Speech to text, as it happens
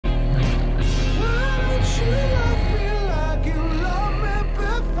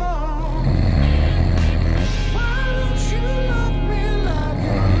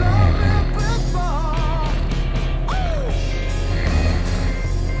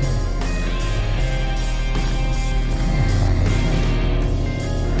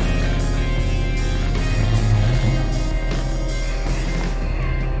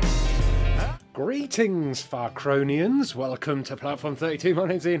Greetings, Farcronians! Welcome to Platform 32. My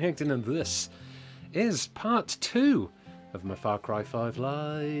name's Ian Higdon, and this is part 2 of my Far Cry 5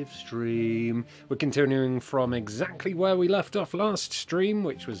 live stream. We're continuing from exactly where we left off last stream,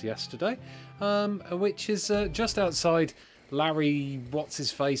 which was yesterday, which is just outside Larry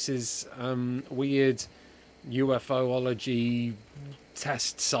What's-His-Face's weird UFOlogy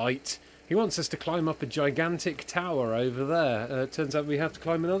test site. He wants us to climb up a gigantic tower over there. Turns out we have to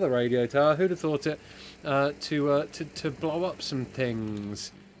climb another radio tower. Who'd have thought it? To blow up some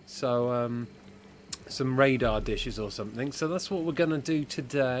things. So, some radar dishes or something. So that's what we're going to do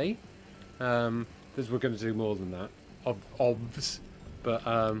today. Because we're going to do more than that. Obvs. But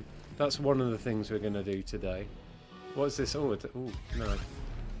that's one of the things we're going to do today. What's this? Oh, no.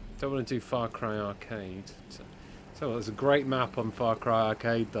 Don't want to do Far Cry Arcade. So there's a great map on Far Cry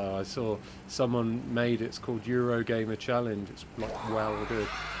Arcade though. I saw someone made it. It's called Eurogamer Challenge. It's like well good.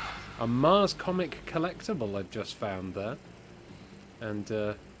 A Mars comic collectible I've just found there. And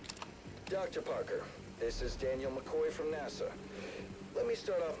Dr. Parker, this is Daniel McCoy from NASA. Let me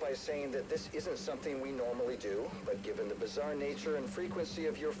start off by saying that this isn't something we normally do, but given the bizarre nature and frequency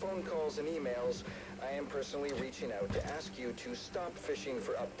of your phone calls and emails, I am personally reaching out to ask you to stop fishing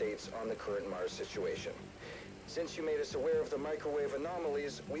for updates on the current Mars situation. Since you made us aware of the microwave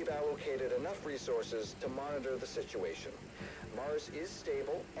anomalies, we've allocated enough resources to monitor the situation. Mars is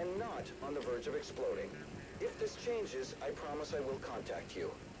stable and not on the verge of exploding. If this changes, I promise I will contact you.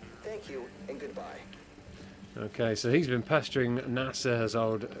 Thank you and goodbye. okay, so he's been pestering NASA's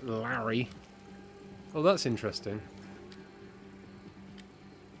old Larry. Oh, that's interesting.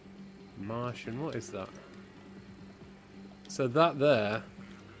 Martian, what is that? So that there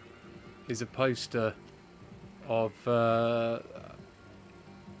is a poster of I'm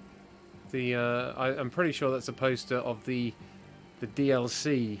pretty sure that's a poster of the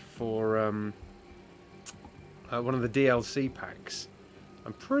DLC for one of the DLC packs.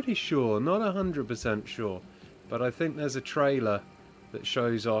 I'm pretty sure, not 100% sure, but I think there's a trailer that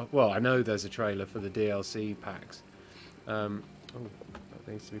shows off. Well, I know there's a trailer for the DLC packs. Oh, that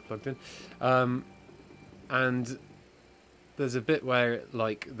needs to be plugged in. And there's a bit where,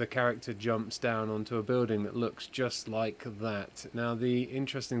 like, the character jumps down onto a building that looks just like that. Now, the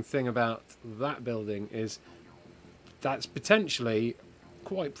interesting thing about that building is that's potentially,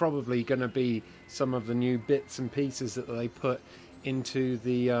 quite probably, going to be some of the new bits and pieces that they put into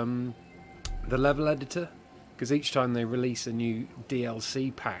the level editor. Because each time they release a new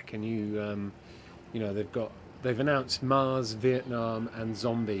DLC pack, a new, you know, they've announced Mars, Vietnam, and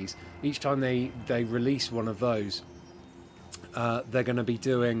Zombies. Each time they release one of those, they're going to be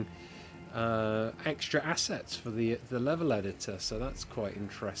doing extra assets for the level editor, so that's quite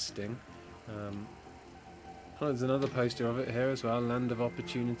interesting. Oh, there's another poster of it here as well. Land of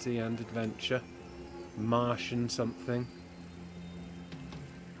Opportunity and Adventure. Martian something.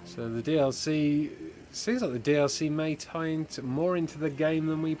 So the DLC... seems like the DLC may tie more into the game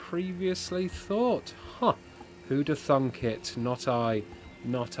than we previously thought. Huh. Who'd have thunk it? Not I.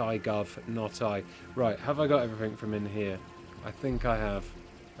 Not I, Gov. Not I. Right, have I got everything from in here? I think I have.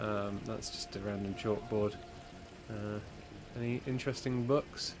 That's just a random chalkboard. Any interesting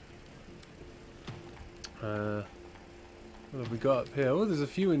books? What have we got up here? Oh, there's a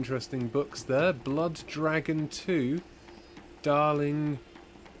few interesting books there. Blood Dragon 2. Darling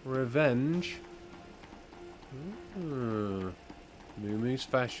Revenge. Moo Moo's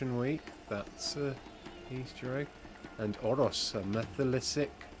Fashion Week. That's a Easter egg. And Oros, a Methylitic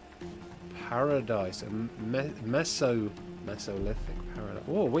Paradise. A Mesolithic Paradise.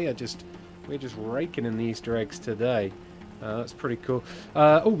 Oh, we're just raking in the Easter eggs today. That's pretty cool.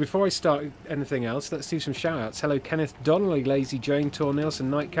 Oh, before I start anything else, let's do some shout-outs. Hello, Kenneth Donnelly, Lazy Jane, Tor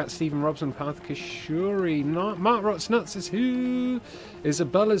Nielsen, Nightcat, Stephen Robson, Path Kashuri, Mark Rots Nuts is who,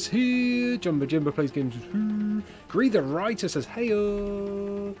 Isabella's who, Jumbo Jimbo Plays Games is who, Greether Writer says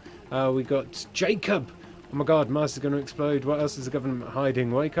heyo. We got Jacob. Oh my god, Mars is going to explode. What else is the government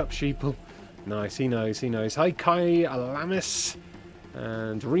hiding? Wake up, sheeple. Nice, he knows, he knows. Hi, Kai Alamis,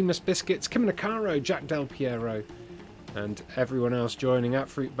 and Remus Biscuits, Kim Nakaro, Jack Del Piero, and everyone else joining at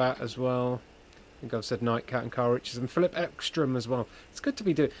Fruit Bat as well. I think I've said Nightcat and Carl Richards and Philip Ekstrom as well. It's good to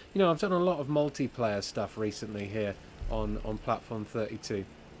be doing. You know, I've done a lot of multiplayer stuff recently here on Platform 32.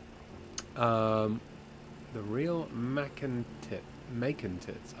 The real Macantits.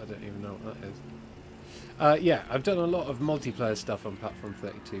 I don't even know what that is. Yeah, I've done a lot of multiplayer stuff on Platform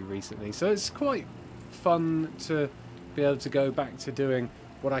 32 recently, so it's quite fun to be able to go back to doing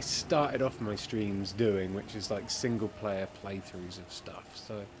what I started off my streams doing, which is like single player playthroughs of stuff.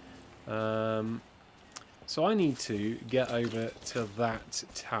 So I need to get over to that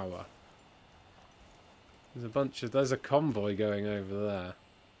tower. There's a convoy going over there.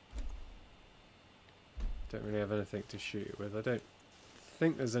 Don't really have anything to shoot it with. I don't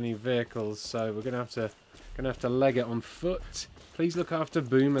think there's any vehicles, so we're gonna have to leg it on foot. Please look after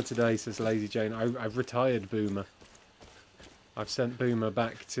Boomer today, says Lazy Jane. I've retired Boomer. I've sent Boomer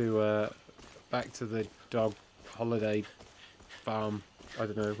back to the dog holiday farm. I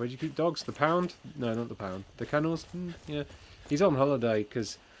don't know. Where do you keep dogs? The pound? No, not the pound. The kennels? Yeah. He's on holiday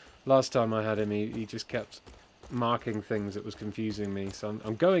because last time I had him, he just kept marking things that was confusing me. So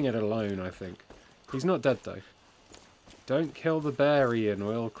I'm going it alone, I think. He's not dead, though. Don't kill the bear, Ian.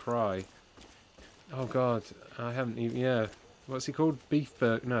 We'll cry. Oh, God. I haven't even... Yeah. What's he called?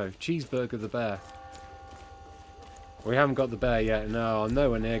 Beefburger? No. Cheeseburger the bear. We haven't got the bear yet. No, I'm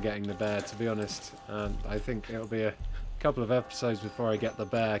nowhere near getting the bear, to be honest. And I think it'll be a couple of episodes before I get the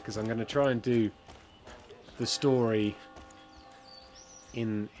bear, because I'm going to try and do the story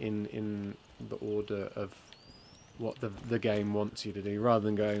in the order of what the game wants you to do, rather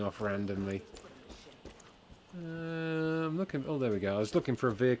than going off randomly. I'm looking... Oh, there we go. I was looking for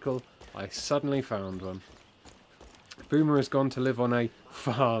a vehicle. I suddenly found one. Boomer has gone to live on a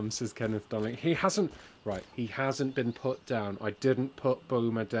farm, says Kenneth Donnelly. He hasn't... Right, he hasn't been put down. I didn't put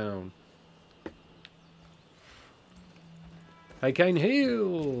Boomer down. Hey, Kane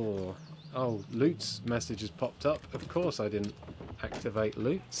Hill! Oh, Loot's message has popped up. Of course I didn't activate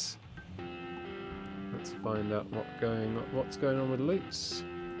Loot's. Let's find out what's going on with Loot's.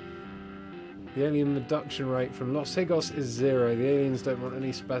 The alien abduction rate from Los Higos is 0. The aliens don't want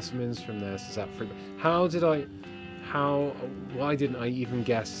any specimens from there, says Apfrey. Why didn't I even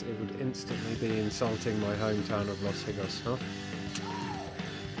guess it would instantly be insulting my hometown of Los Higos, huh?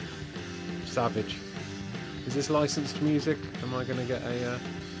 Savage. Is this licensed music? Am I gonna get a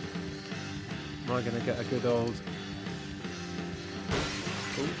good old...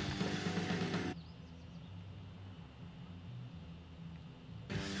 Ooh.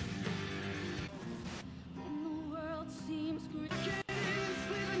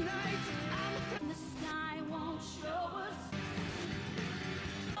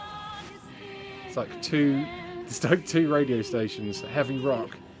 It's like two radio stations, Heavy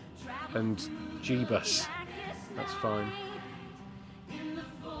Rock and Jeebus. That's fine.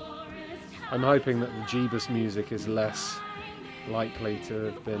 I'm hoping that the Jeebus music is less likely to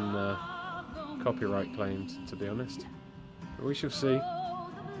have been copyright claimed, to be honest. But we shall see.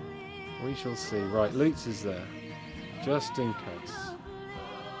 We shall see. Right, Lutz is there. Just in case.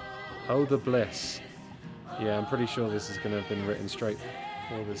 Oh, the bliss. Yeah, I'm pretty sure this is going to have been written straight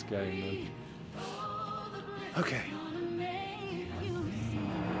for this game, then. Okay.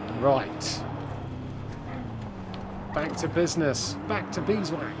 Right. Back to business. Back to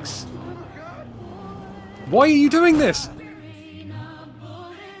beeswax. Why are you doing this?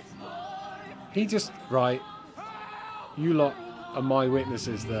 He just... Right. You lot are my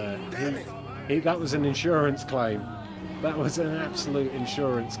witnesses there. That was an insurance claim. That was an absolute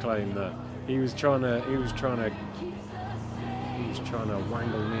insurance claim there. He was trying to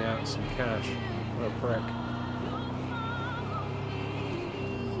wangle me out some cash. What a prick.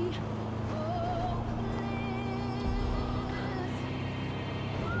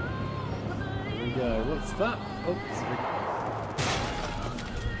 Go. What's that? Oh,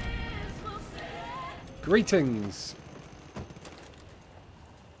 greetings.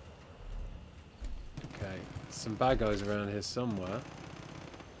 Okay, some bad guys around here somewhere.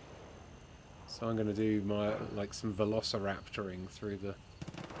 So I'm going to do some velociraptoring through the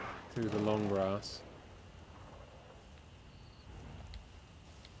long grass.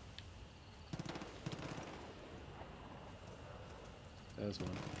 There's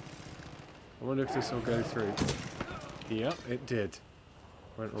one. I wonder if this will go through. Yep, it did.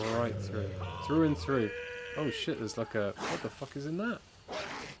 Went right through. Through and through. Oh shit, there's like a... What the fuck is in that?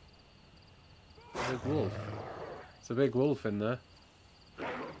 A big wolf. It's a big wolf in there.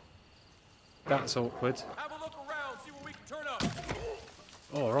 That's awkward. Have a look around, see what we can turn up.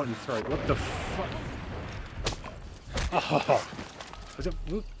 Oh, right in the throat. What the fuck? Oh!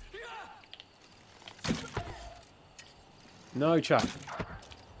 Whoop. No, chap.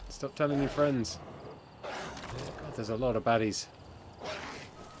 Stop telling your friends. God, there's a lot of baddies.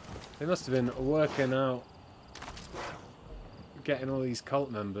 They must have been working out getting all these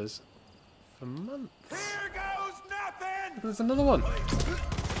cult members for months. Here goes nothing! There's another one.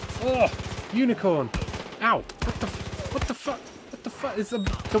 Oh, unicorn. Ow. What the fuck? What the fuck? Is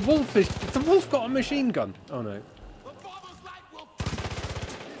the wolf is... The wolf got a machine gun. Oh no.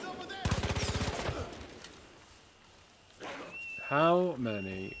 How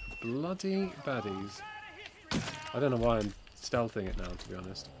many bloody baddies? I don't know why I'm stealthing it now, to be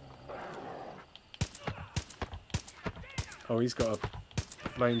honest. Oh, he's got a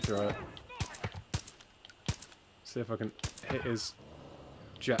flamethrower. See if I can hit his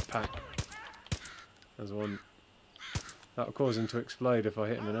jetpack. There's one. That'll cause him to explode if I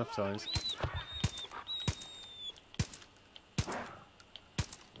hit him enough times.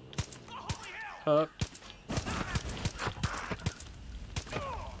 Up.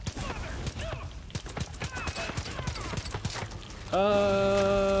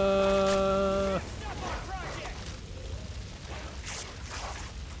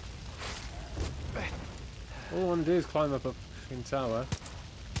 All I want to do is climb up a fucking tower.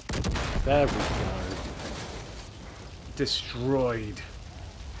 There we go. Destroyed.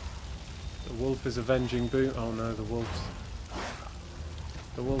 The wolf is avenging Boom. Oh no, the wolf.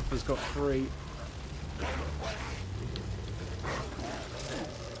 The wolf has got 3.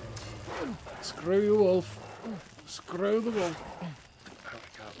 Screw you, wolf. Screw the wolf.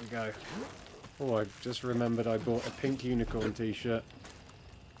 There we go. Oh, I just remembered I bought a pink unicorn t-shirt.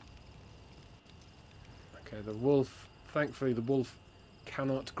 Okay, the wolf. Thankfully, the wolf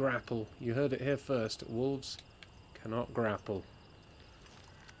cannot grapple. You heard it here first. Wolves cannot grapple.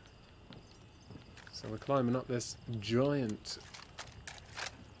 So we're climbing up this giant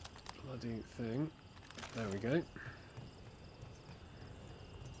bloody thing. There we go.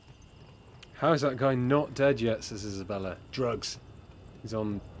 How is that guy not dead yet, says Isabella? Drugs. He's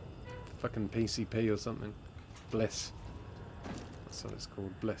on fucking PCP or something. Bliss. That's what it's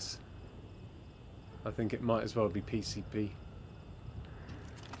called, Bliss. I think it might as well be PCP.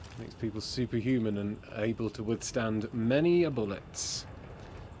 Makes people superhuman and able to withstand many bullets.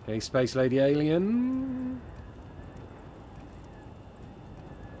 Hey, Space Lady Alien.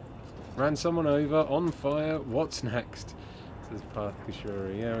 Ran someone over, on fire, what's next? Says Path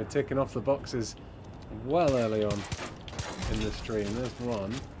Kashuri. Yeah, we're ticking off the boxes well early on in the stream. There's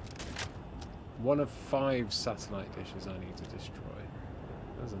one. One of 5 satellite dishes I need to destroy.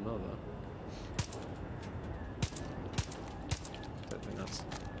 There's another. Don't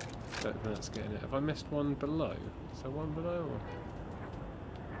think that's getting it. Have I missed one below? Is there one below? Or?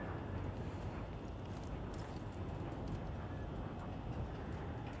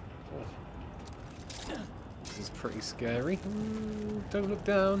 Oh. This is pretty scary. Ooh, don't look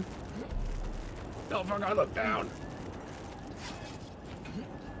down. Oh fuck, I look down.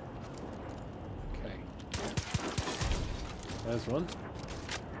 Okay. There's one.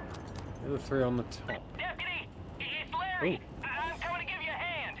 The other 3 on the top. Deputy, it's Larry. Ooh. I'm coming to give you a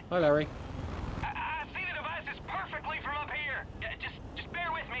hand. Hi, Larry. I see the devices perfectly from up here. Just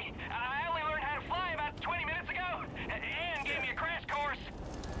bear with me. I only learned how to fly about 20 minutes ago. Ann gave me a crash course.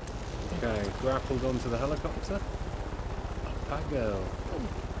 Okay, grappled onto the helicopter. Up I go.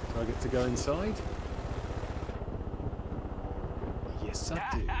 Do I get to go inside? Yes, I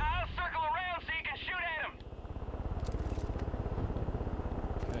do. I'll circle around so you can shoot at him.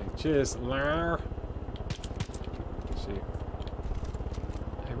 Okay, cheers, Lar. See.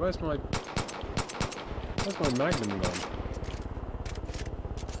 Hey, where's my Magnum gone?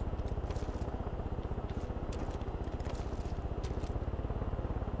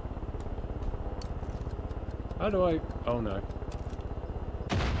 How do I... Oh no.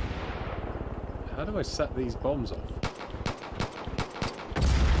 How do I set these bombs off?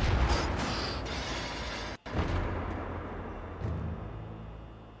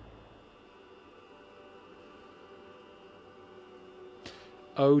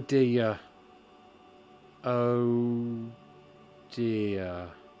 Oh dear. Oh dear.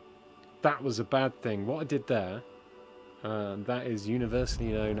 That was a bad thing. What I did there, that is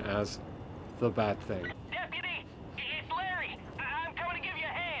universally known as the bad thing. Deputy, it's Larry. I'm coming to give you a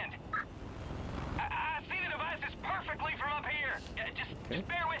hand. I see the devices perfectly from up here. Just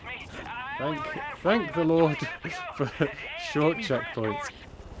bear with me. I only learned how to fly Thank the about Lord 20 minutes ago. for Ann short gave me a crash checkpoints. course.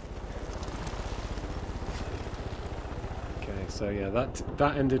 Okay, so yeah,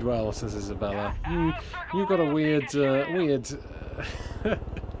 that ended well, says Isabella. You got a weird,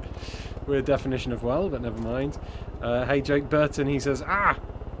 weird definition of well, but never mind. Hey, Jake Burton, he says, ah!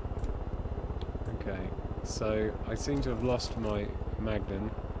 Okay, so I seem to have lost my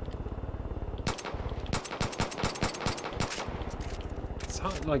Magnum. It's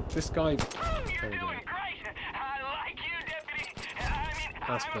hard, like, this guy... You're There we doing go. great. I like you, Deputy. I mean,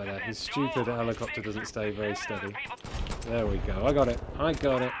 That's I was better. at His that door stupid for helicopter 6 doesn't or stay very 7 other steady. people. There we go. I got it. I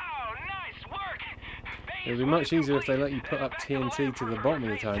got it. Oh, nice work. It would be much easier if they let you put up TNT to the bottom of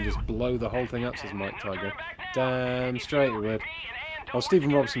the town and just blow the whole thing up, says Mike Tiger. Damn straight it would. Oh,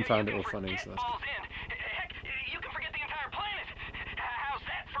 Stephen Robson found it all funny, so that's good. Heck, you can forget the entire planet. How's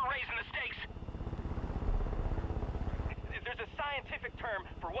that for raising the stakes? There's a scientific term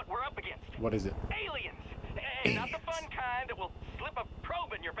for what we're up against. What is it? Aliens. And not the fun kind that will slip a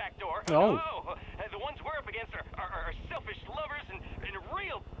probe in your back door. Oh. No, the ones we're up against are selfish lovers and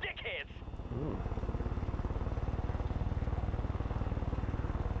real dickheads. Ooh.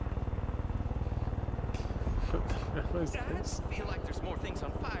 What is this? I feel like there's more things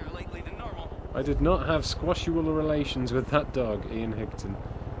on fire lately than normal. I did not have squashual relations with that dog, Ian Higton.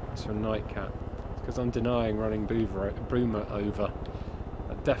 It's your nightcat. It's because I'm denying running Boomer over.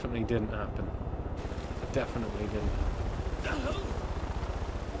 That definitely didn't happen. Definitely didn't.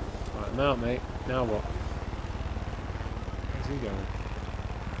 Right, I'm out, mate. Now what? Where's he going?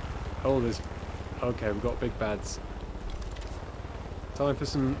 Oh, there's... Okay, we've got big bads. Time for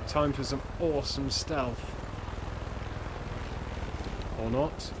some awesome stealth. Or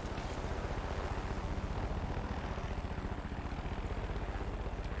not.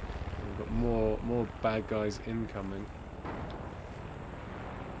 We've got more bad guys incoming.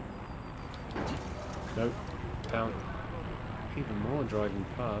 Nope. Down. Even more driving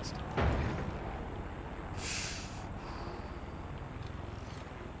past.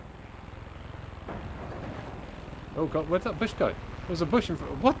 Oh god, where'd that bush go? There's a bush in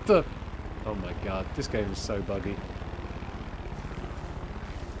front. What the? Oh my god, this game is so buggy.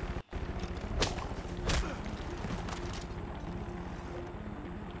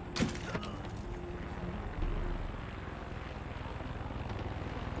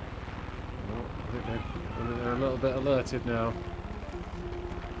 They're a little bit alerted now.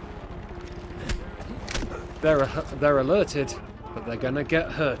 They're alerted, but they're gonna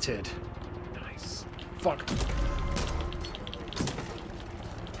get hurted. Nice. Fuck.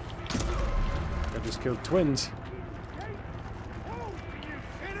 I just killed twins.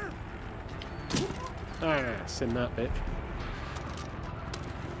 Ah, sin that bitch.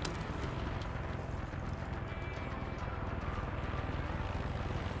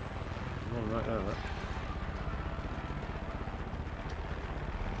 Oh, right over.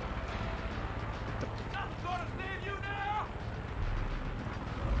 I'm gonna save you now!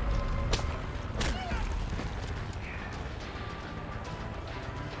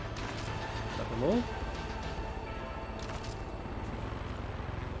 Is that them all?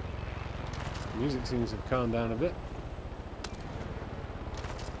 The music seems to have calmed down a bit.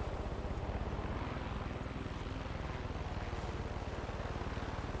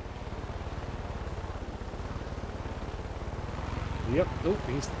 Yep. Oh,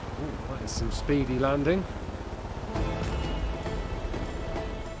 he's. Oh, that is some speedy landing.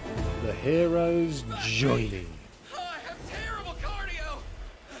 The hero's joining. Oh, I have terrible cardio.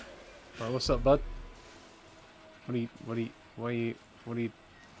 Right, what's up, bud? What are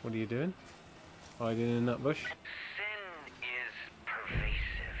you doing? Hiding in that bush? Sin is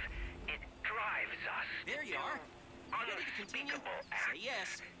pervasive. It drives us. There you are. Ready to continue? Unspeakable Say acts.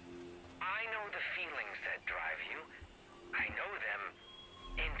 yes. I know the feelings that drive you. I know them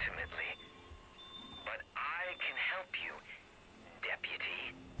intimately. But I can help you,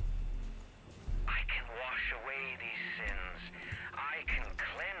 Deputy. I can wash away these sins. I can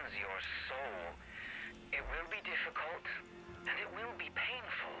cleanse your soul. It will be difficult, and it will be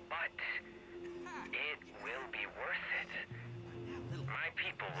painful, but it will be worth it. My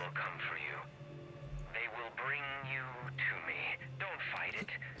people will come for you. They will bring you to me. Don't fight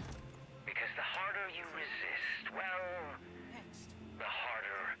it. Because the harder you resist, well, the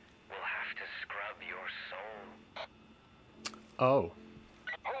harder we'll have to scrub your soul. Oh.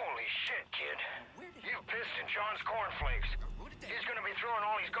 Holy shit, kid. You pissed in John's cornflakes. He's gonna be throwing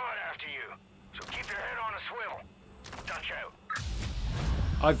all he's got after you. So keep your head on a swivel. Dutch out.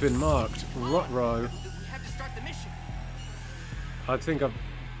 I've been marked. Ruh-roh. We have to start the mission. I think I've...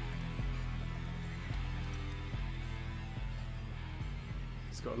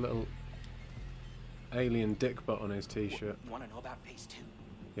 He's got a little alien dick butt on his t-shirt. Want to know about phase 2?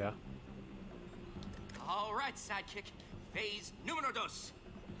 Yeah. All right, sidekick. Phase numero dos.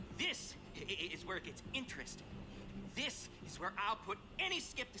 This is where it gets interesting. This is where I'll put any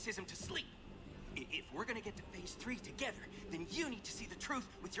skepticism to sleep. If we're gonna get to phase 3 together, then you need to see the truth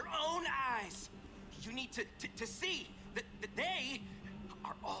with your own eyes. You need to see that they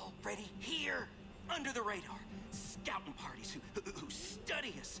are already here, under the radar. Scouting parties who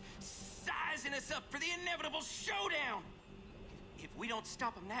study us, sizing us up for the inevitable showdown. If we don't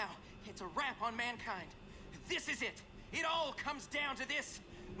stop them now, it's a wrap on mankind. This is it. It all comes down to this.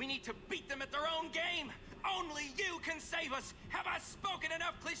 We need to beat them at their own game. Only you can save us. Have I spoken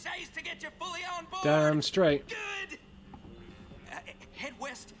enough cliches to get you fully on board? Damn straight. Good. Head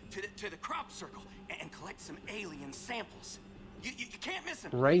west to the crop circle and collect some alien samples. You can't miss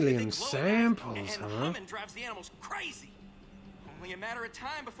them. Alien samples, and huh? the humming drives the animals crazy. Only a matter of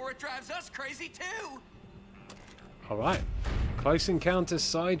time before it drives us crazy too. Alright. Close Encounter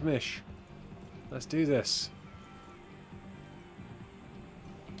side mish. Let's do this.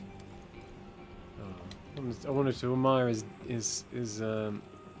 Oh, I wanted to admire his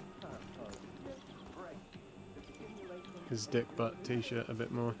dick butt t-shirt a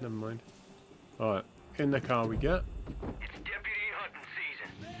bit more. Never mind. Alright. In the car we get. It's deputy hunting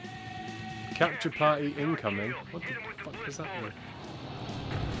season. Capture party incoming. What the fuck does that mean?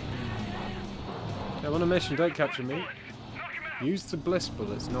 I want a mission, don't capture me. Use the bliss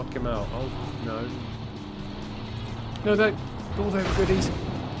bullets, knock him out. Oh, no. No, don't. All those goodies.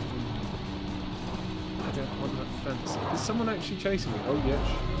 I don't want that fence. Is someone actually chasing me? Oh, yes.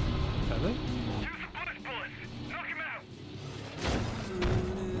 Can they?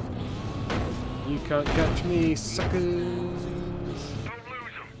 You can't catch me, suckers.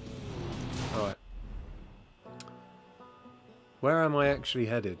 Alright. Where am I actually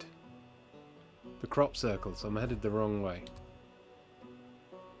headed? The crop circles. I'm headed the wrong way.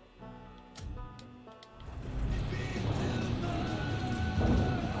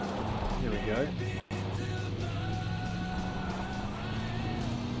 Here we go.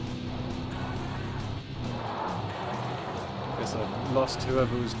 Guess I've lost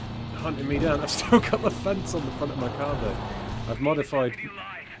whoever was hunting me down. I've still got the fence on the front of my car though. I've modified...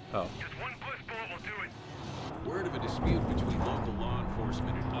 Oh. Word of a dispute between local law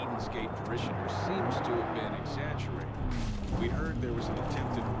enforcement and Eden's Gate parishioners seems to have been exaggerated. We heard there was an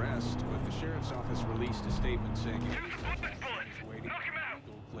attempted arrest, but the sheriff's office released a statement saying it was waiting for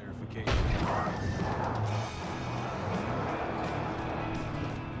legal clarification.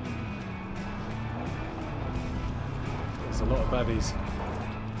 There's a lot of baddies.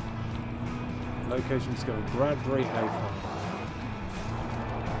 Location discovered. Bradbury Hayford.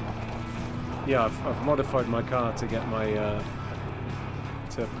 Yeah, I've modified my car to get my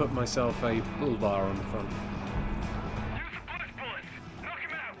to put myself a bull bar on the front.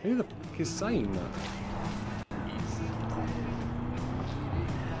 Who the fuck is saying that? It's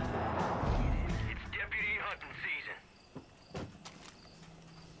deputy hunting season.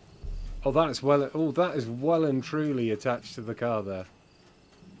 Oh, that's well. Oh, that is well and truly attached to the car there.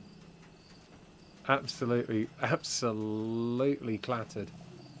 Absolutely, absolutely clattered.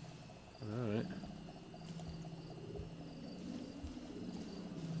 Alright.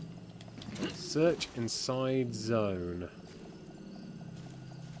 Search inside zone.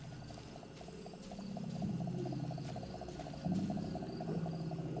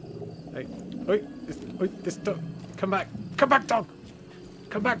 Hey, wait, this dog, come back, dog,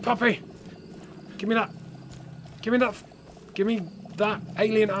 come back, puppy. Give me that, give me that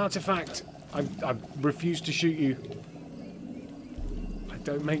alien artifact. I refuse to shoot you.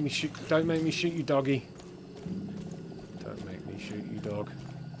 Don't make me shoot you, doggy. Don't make me shoot you, dog.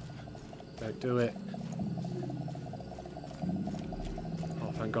 Don't do it.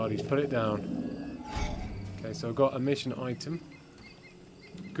 Oh, thank God he's put it down. Okay, so I've got a mission item.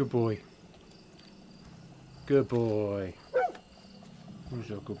 Good boy. Good boy. Who's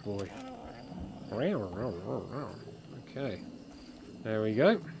your good boy? Okay. There we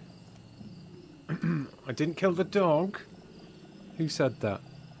go. I didn't kill the dog. Who said that?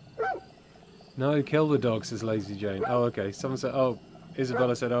 No, kill the dog, says Lazy Jane. Oh, okay. Someone said, oh,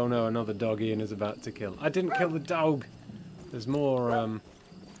 Isabella said, oh no, another dog Ian is about to kill. I didn't kill the dog. There's more,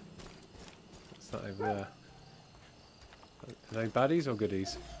 what's that over there? Are they baddies or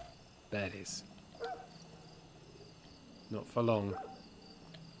goodies? Baddies. Not for long.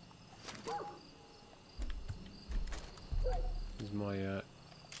 Here's my,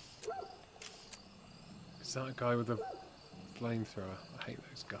 is that a guy with a flamethrower? I hate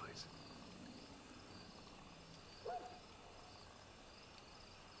those guys.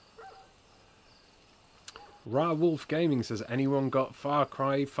 Ra Wolf Gaming says, anyone got Far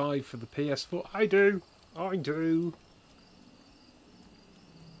Cry 5 for the PS4? I do! I do!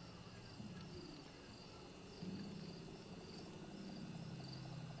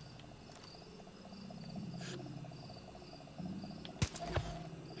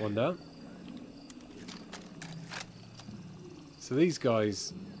 One down. So these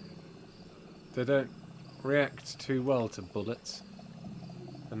guys, they don't react too well to bullets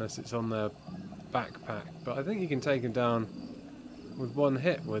unless it's on their backpack, but I think you can take them down with one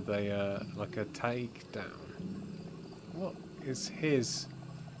hit with a like a takedown. What is his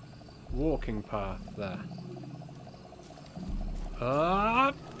walking path there?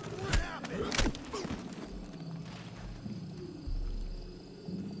 Ah!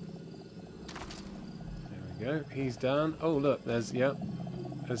 There we go. He's down. Oh look, there's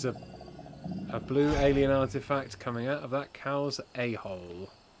there's a blue alien artifact coming out of that cow's a-hole.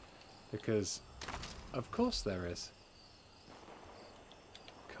 Because, of course there is.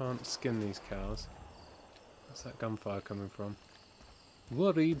 Can't skin these cows. Where's that gunfire coming from?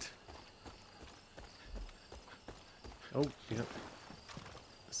 Worried. Oh, yeah.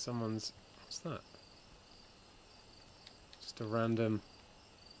 Someone's... What's that? Just a random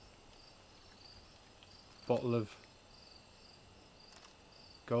bottle of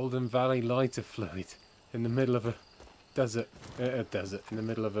Golden Valley lighter fluid in the middle of a desert. In the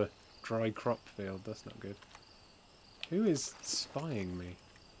middle of a dry crop field. That's not good. Who is spying me?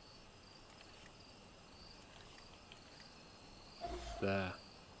 There.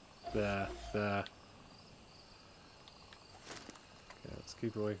 There. There. Okay, let's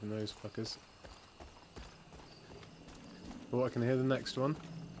keep away from those fuckers. Oh, I can hear the next one.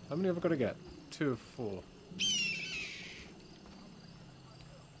 How many have I got to get? 2 of 4.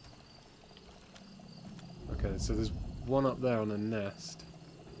 Okay, so there's one up there on a nest.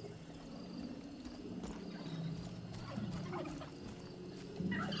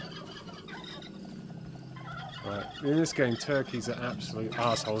 Right, in this game, turkeys are absolute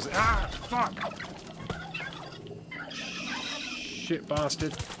assholes. Ah, fuck! Shit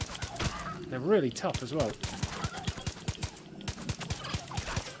bastard. They're really tough as well.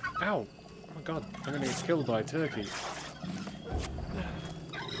 Ow! Oh my god, I'm gonna get killed by a turkey.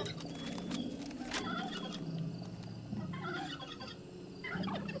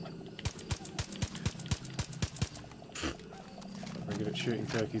 I'm good at shooting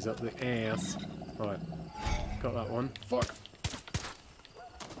turkeys up the ass. Right. Got that one. Fuck!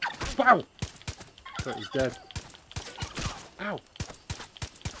 Wow! Thought he was dead. Ow!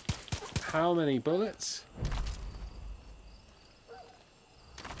 How many bullets?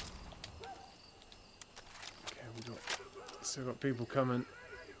 Okay, still got people coming.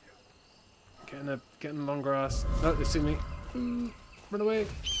 Getting the long grass. No, they see me. Run away!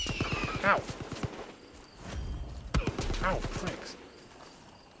 Ow! Ow! Pricks!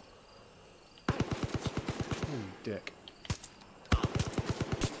 Dick.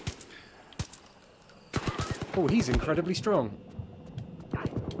 Oh, he's incredibly strong.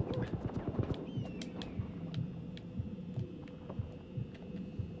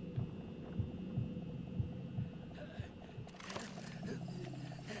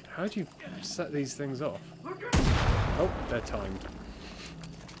 How do you set these things off? Oh, they're timed.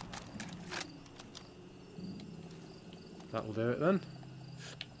 That'll do it then.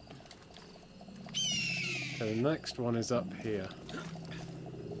 So the next one is up here.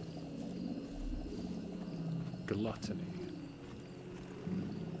 Gluttony.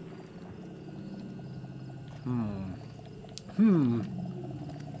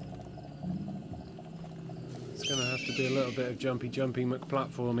 It's gonna have to be a little bit of jumpy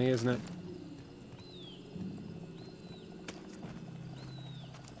McPlatformy, isn't it?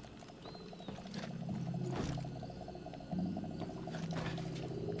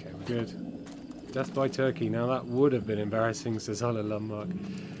 Okay, we're good. Death by turkey. Now that would have been embarrassing, says Ola Lummark.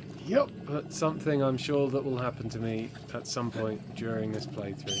 Yep, but something I'm sure that will happen to me at some point during this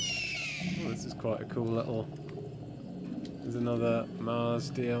playthrough. Oh, this is quite a cool little... There's another Mars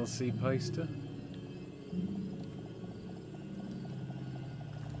DLC poster.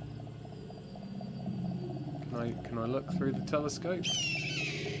 Can I look through the telescope?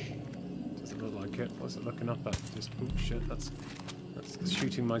 Doesn't look like it. What's it looking up at? Just bullshit. That's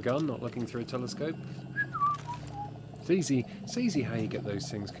shooting my gun, not looking through a telescope. It's easy how you get those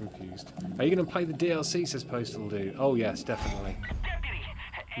things confused. Are you going to play the DLC, says Postal Dude? Oh yes, definitely. Deputy,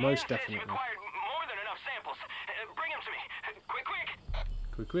 Most definitely. required more than enough samples. Bring them to me.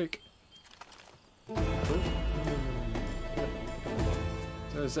 Quick, quick. Cool.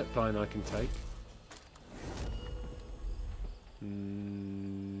 Is there a zipline I can take?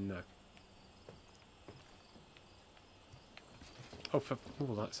 No. Oh,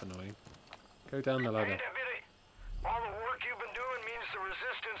 that's annoying. Go down the ladder. Hey, Deputy. All the work you've been doing means the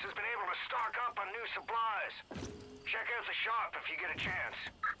Resistance has been able to stock up on new supplies. Check out the shop if you get a chance.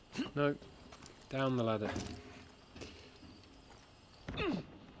 No. Down the ladder.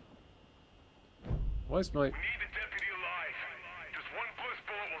 Why is my... We need the deputy alive. Just one push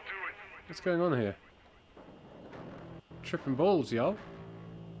bullet will do it. What's going on here? Tripping balls, y'all.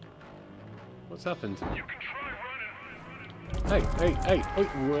 What's happened? You can try running. Hey,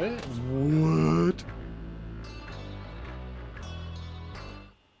 what?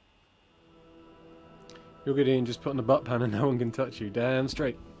 You're good, Ian, just put on the butt pan and no one can touch you. Damn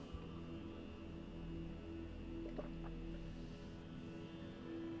straight.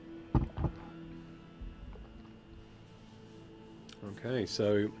 Okay,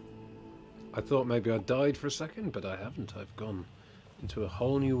 so I thought maybe I died for a second, but I haven't. I've gone into a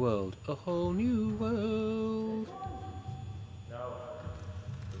whole new world. A whole new world. No.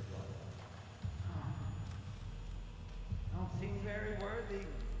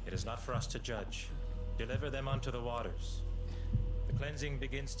 It is not for us to judge. Deliver them unto the waters. The cleansing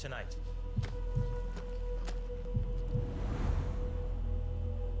begins tonight.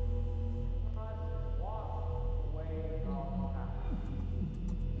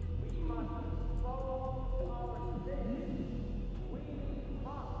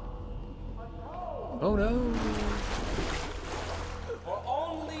 Oh no! For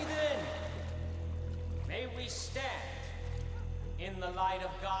only then may we stand in the light of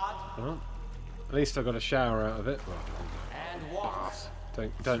God Well, at least I got a shower out of it. Well, and walk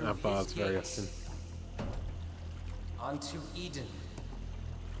don't have baths very often. unto Eden.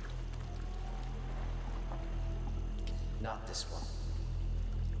 Not this one.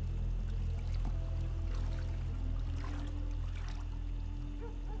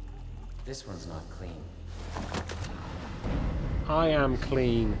 This one's not clean. I am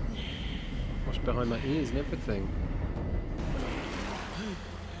clean. Wash behind my ears and everything.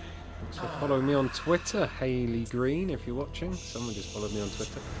 So follow me on Twitter, Haley Green, if you're watching. Someone just followed me on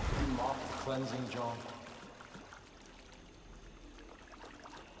Twitter. You mock the cleansing, John?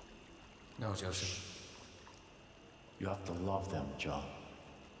 No, Joseph. You have to love them, John.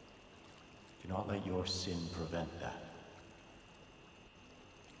 Do not let your sin prevent that.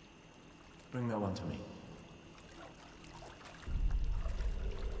 Bring that one to me.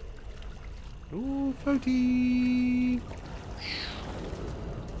 Ooh, floaty!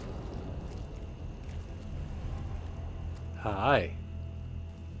 Hi.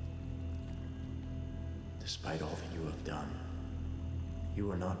 Despite all that you have done,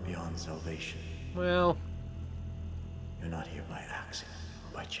 you are not beyond salvation. Well, You're not here by accident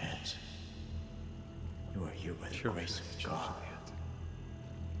or by chance. You are here by the grace of God.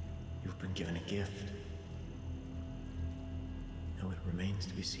 You've been given a gift. Now it remains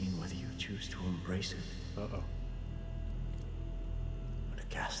to be seen whether you choose to embrace it uh-oh. or to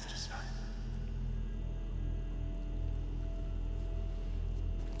cast it aside.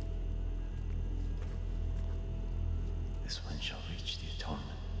 This one shall reach the atonement,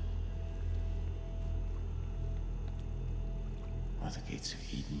 or the gates of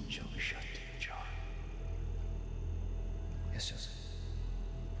Eden shall be shut to you, John. Yes, Joseph.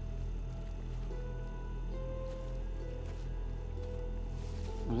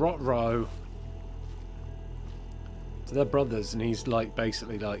 Rotro. So they're brothers, and he's like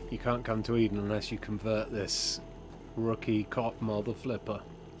basically like, you can't come to Eden unless you convert this rookie cop mother flipper.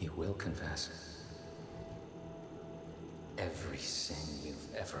 You will confess every sin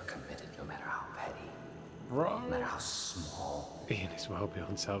you've ever committed, no matter how petty, Right. no matter how small. Ian is well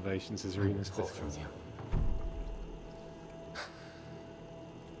beyond salvation, says Remus. Pull from you.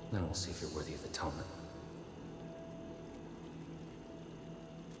 Then we'll see if you're worthy of atonement.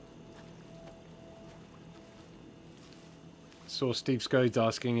 Saw Steve Scodes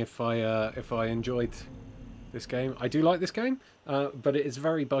asking if I enjoyed this game. I do like this game, but it is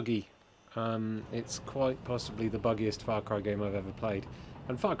very buggy. It's quite possibly the buggiest Far Cry game I've ever played.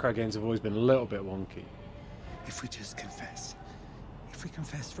 And Far Cry games have always been a little bit wonky. If we just confess. If we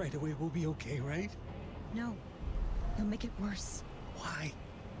confess right away, we'll be okay, right? No. You'll make it worse. Why?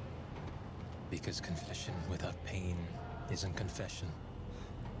 Because confession without pain isn't confession.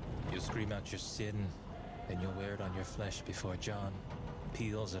 You'll scream out your sin, then you'll wear it on your flesh before John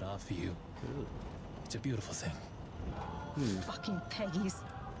peels it off you. Ooh. It's a beautiful thing. Fucking Peggies.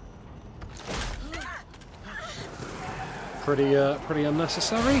 Pretty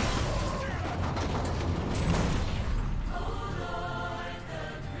unnecessary.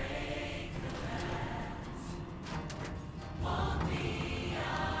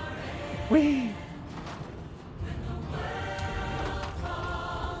 Whee!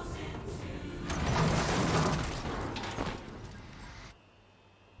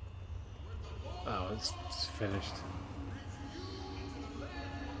 Oh, it's finished.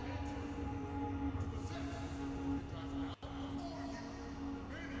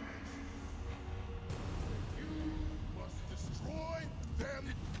 Destroy them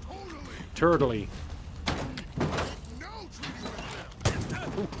totally. Turtley. No treaty with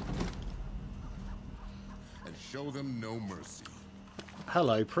them. And show them no mercy.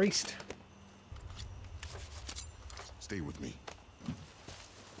 Hello, priest. Stay with me.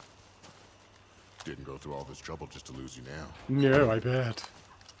 Didn't go through all this trouble just to lose you now. No, I bet.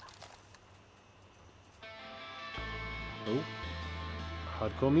 Oh.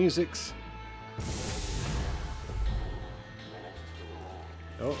 Hardcore musics.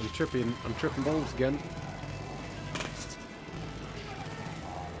 Oh, I'm tripping balls again.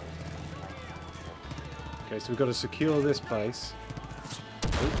 Okay, so we've got to secure this place.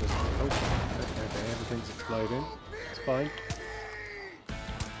 Okay, everything's exploding. It's fine.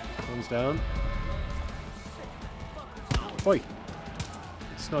 One's down. Oi!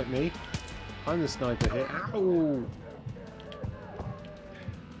 Snipe me. I'm the sniper here. Ow!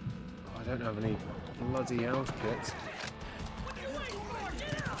 I don't have any bloody health kits.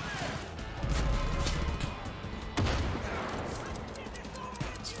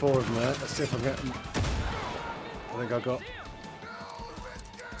 There's 4 of them there. Let's see if I can get them. I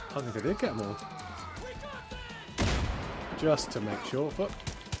think I did get them all. Just to make sure. But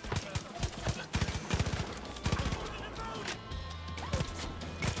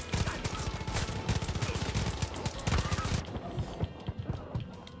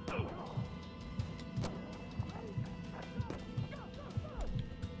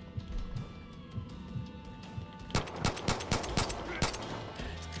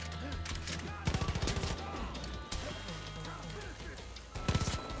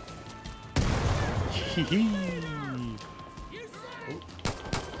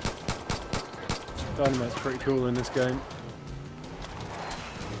Dynamite's pretty cool in this game.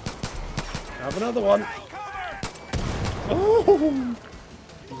 Have another one. Oh!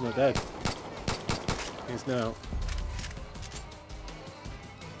 He's not dead. He's now.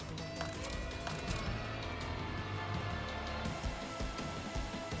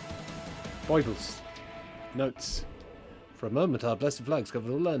 Bibles. Notes. For a moment, our blessed flags cover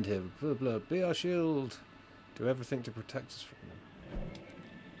the land here. Blah, blah. Be our shield. Do everything to protect us from them.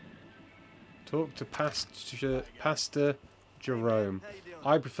 Talk to Pastor Jerome.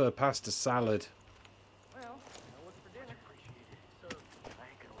 I prefer pasta salad.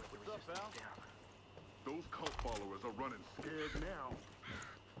 Those cult followers are running scared now.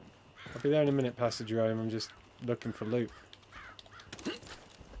 I'll be there in a minute, Pastor Jerome. I'm just looking for loot. Okay,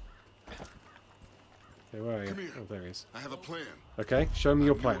 where are you? Come here. Oh, there he is. I have a plan. Okay, show me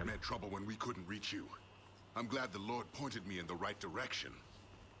your I plan. knew it meant trouble when we couldn't reach you. I'm glad the Lord pointed me in the right direction.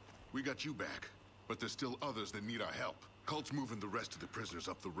 We got you back, but there's still others that need our help. Cult's moving the rest of the prisoners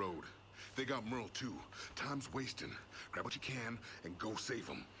up the road. They got Merle too. Time's wasting. Grab what you can and go save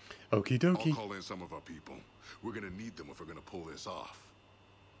them. Okie dokie. I'll call in some of our people. We're gonna need them if we're gonna pull this off.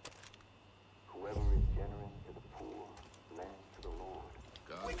 Whoever is generous to the poor, lends to the Lord.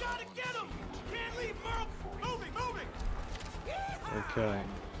 We gotta get him! Can't leave Merle! Moving! Okay.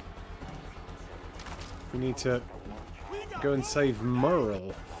 We need to go and save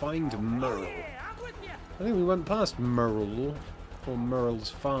Merle. Find Merle. I think we went past Merle, or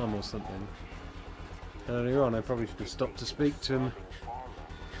Merle's farm or something. Earlier on, I probably should have stopped to speak to him.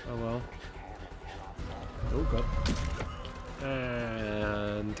 Oh well. Oh god.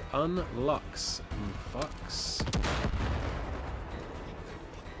 And unlocks and fucks.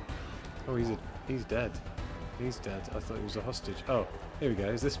 Oh, he's dead. He's dead. I thought he was a hostage. Oh, here we go.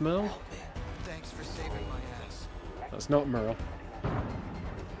 Is this Merle? Thanks for saving my ass. That's not Merle.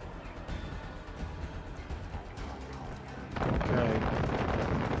 Okay.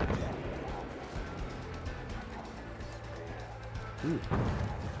 Ooh.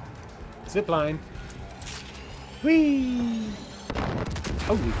 Zipline. Whee!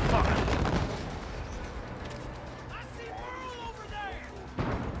 Holy fuck!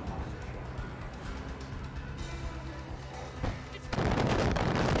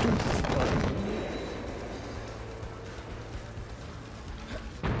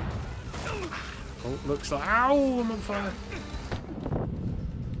 Oh, looks like... Ow! I'm on fire!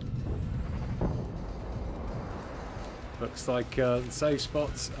 Looks like the safe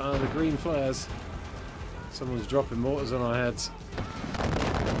spots are the green flares. Someone's dropping mortars on our heads.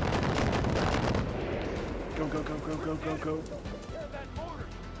 Go, go, go, go, go, go, go.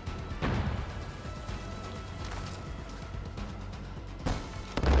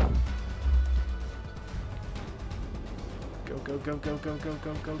 Go, go, go, go, go, go,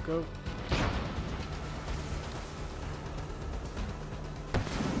 go, go, go.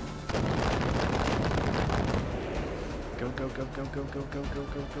 Go, go, go, go, go, go, go, go, go,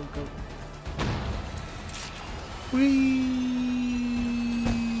 go, go. Whee!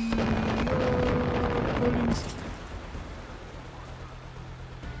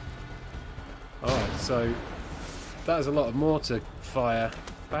 Alright, so that is a lot of mortar fire.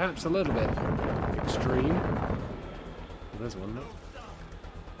 Perhaps a little bit extreme. Oh, there's one now.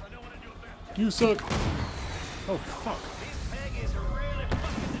 You suck! Oh, fuck.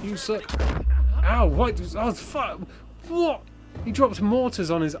 You suck. Ow, what? Oh, fuck! What? He drops mortars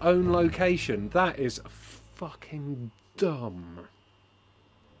on his own location. That is fucking dumb.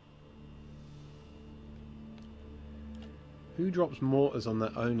 Who drops mortars on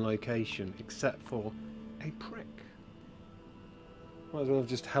their own location except for a prick? Might as well have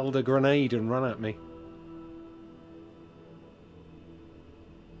just held a grenade and run at me.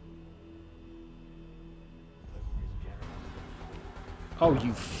 Oh,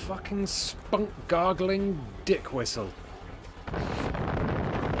 you fucking spunk gargling dick whistle.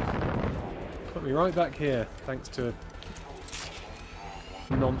 Put me right back here, thanks to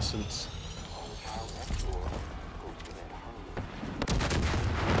nonsense.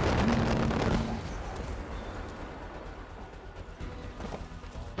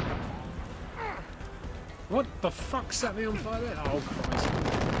 What the fuck set me on fire there? Oh, Christ.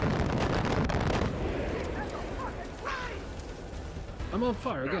 I'm on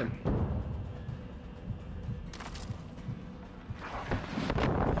fire again.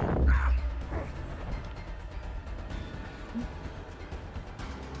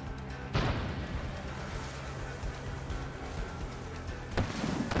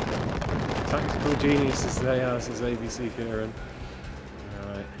 Tactical geniuses they are, says ABC Kieran.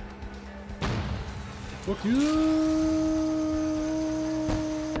 Alright. Fuck you!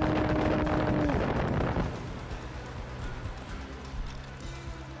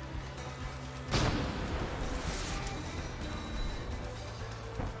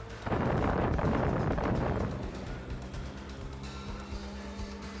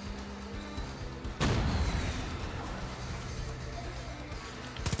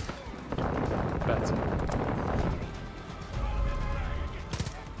 Better.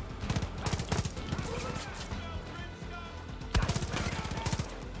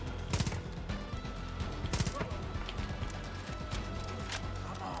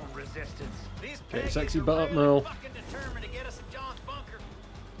 Get your sexy butt up, Merle.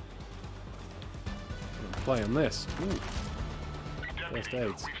 Play on this. Ooh. First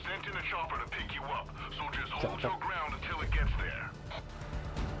aids. We've sent in a chopper to pick you up, so just hold your ground until it gets there.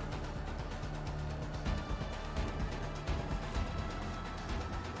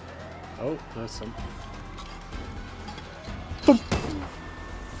 Oh, there's some.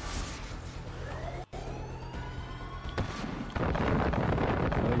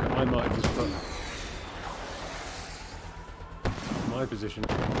 I might have just put my position.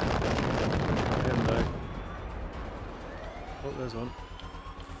 Him though. Oh, there's one.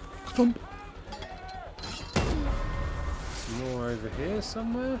 Thump. Some more over here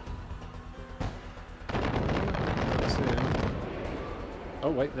somewhere. Let's see him.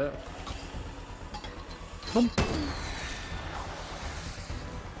 Oh wait, there. Thump.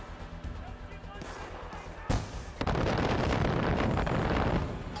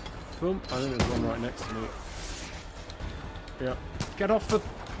 Boom. I think there's one right next to me. Yeah. Get off the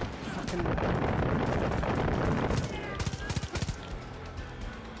fucking...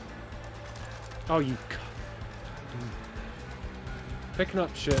 Oh, you... Picking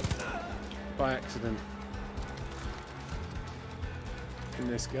up shit by accident in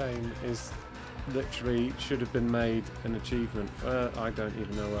this game is literally should have been made an achievement. I don't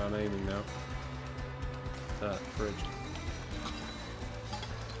even know where I'm aiming now. Fridge.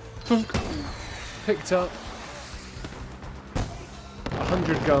 Picked up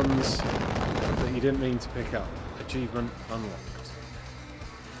 100 guns that you didn't mean to pick up. Achievement unlocked.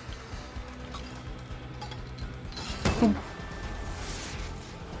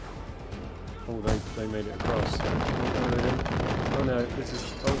 Oh, they made it across. Oh, no, they didn't. Oh no, this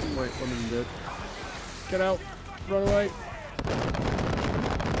is... Oh, wait, one of them did. Get out! Run away!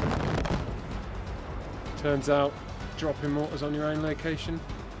 Turns out, dropping mortars on your own location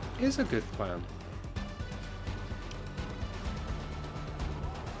is a good plan.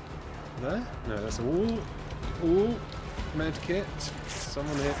 There? No, that's all med kit.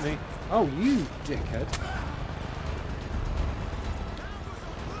 Someone hit me. Oh, you dickhead.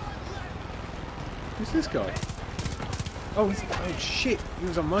 Who's this guy? Oh, oh shit, he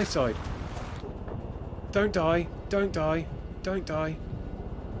was on my side. Don't die, don't die, don't die.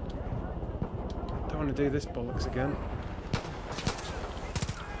 Don't want to do this bollocks again.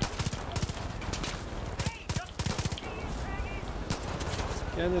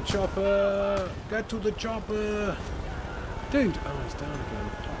 Get in the chopper! Get to the chopper! Dude! Oh, he's down again.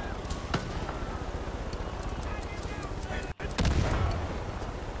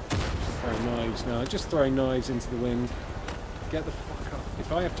 Throw knives now. Just throw knives into the wind. Get the fuck up.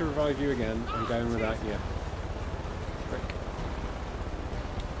 If I have to revive you again, I'm going without you. Frick.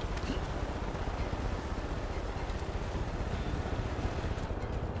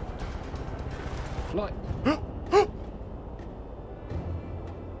 Fly!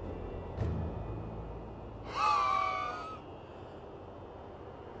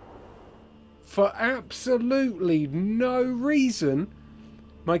 For absolutely no reason,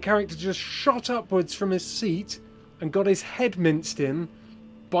 my character just shot upwards from his seat and got his head minced in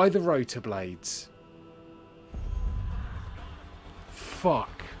by the rotor blades.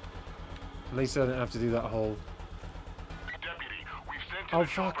 Fuck. At least I don't have to do that whole... Deputy, we've sent Oh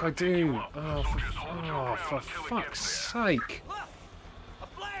fuck, I do. Oh, for fuck's sake.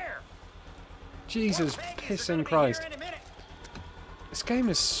 Jesus pissing Christ. This game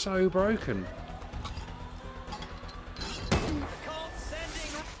is so broken.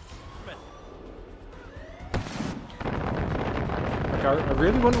 Like, I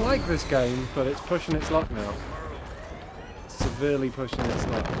really wouldn't like this game, but it's pushing its luck now. Severely pushing its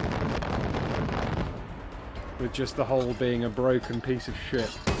luck. With just the whole being a broken piece of shit.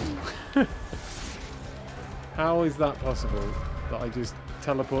 How is that possible? That I just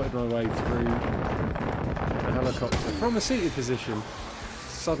teleported my way through a helicopter from a seated position.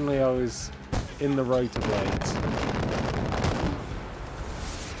 Suddenly I was in the rotor blades.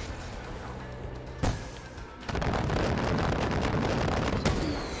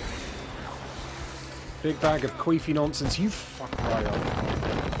 Big bag of queefy nonsense, you fuck right off.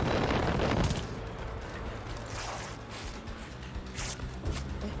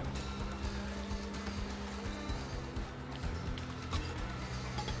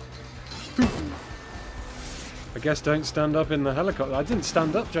 I guess don't stand up in the helicopter. I didn't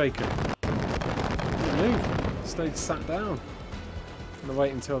stand up, Jacob. Didn't move. Stayed sat down. I'm gonna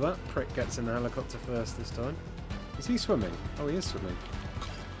wait until that prick gets in the helicopter first this time. Is he swimming? Oh, he is swimming.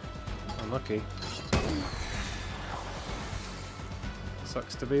 Unlucky.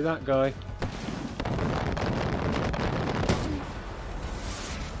 Sucks to be that guy.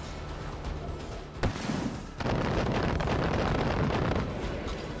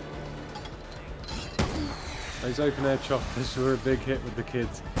 Those open air choppers were a big hit with the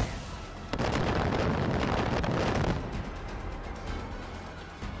kids.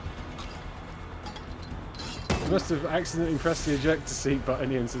 Must have accidentally pressed the ejector seat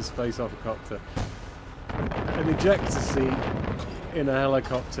button into the space helicopter. An ejector seat in a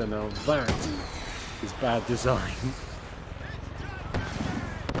helicopter, now that is bad design.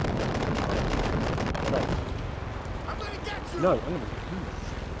 No, I'm gonna...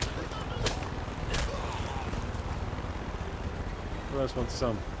 Who else wants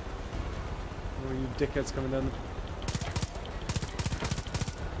some? Where are you dickheads coming down?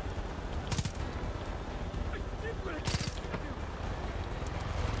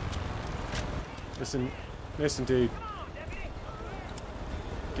 Listen, dude.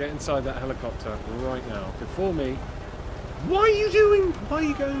 Get inside that helicopter right now. Before me. What are you doing? Why are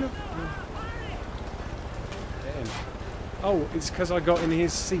you going up? Get in. Oh, it's because I got in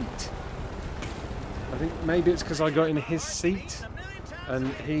his seat. I think maybe it's because I got in his seat.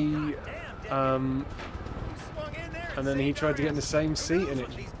 And he, and then he tried to get in the same seat and it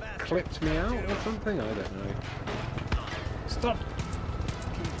clipped me out or something? I don't know. Stop!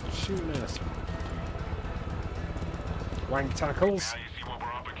 Keep shooting us. Wank tackles. Now you see what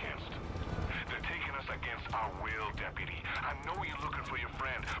we're up against. They're taking us against our will, Deputy. I know you're looking for your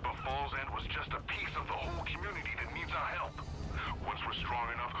friend, but Falls End was just a piece of the whole community that needs our help. Once we're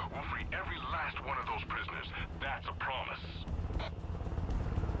strong enough, we'll free every last one of those prisoners. That's a promise.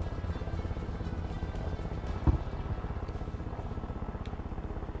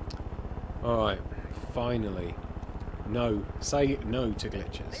 Alright, finally. No. Say no to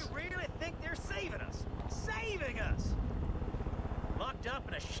glitches. They really think they're saving us. Saving us! Locked up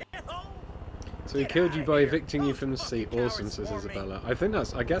in a shithole? So he killed you by evicting you from the seat. Awesome, says Isabella. I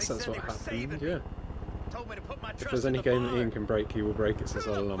guess that's what happened, yeah. If there's any game that Ian can break, he will break it, says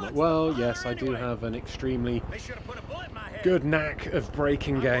Alalama. Well, yes, I do have an extremely good knack of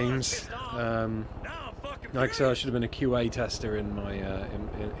breaking games. Like I said, I should have been a QA tester in my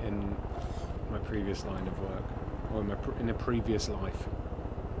in my previous line of work, or in a previous life.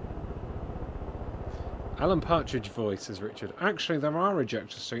 Alan Partridge voice, says Richard. Actually, there are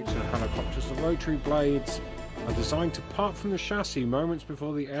ejector seats in helicopters. The rotary blades are designed to part from the chassis moments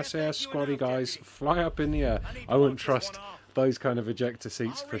before the SAS squaddy guys fly up in the air. I wouldn't trust those kind of ejector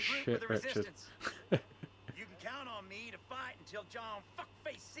seats for shit, Richard. You can count on me to fight until John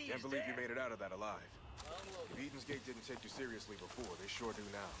fuckface sees Can't believe you made it out of that alive. If Eden's Gate didn't take you seriously before, they sure do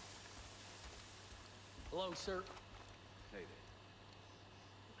now. Hello, sir. Hey there.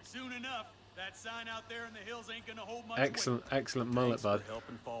 Soon enough, that sign out there in the hills ain't gonna hold much Excellent, weight. excellent mullet, bud.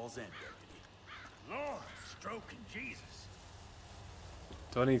 Helping Falls End, Deputy. Lord, stroking Jesus.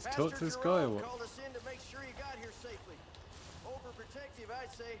 Do I need to talk to this guy or what? Called us in to make sure you got here safely. Overprotective,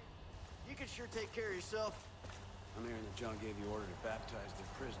 I'd say. You can sure take care of yourself. I'm hearing that John gave the order to baptize their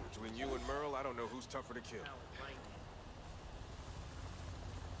prisoners. Between you and Merle, I don't know who's tougher to kill.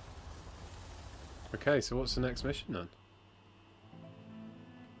 Okay, so what's the next mission then?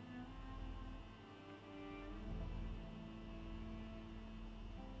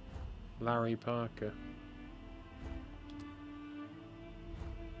 Larry Parker.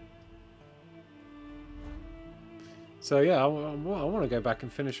 So yeah, I want to go back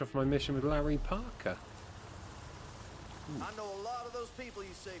and finish off my mission with Larry Parker. I know a lot of those people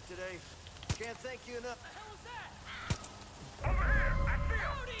you saved today. Can't thank you enough. Over here! I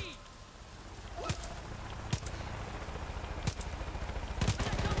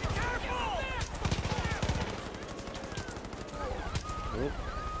see him!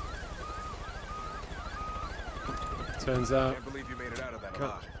 Oh. Turns out. Can't believe you made it out of that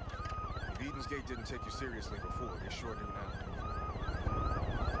alive. If Eden's Gate didn't take you seriously before, they sure do now.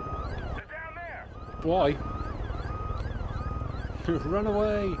 They're down there! Why? Run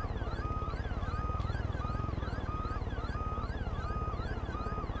away!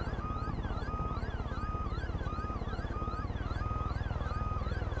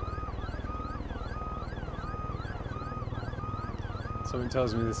 Something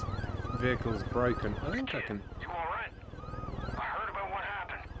tells me this vehicle's broken. I think I can... You alright? I heard about what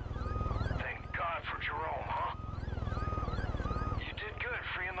happened. Thank God for Jerome, huh? You did good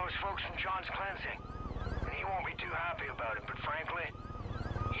freeing those folks from John's cleansing. And he won't be too happy about it, but frankly,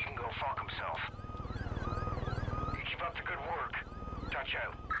 he can go fuck himself. You keep up the good work. Touch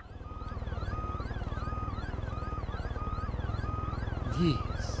out.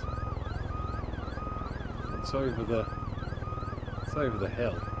 Yes. It's over the... It's over the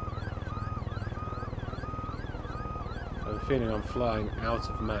hill. I have a feeling I'm flying out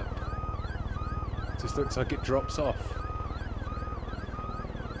of map. It just looks like it drops off.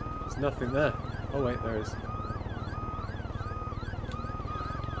 There's nothing there. Oh wait, there is.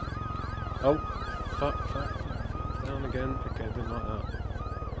 Oh, fuck. Down again. Okay, didn't like that.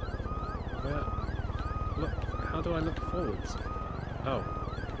 Where? Look, how do I look forwards? Oh.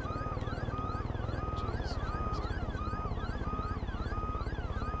 Jesus Christ.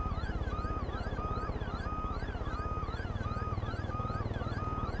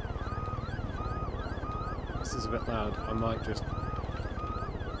 This is a bit loud. I might just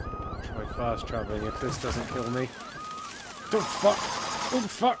try fast travelling if this doesn't kill me. Oh fuck! Oh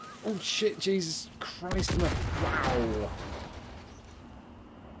fuck! Oh shit! Jesus Christ! Wow!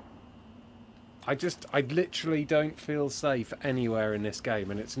 I literally don't feel safe anywhere in this game,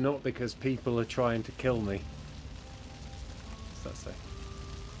 and it's not because people are trying to kill me. What's that say?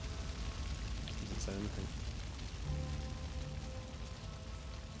 Doesn't say anything.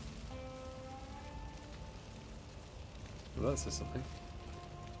 Well, that says something.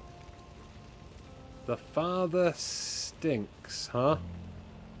 The father stinks, huh?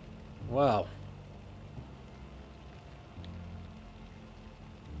 Wow.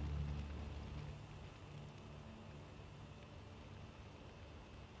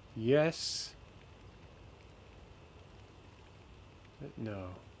 Yes. No.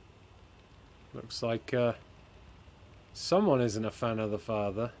 Looks like someone isn't a fan of the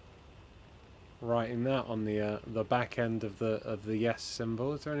father. Writing that on the back end of the yes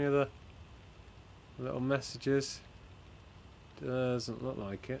symbol. Is there any other little messages? Doesn't look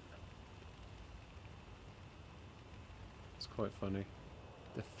like it. It's quite funny.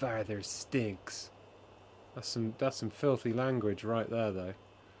 The father stinks. That's some filthy language right there, though.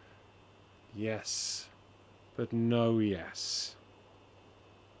 Yes, but no yes.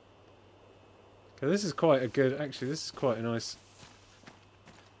 Okay, this is quite a good. Actually, this is quite a nice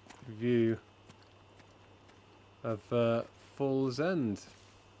view of Falls End.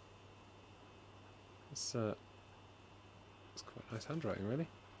 It's quite nice handwriting, really.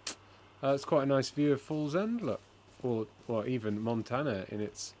 It's quite a nice view of Falls End. Look, or even Montana in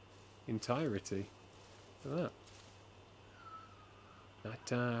its entirety. Look at that.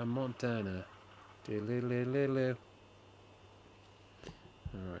 Nighttime Montana. Alright.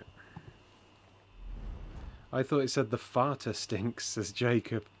 I thought it said the farter stinks, says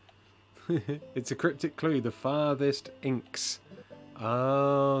Jacob. It's a cryptic clue. The farthest inks.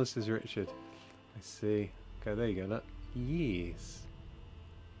 Oh, says Richard. I see. Okay, there you go. Look. Yes.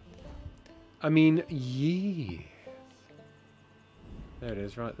 I mean, yes. There it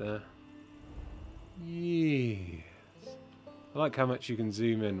is, right there. Yes. I like how much you can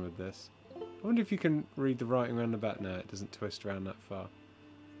zoom in with this. I wonder if you can read the writing around the back now. It doesn't twist around that far.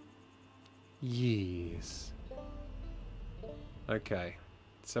 Yes. Okay.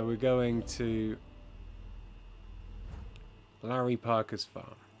 So we're going to Larry Parker's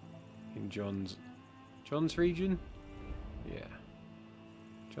farm in John's region? Yeah.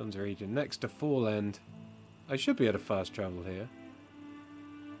 John's region. Next to Fall End. I should be able to fast travel here.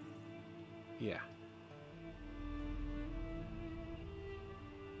 Yeah.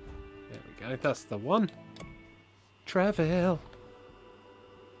 There we go, that's the one. Travel.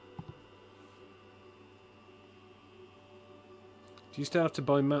 Do you still have to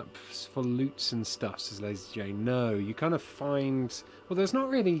buy maps for loots and stuff, says Lazy J? No, you kind of find... Well, there's not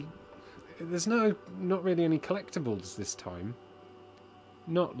really any collectibles this time.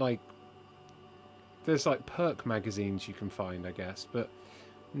 Not like... There's like perk magazines you can find, I guess, but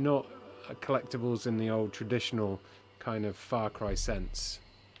not collectibles in the old traditional kind of Far Cry sense.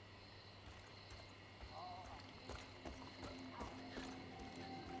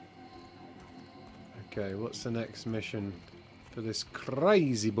 Okay, what's the next mission for this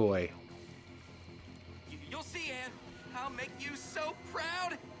crazy boy? You'll see, Ann. I'll make you so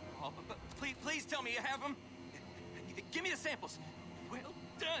proud. Oh, but please tell me you have them. Give me the samples. Well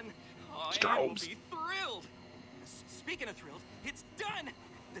done. Oh, Ann will be thrilled. Speaking of thrilled, it's done.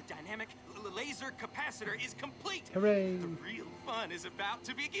 The dynamic laser capacitor is complete. Hooray! The real fun is about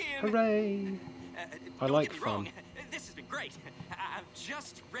to begin. Hooray! I like fun. Wrong. This has been great. I'm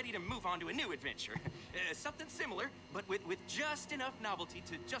just ready to move on to a new adventure. Something similar, but with just enough novelty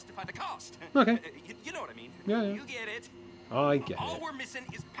to justify the cost. Okay. You know what I mean? Yeah. You get it. I get All it. we're missing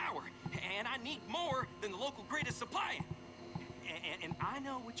is power, and I need more than the local grid is supplying. And I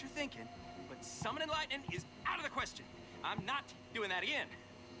know what you're thinking, but summoning lightning is out of the question. I'm not doing that again.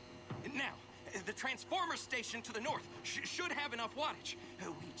 Now, the transformer station to the north should have enough wattage.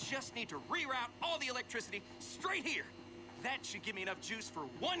 We just need to reroute all the electricity straight here. That should give me enough juice for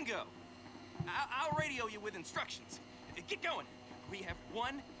one go. I'll radio you with instructions. Get going. We have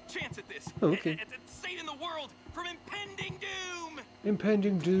one chance at this. Okay. At saving the world from impending doom.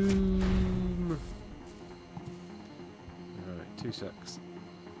 Impending doom. Alright, 2 secs.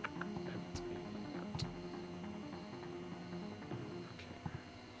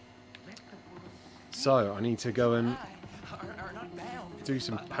 So, I need to go and do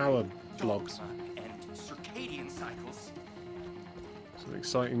some power blocks. And circadian cycles. Some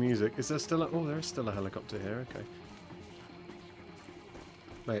exciting music. Is there still a... Oh, there is still a helicopter here, okay.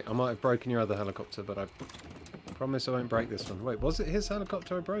 Wait, I might have broken your other helicopter, but I promise I won't break this one. Wait, was it his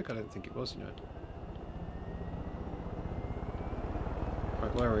helicopter I broke? I don't think it was, you know.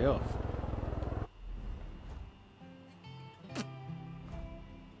 Right, where are we off?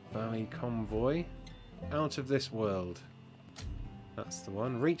 Valley Convoy. Out of this world. That's the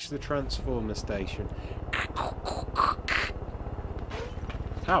one. Reach the transformer station.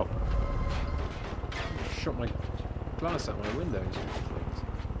 Ow! Shot my glass out my window.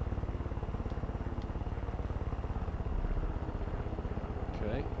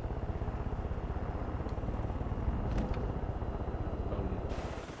 Okay.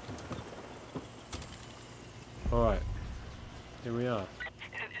 Alright. Here we are.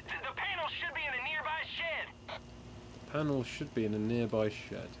 Panel should be in a nearby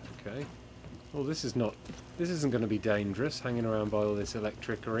shed. Okay. Well, this isn't going to be dangerous, hanging around by all this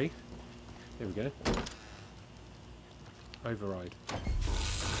electricery. Here we go. Override.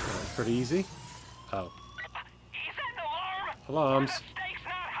 That's pretty easy. Oh. Alarms.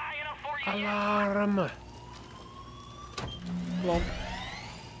 Alarm! Blomp.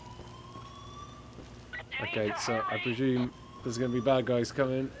 Okay, so I presume there's going to be bad guys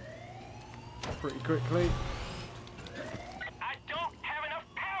coming pretty quickly.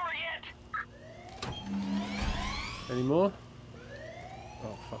 Any more?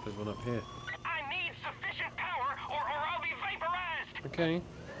 Oh fuck, there's one up here. I need sufficient power or I'll be vaporized. Okay.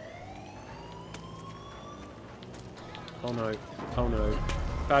 Oh no. Oh no.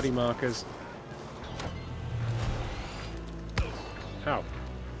 Baddie markers. Ow.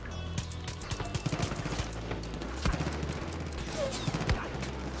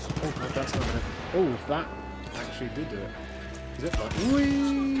 Oh god, that's not gonna... Oh, that actually did do it. Is it like...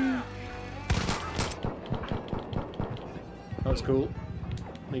 Whee! That's cool.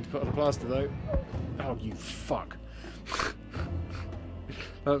 Need to put on a plaster though. Oh, you fuck.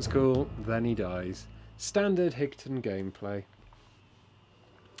 That's cool. Then he dies. Standard Higton gameplay.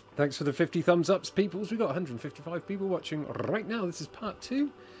 Thanks for the 50 thumbs ups, peoples. We've got 155 people watching right now. This is part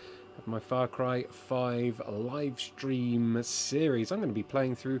 2 of my Far Cry 5 live stream series. I'm going to be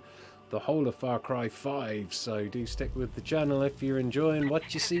playing through the whole of Far Cry 5, so do stick with the channel if you're enjoying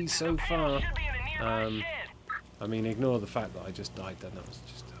what you see so far. I mean, ignore the fact that I just died then. That was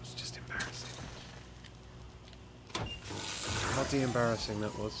just embarrassing. Bloody embarrassing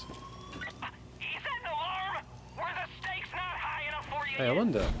that was. Hey, I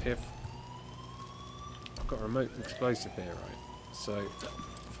wonder if... I've got a remote explosive here, right? So...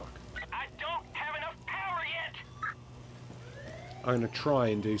 Fuck. I don't have enough power yet! I'm going to try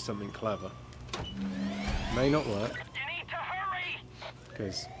and do something clever. May not work.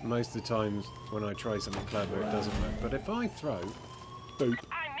 Because most of the times when I try something clever it doesn't work. But if I throw... Boop.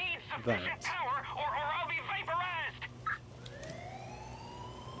 That...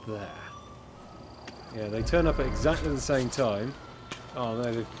 there. Yeah, they turn up at exactly the same time. Oh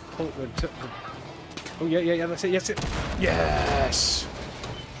no, they pulled the... Oh yeah, that's it, yes! Yes!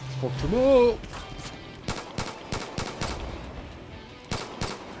 Fucked them up!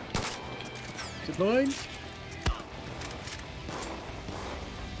 Is it mine?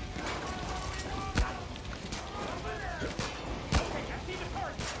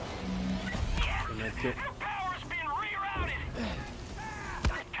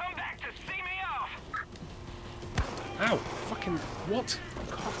 Ow! Fucking what?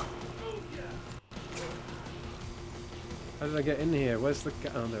 Cock. How did I get in here? Where's the...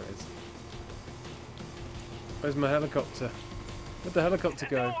 Oh, there it is. Where's my helicopter? Where'd the helicopter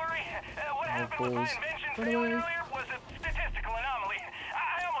go? Don't worry. What happened with my invention for you earlier was a statistical anomaly.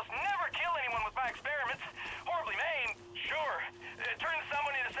 I almost never kill anyone with my experiments. Horribly maimed, sure. Turn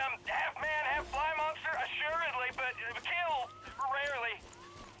someone into some half-man, half-fly monster, assuredly, but kill, rarely.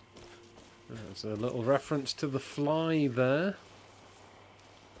 There's a little reference to The Fly there.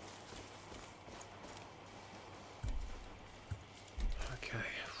 Okay.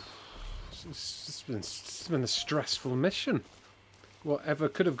 It's been a stressful mission. Whatever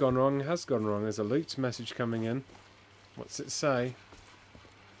could have gone wrong has gone wrong. There's a loot message coming in. What's it say?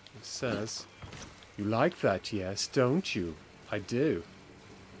 It says, "You like that, yes, don't you?" I do.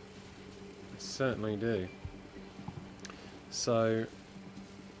 I certainly do. So,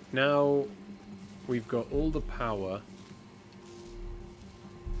 now we've got all the power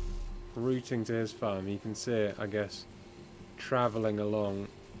routing to his farm. You can see it, I guess, travelling along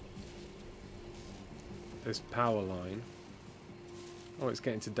this power line. Oh, it's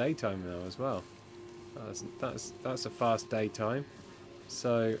getting to daytime now as well. That's a fast daytime.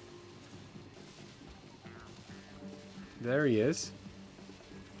 So there he is.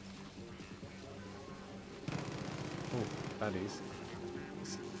 Oh, baddies.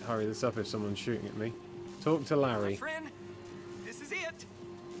 Let's hurry this up if someone's shooting at me. Talk to Larry. My friend, this is it.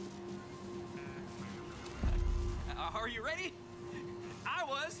 Are you ready? I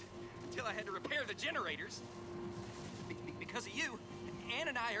was, until I had to repair the generators. Because of you, Ann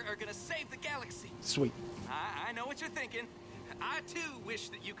and I are gonna save the galaxy. Sweet. I know what you're thinking. I too wish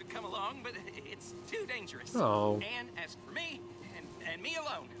that you could come along, but it's too dangerous. Oh. Ann asked for me, and me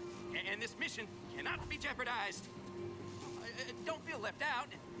alone. And this mission cannot be jeopardized. Don't feel left out.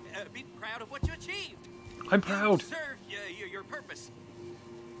 Be proud of what you achieved. I'm proud. You served your purpose.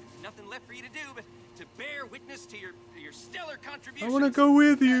 Nothing left for you to do but to bear witness to your stellar contributions. I want to go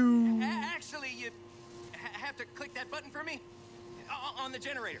with you. Actually, you have to click that button for me on the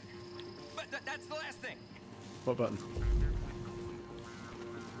generator. But that's the last thing. What button?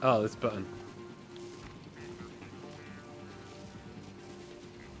 Oh, this button.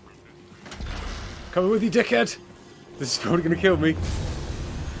 Coming with you, dickhead. This is probably going to kill me.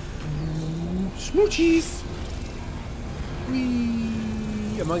 Smoochies.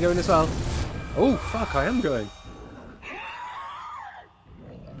 Whee. Am I going as well? Oh, fuck, I am going.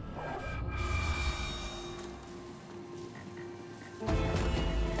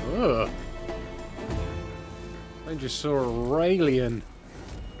 Ugh. I just saw a Raelian.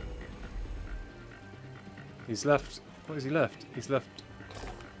 He's left... What has he left? He's left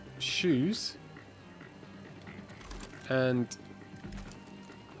shoes. And...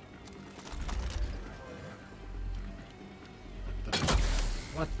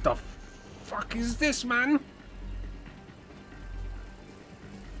 What the fuck is this, man?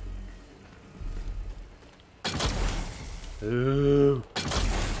 Ooh.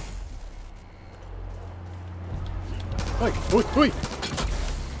 Oi, oi, oi!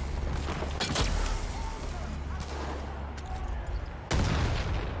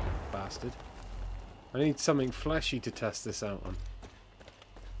 Bastard. I need something fleshy to test this out on.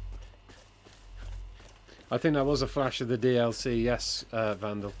 I think that was a flash of the DLC, yes,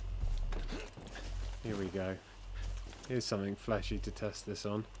 Vandal. Here we go. Here's something fleshy to test this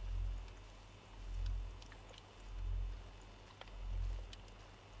on.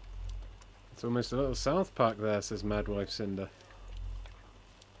 It's almost a little South Park there, says Madwife Cinder.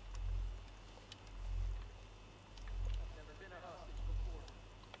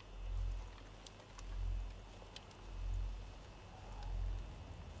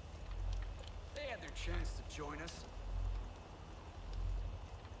 They had their chance to join us.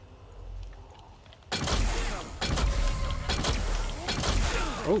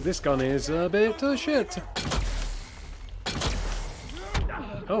 Oh, this gun is a bit of shit.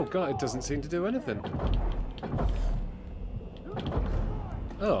 Oh god, it doesn't seem to do anything.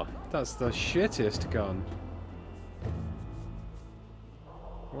 Oh, that's the shittest gun.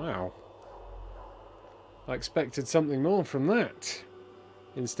 Wow. I expected something more from that.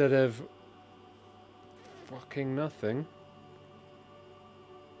 instead of fucking nothing.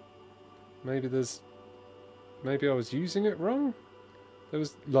 Maybe I was using it wrong? There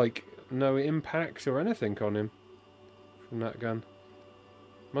was, like, no impact or anything on him from that gun.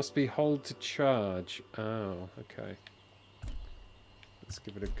 Must be hold to charge. Oh, okay. Let's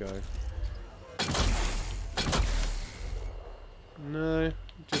give it a go. No,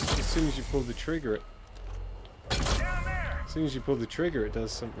 just as soon as you pull the trigger it... As soon as you pull the trigger it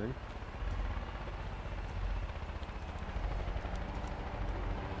does something.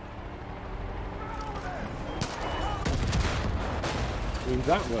 I mean,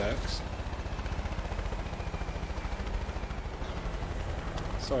 that works.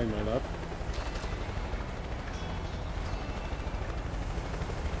 Sorry, my love.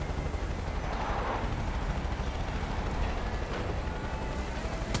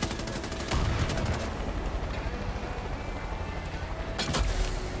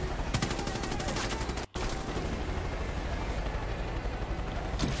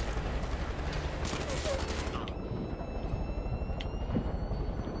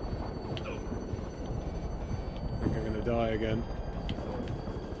 Die again.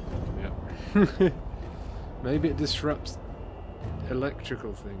 Yeah. Maybe it disrupts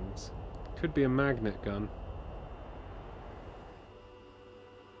electrical things. Could be a magnet gun.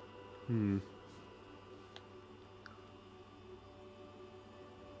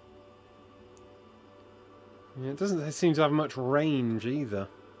 Yeah, it doesn't seem to have much range either.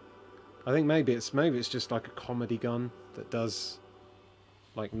 I think maybe it's just like a comedy gun that does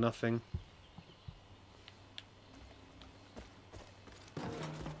like nothing.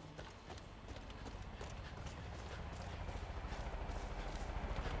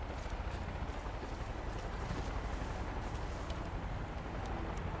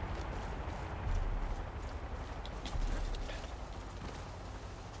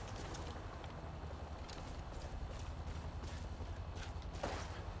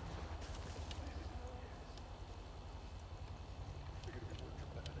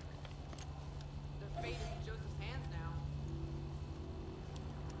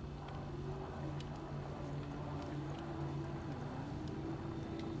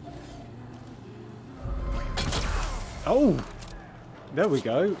 Oh! There we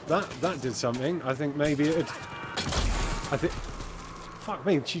go. That did something. I think maybe it'd... Fuck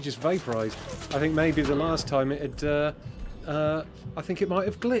me, she just vaporized. I think maybe the last time it had... I think it might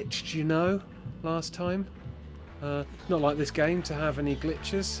have glitched, you know? Last time. Not like this game to have any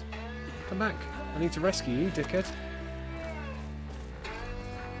glitches. Come back. I need to rescue you, dickhead.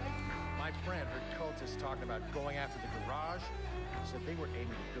 My friend heard cultists talking about going after the garage. Said they were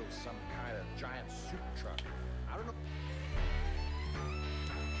aiming to build some kind of giant super truck. I don't know.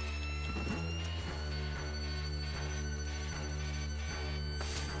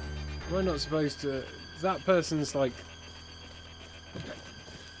 Am I not supposed to... That person's like...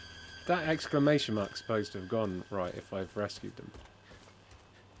 That exclamation mark's supposed to have gone right if I've rescued them.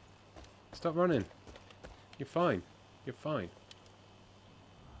 Stop running. You're fine. You're fine.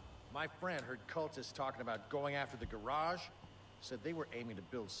 My friend heard cultists talking about going after the garage. Said they were aiming to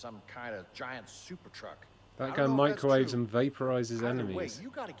build some kind of giant super truck. That guy microwaves and vaporizes enemies. Wait, you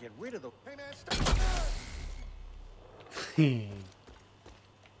gotta get rid of the... Hey man, stop!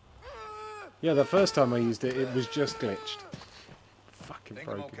 Yeah, the first time I used it, it was just glitched. Fucking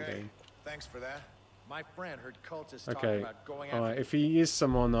broken game. Thanks for that. My friend heard cultists talking Okay, about going alright, if he is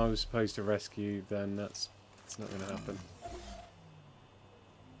someone I was supposed to rescue, then it's not going to happen.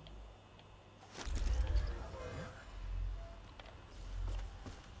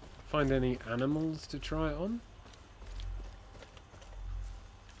 Find any animals to try it on?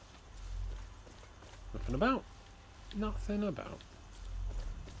 Nothing about. Nothing about.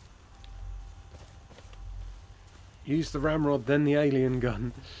 Use the ramrod, then the alien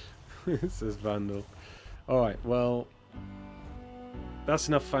gun. Says Vandal. Alright, well... That's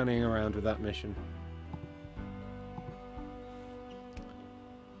enough fanning around with that mission.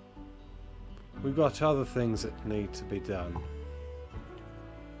 We've got other things that need to be done.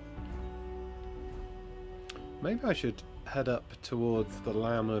 Maybe I should head up towards the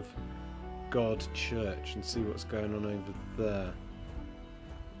Lamb of God Church and see what's going on over there.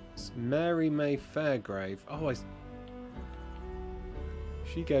 It's Mary May Fairgrave. Oh,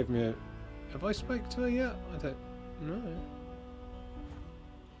 she gave me a... Have I spoke to her yet? I don't know.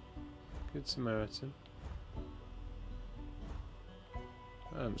 Good Samaritan.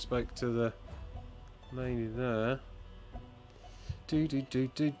 I haven't spoke to the lady there. Do do do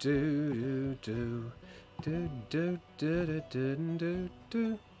do do do do do do do do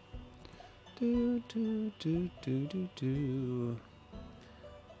do do do do do do do.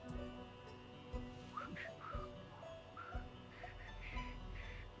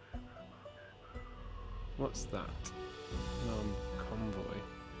 What's that? Convoy.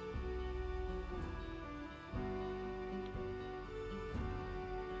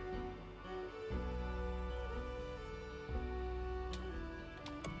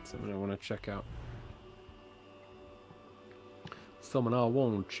 Something I want to check out. Something I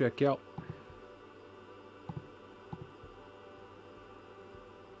want to check out.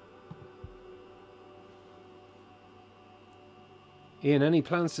 Ian, any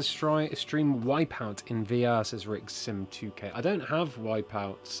plans to stream Wipeout in VR, says Rick Sim 2K. I don't have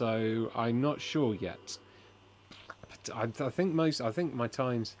Wipeout, so I'm not sure yet. But I think my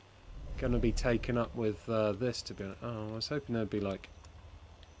time's gonna be taken up with this, to be honest. Oh, I was hoping there'd be like,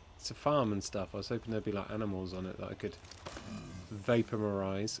 it's a farm and stuff. I was hoping there'd be like animals on it that I could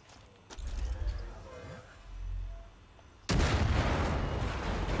vaporize.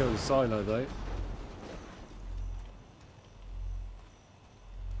 Kill the silo though.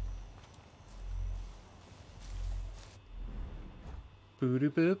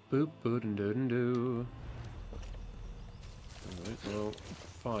 Boo-doo-boop-boop-boo-doo-doo-doo. Alright, well,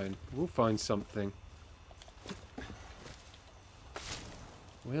 fine. We'll find something.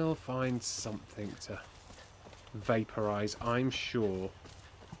 We'll find something to vaporize, I'm sure.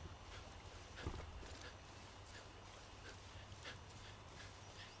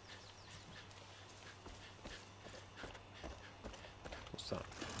 What's that?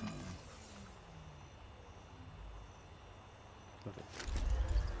 Nothing.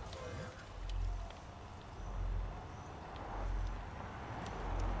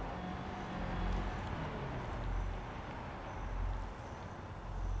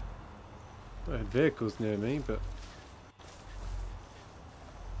 I had vehicles near me, but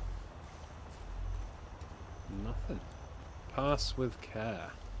nothing. Pass with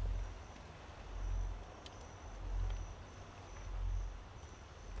care.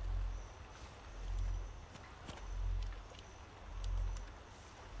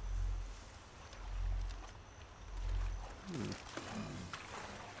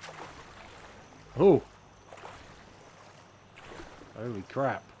 Oh! Holy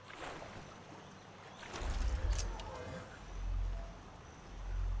crap.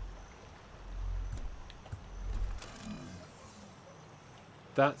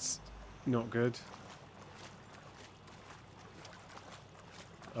 That's not good.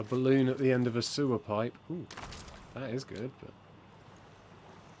 A balloon at the end of a sewer pipe. Ooh, that is good, but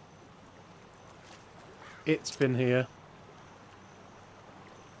it's been here.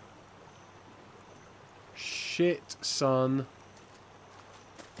 Shit, son.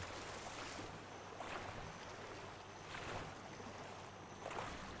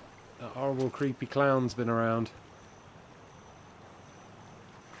 That horrible creepy clown's been around.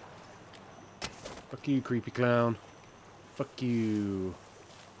 Fuck you, creepy clown. Fuck you.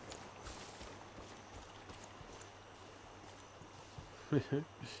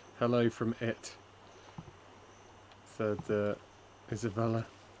 Hello from it, said Isabella.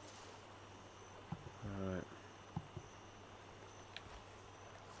 Alright.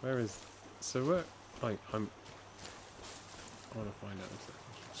 Where is... So where... I want to find out a second.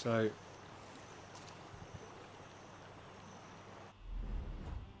 So...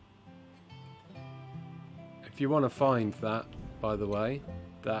 If you want to find that, by the way,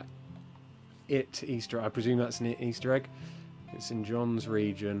 that it Easter egg, I presume that's an Easter egg. It's in John's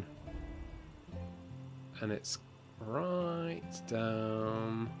region. And it's right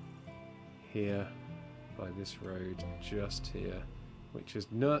down here by this road, just here, which is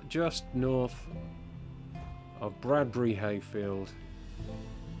just north of Bradbury Hayfield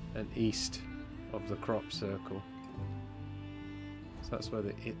and east of the crop circle. So that's where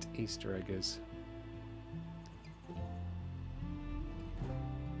the it Easter egg is.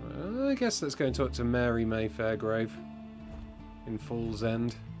 I guess let's go and talk to Mary May Fairgrave in Falls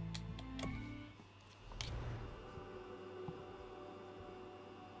End.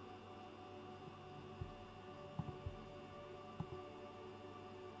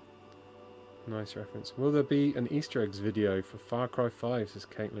 Nice reference. Will there be an Easter eggs video for Far Cry 5, says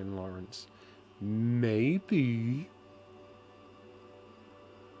Caitlin Lawrence? Maybe.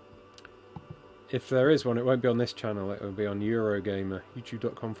 If there is one, it won't be on this channel, it will be on Eurogamer.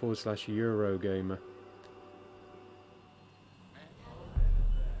 youtube.com/Eurogamer.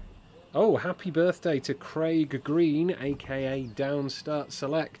 Oh, happy birthday to Craig Green, aka Downstart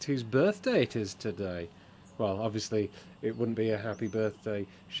Select, whose birthday it is today. Well, obviously, it wouldn't be a happy birthday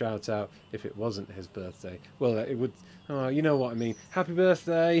shout out if it wasn't his birthday. Well, it would... Oh, you know what I mean. Happy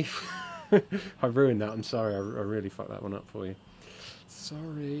birthday! I ruined that, I'm sorry. I really fucked that one up for you.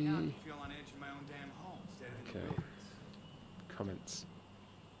 Sorry. Okay. Comments.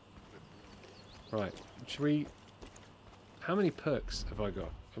 Right, should we... How many perks have I got?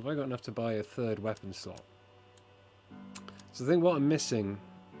 Have I got enough to buy a third weapon slot? So I think what I'm missing...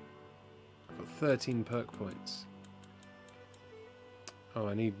 I've got 13 perk points. Oh,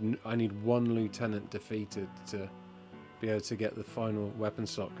 I need one lieutenant defeated to be able to get the final weapon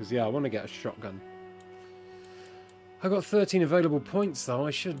slot. Because, yeah, I want to get a shotgun. I got 13 available points, though.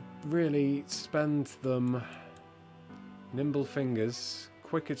 I should really spend them. Nimble fingers.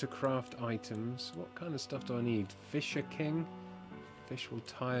 Quicker to craft items. What kind of stuff do I need? Fisher King. Fish will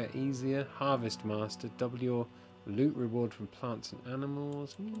tire easier. Harvest Master. Double your loot reward from plants and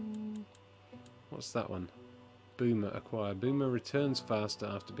animals. What's that one? Boomer acquire. Boomer returns faster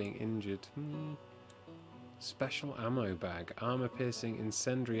after being injured. Special ammo bag. Armor piercing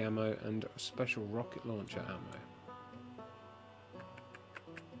incendiary ammo and special rocket launcher ammo.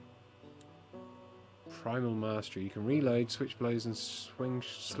 Primal Mastery. You can reload, switch blows and swing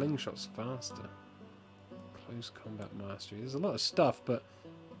slingshots faster. Close Combat Mastery. There's a lot of stuff, but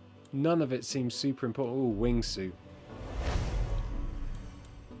none of it seems super important. Oh, Wingsuit.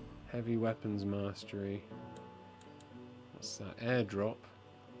 Heavy Weapons Mastery. What's that? Airdrop.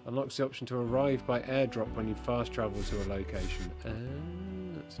 Unlocks the option to arrive by airdrop when you fast travel to a location.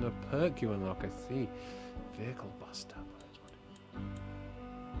 That's another perk you unlock, I see. Vehicle Buster.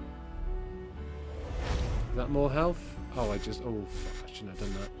 Is that more health? Oh, oh, fuck, I shouldn't have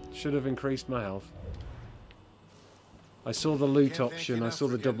done that. Should have increased my health. I saw the loot option, I saw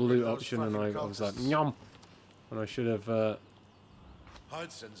the double loot option, and I was like, nyum! And I should have,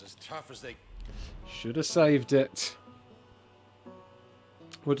 Hudson's as tough as they... Should have saved it.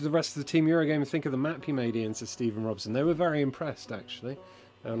 What did the rest of the Team Eurogamer think of the map you made, Ian, says Stephen Robson? They were very impressed, actually.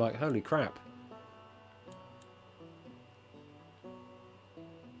 They were like, holy crap.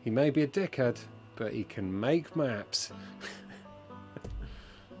 He may be a dickhead, but he can make maps.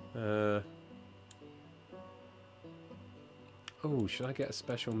 Oh, should I get a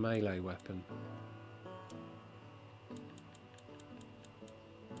special melee weapon?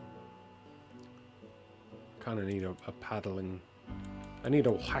 Kind of need a paddling. I need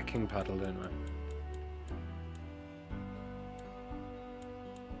a whacking paddle, don't I?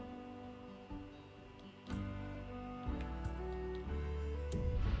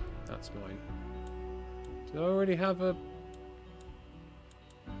 That's mine. Do I already have a...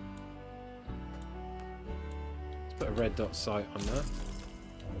 Let's put a red dot sight on that.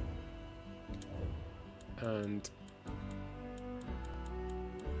 And...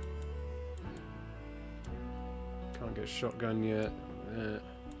 Can't get shotgun yet.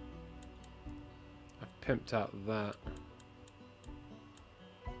 I've pimped out that.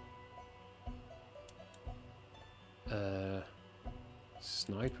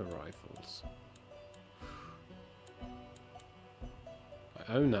 Sniper rifles.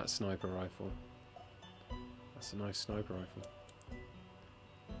 I own that sniper rifle. That's a nice sniper rifle.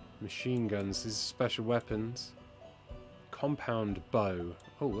 Machine guns. These are special weapons. Compound bow.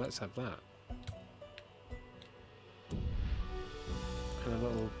 Oh, let's have that. And a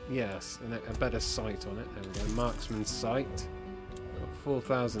little, yes, and a better sight on it. There we go. Marksman sight. Got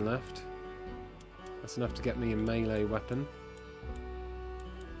 4,000 left. That's enough to get me a melee weapon.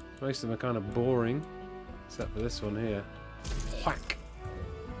 Most of them are kind of boring, except for this one here. Whack!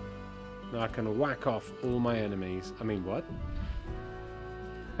 Now I can whack off all my enemies. I mean, what?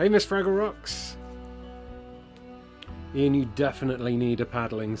 Hey, Miss Fraggle Rocks! Ian, you definitely need a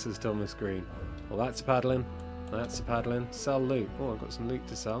paddling, says Thomas Green. Well, that's a paddling. That's a paddling. Sell loot. Oh, I've got some loot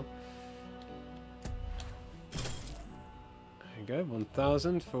to sell. There you go,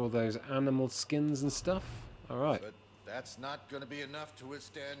 1,000 for all those animal skins and stuff. Alright. But that's not going to be enough to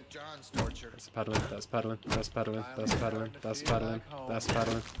withstand John's torture. That's paddling, that's paddling, that's paddling, that's paddling, that's paddling, that's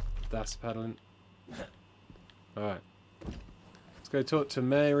paddling, that's paddling. Alright. Let's go talk to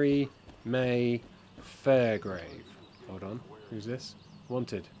Mary May Fairgrave. Hold on. Who's this?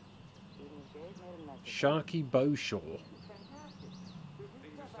 Wanted. Sharky Bowshaw.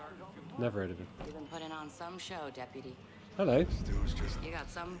 Never heard of him. You've been putting on some show, Deputy. Hello. You got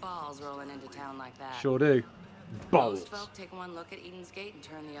some balls rolling into town like that. Sure do. Balls. Most folk take one look at Eden's Gate and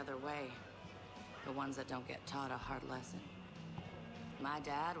turn the other way. The ones that don't get taught a hard lesson. My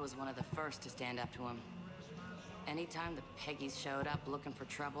dad was one of the first to stand up to him. Anytime the Peggies showed up looking for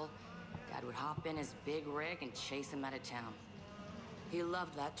trouble, Dad would hop in his big rig and chase him out of town. He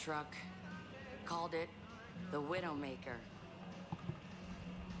loved that truck. Called it the Widowmaker.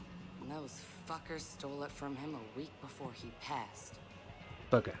 And those fuckers stole it from him a week before he passed.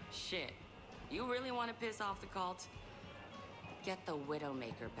 Bugger. Shit. You really want to piss off the cult? Get the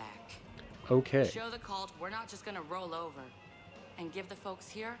Widowmaker back. Okay. Show the cult we're not just gonna roll over. And give the folks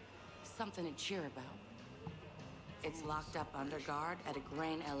here something to cheer about. It's locked up under guard at a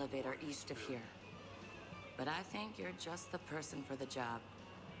grain elevator east of here. But I think you're just the person for the job.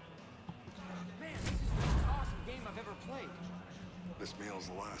 Man, this is the most awesome game I've ever played. This meal's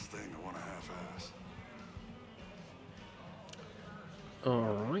the last thing I want to half-ass.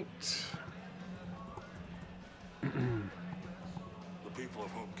 Alright. The people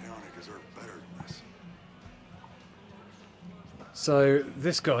of Hope County deserve better than this. So,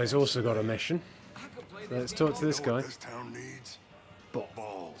 this guy's also got a mission. So let's talk to this You know what guy. this town needs? Balls.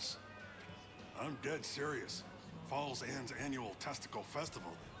 Balls. I'm dead serious. Falls End's annual Testicle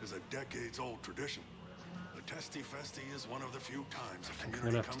Festival is a decades-old tradition. The Testy Festy is one of the few times a I'm community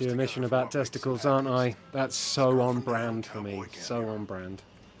going to have to comes do a together mission for about what makes it testicles, happen. aren't I? That's so on brand for me. So on brand.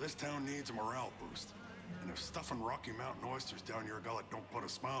 This town needs a morale boost. And if stuffing Rocky Mountain oysters down your gullet don't put a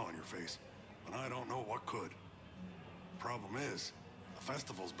smile on your face, then I don't know what could. Problem is, the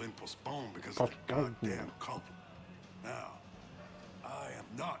festival's been postponed because of the goddamn cult. Now, I am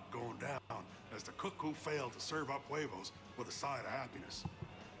not going down as the cook who failed to serve up huevos with a side of happiness.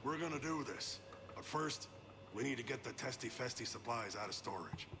 We're gonna do this, but first, we need to get the Testy Festy supplies out of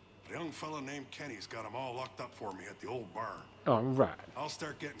storage. A young fella named Kenny's got them all locked up for me at the old barn. Alright. I'll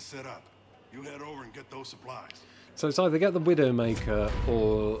start getting set up. You head over and get those supplies. So it's either get the Widowmaker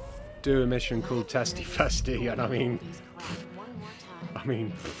or do a mission called Testy Festy, and I mean...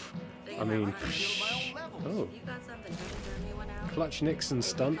 Oh. Clutch Nixon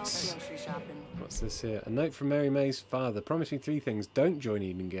stunts. What's this here? A note from Mary May's father. Promise me 3 things. Don't join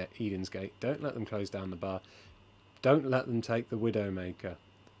Eden's Gate. Don't let them close down the bar. Don't let them take the Widowmaker.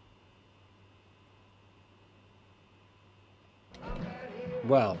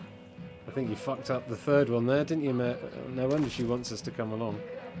 Well, I think you fucked up the third one there, didn't you, mate? No wonder she wants us to come along.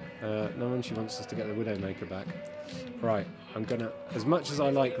 No wonder she wants us to get the Widowmaker back. Right, I'm gonna... As much as I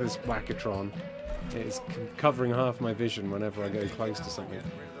like this Whackatron, it is covering half my vision whenever I go close to something.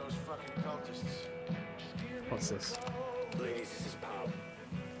 What's this? Ladies, this is Pop.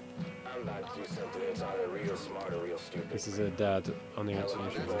 I'm about to do something that's either real smart or real stupid. This is her dad on the Both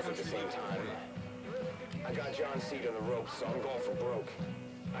outside. at the same time. I got John Seed on the ropes, so I'm going for broke.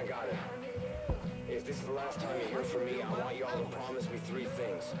 I got it. If this is the last time you hear from me, I want y'all to promise me 3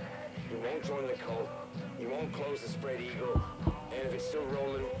 things. You won't join the cult, you won't close the Spread Eagle, and if it's still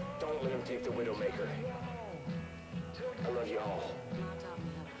rolling, don't let him take the Widowmaker. I love you all.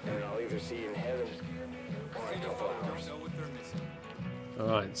 And I'll either see you in heaven or in a couple hours.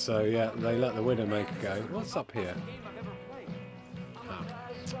 Alright, so yeah, they let the Widowmaker go. What's up here? Oh,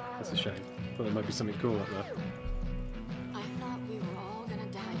 that's a shame. Thought there might be something cool up there. I thought we were all gonna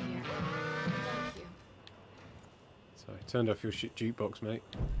die here. Thank you. Sorry, turned off your shit jukebox, mate.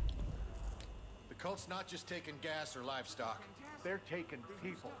 The cult's not just taking gas or livestock. They're taking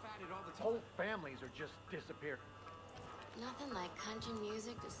people. Whole families are just disappearing. Nothing like country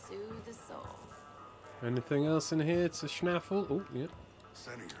music to soothe the soul. Anything else in here to schnaffle? Oh, yeah.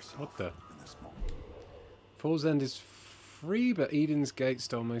 Center yourself What the? in this moment. Falls End is free, but Eden's Gate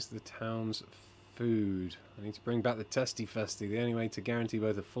stole most of the town's food. I need to bring back the Testy Festy, the only way to guarantee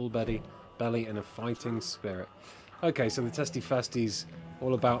both a full belly and a fighting spirit. Okay, so the Testy Festy's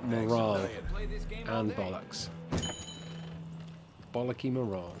all about morale and bollocks. Bollocky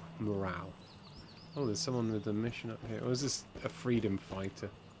morale. Oh, there's someone with a mission up here. Or is this a freedom fighter?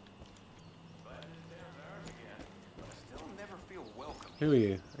 Still never feel welcome. Who are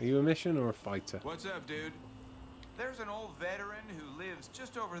you? Are you a mission or a fighter? What's up, dude? There's an old veteran who lives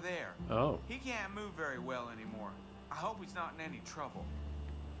just over there. Oh. He can't move very well anymore. I hope he's not in any trouble.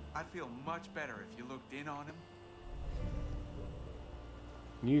 I'd feel much better if you looked in on him.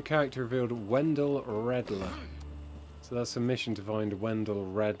 New character revealed, Wendell Redler. So that's a mission to find Wendell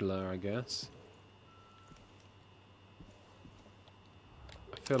Redler, I guess.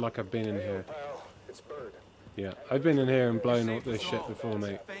 I feel like I've been in here. Pal, it's Bird. Yeah, I've been in here and blown all this shit before,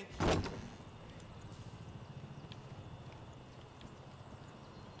 mate.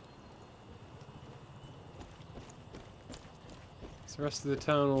 Is the rest of the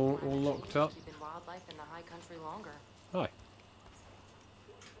town all locked up? Keeping wildlife in the high country longer. Hi.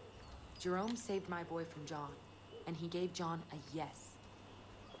 Jerome saved my boy from John, and he gave John a yes.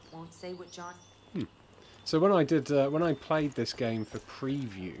 Won't say what John... So when I played this game for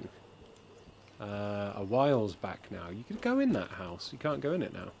preview a whiles back now, you could go in that house. You can't go in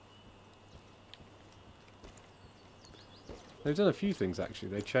it now. They've done a few things actually.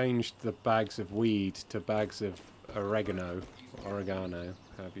 They changed the bags of weed to bags of oregano, however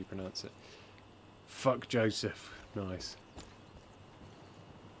you pronounce it. Fuck Joseph. Nice.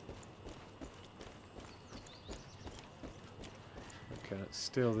 Okay, let's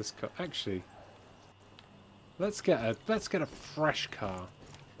steal this car. Actually, let's get a fresh car.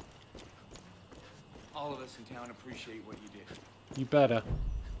 All of us in town appreciate what you did. You better.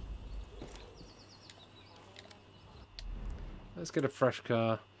 Let's get a fresh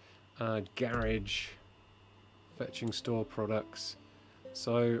car. Garage. Fetching store products.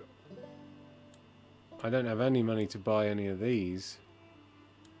 So, I don't have any money to buy any of these.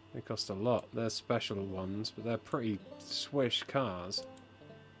 They cost a lot. They're special ones, but they're pretty swish cars.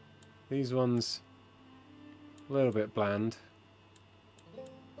 These ones, a little bit bland.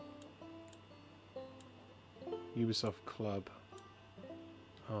 Ubisoft Club.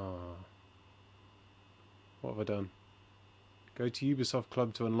 Ah. What have I done? Go to Ubisoft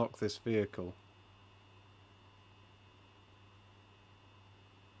Club to unlock this vehicle.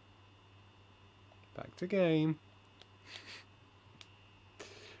 Back to game.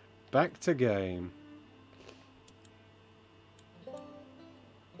 Back to game.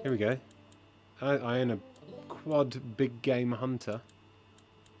 Here we go. I own a quad big game hunter.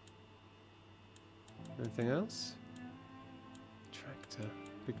 Anything else? Tractor.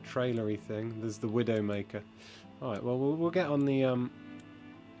 Big trailery thing. There's the Widowmaker. Alright, well, we'll get on the...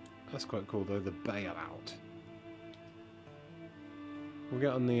 That's quite cool though, the bailout. We'll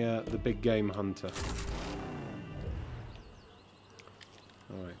get on the big game hunter.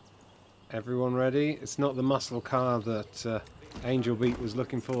 Alright. Everyone ready? It's not the muscle car that Angel Beat was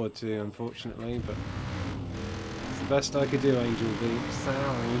looking forward to, unfortunately, but it's the best I could do, Angel Beat. Sorry.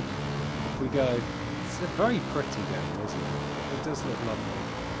 Off we go. It's a very pretty game, isn't it? It does look lovely.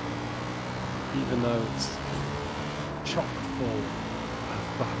 Even though it's chock full of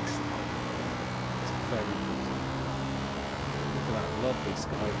bugs. It's very pretty. Look at that lovely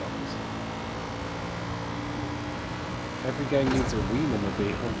skybox. Every game needs a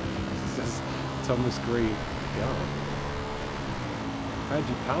Wienermobile. Says Thomas Green. God. How'd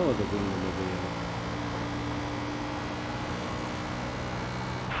you power the Wienermobile?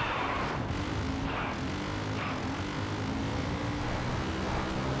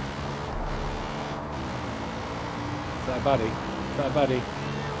 Is that a baddie? Is that a baddie?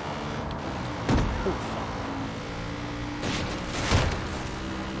 Oh, fuck.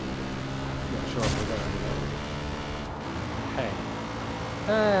 Not sure if we're going to that. Hey.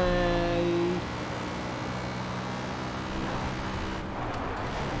 Hey!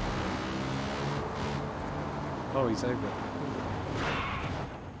 Oh, he's over.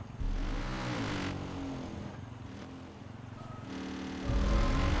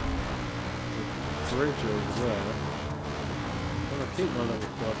 The bridge over there. I'm gonna keep my little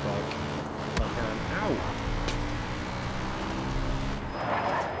quad bike if I can. Ow!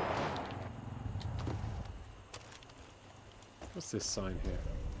 What's this sign here?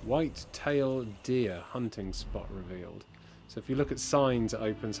 White-tailed deer hunting spot revealed. So if you look at signs, it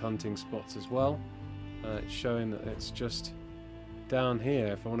opens hunting spots as well. It's showing that it's just down here.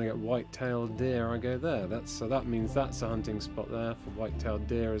 If I want to get white-tailed deer, I go there. So that means that's a hunting spot there for white-tailed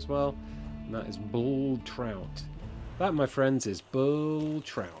deer as well. And that is bull trout. That, my friends, is bull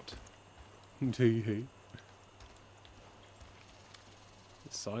trout. Tee-hee.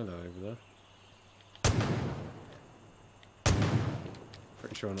 Silo over there.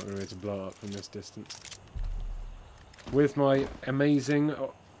 Pretty sure I'm not going to be able to blow up from this distance. With my amazing...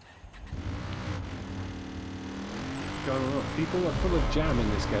 People are full of jam in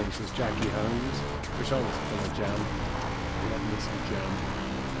this game, says Jackie Holmes. Wish I was full of jam. Love me some jam.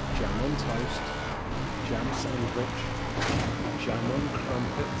 Jam on toast. Jam sandwich. Jam on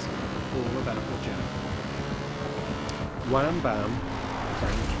crumpets. All about the jam. Wham bam.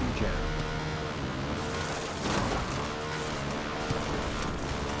 Thank you, jam.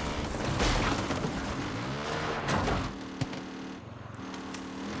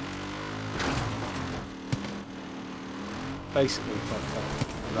 Basically fucked up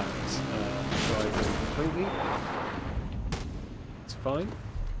that driving completely. It's fine.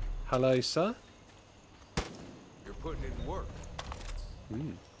 Hello, sir. You're putting in work.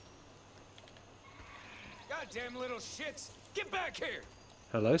 Hmm. Goddamn little shits! Get back here!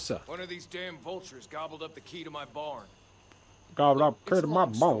 Hello, sir. One of these damn vultures gobbled up the key to my barn. Gobbled up key to my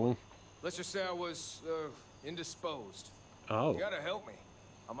barn. Let's just say I was indisposed. Oh. You gotta help me.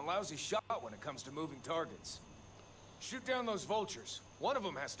 I'm a lousy shot when it comes to moving targets. Shoot down those vultures. One of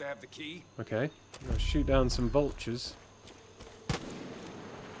them has to have the key. Okay. I'll shoot down some vultures.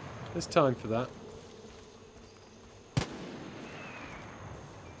 There's time for that.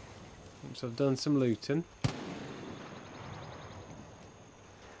 So I've done some looting.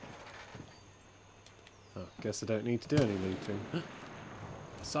 Oh, guess I don't need to do any looting.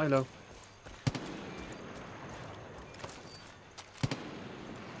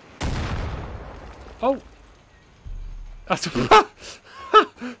 Oh!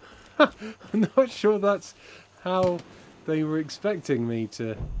 I'm not sure that's how they were expecting me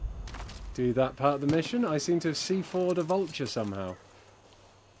to do that part of the mission. I seem to have C4'd a vulture somehow.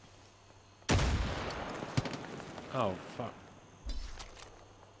 Oh, fuck.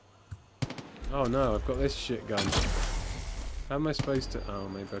 Oh no, I've got this shit gun. How am I supposed to... Oh,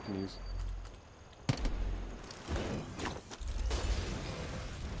 maybe I can use...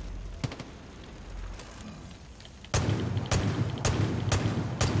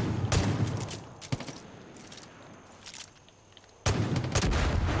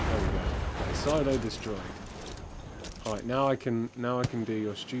 Silo destroyed. Alright, now I can do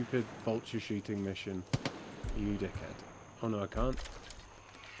your stupid vulture shooting mission, you dickhead. Oh no, I can't.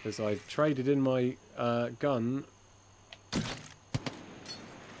 Because I traded in my gun.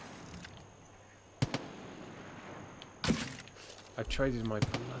 I traded my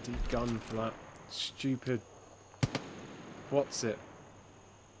bloody gun for that stupid... What's it?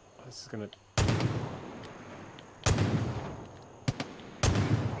 This is gonna...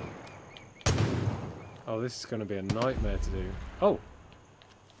 Oh, this is going to be a nightmare to do. Oh!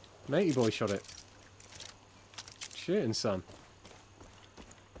 Matey boy shot it. Shooting, son.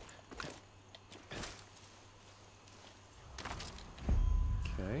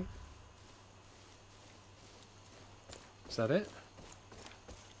 Okay. Is that it?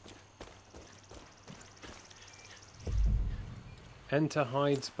 Enter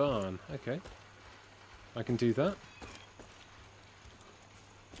Hyde's barn. Okay. I can do that.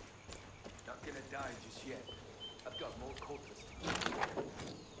 Die just yet. I've got more cultists.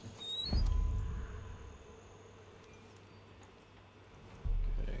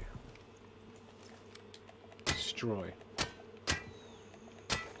 Okay. Destroy.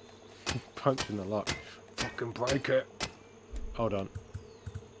 Punching the lock. Fucking break it. Hold on.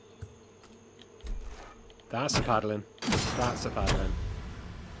 That's a paddling. That's a paddling.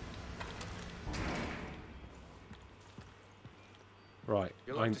 Right.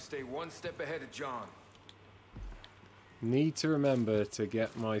 You'll have to stay one step ahead of John. Need to remember to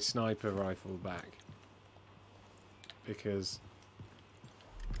get my sniper rifle back. Because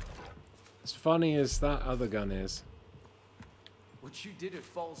as funny as that other gun is. What you did at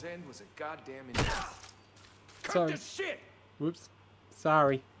Falls End was a goddamn Sorry. Cut this shit! Whoops.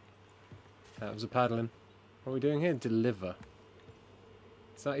 Sorry. That was a paddling. What are we doing here? Deliver.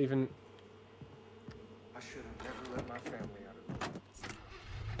 Is that even... I should have never let my family out of it.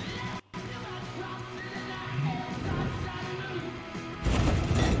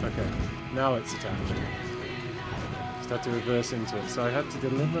 Okay, now it's attached. Just had to reverse into it. So I had to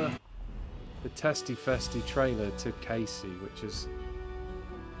deliver the Testy Festy trailer to Casey, which is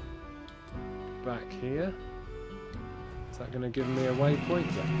back here. Is that going to give me a waypoint?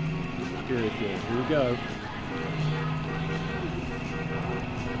 Yeah. Good, good. Here we go.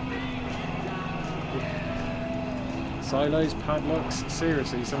 Silos, padlocks.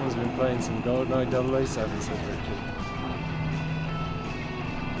 Seriously, someone's been playing some GoldenEye 007, says Richard.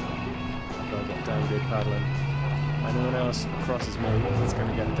 I've got damn good paddling. Anyone else crosses me is going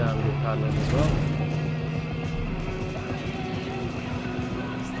to get damn good paddling as well.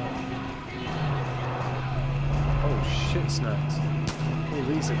 Oh shit snacks. Oh,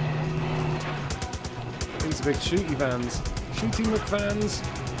 these are big shooty vans. Shooty McVans.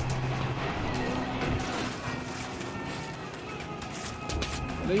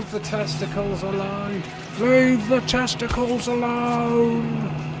 Leave the testicles alone. Leave the testicles alone.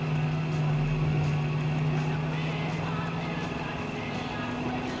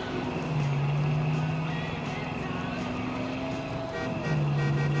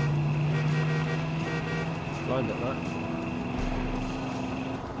 Blind at that.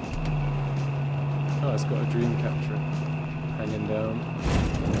 Oh, it's got a dream catcher hanging down.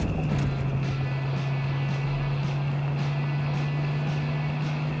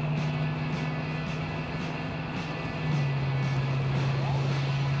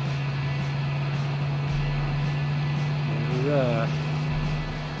 There. A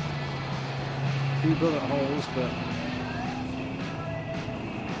few bullet holes, but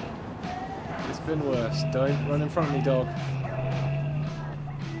it's been worse. Don't run in front of me, dog.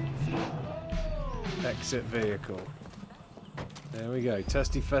 Exit vehicle. There we go.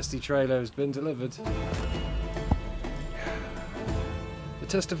 Testy Festy trailer has been delivered. The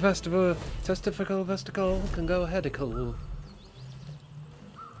testicle can go aheadical.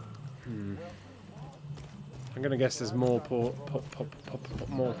 I'm gonna guess there's more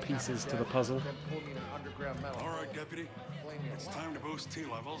more pieces to the puzzle. All right, Deputy. It's time to boost T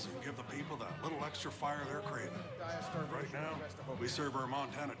levels and give the people that little extra fire they're craving. Right now, we serve our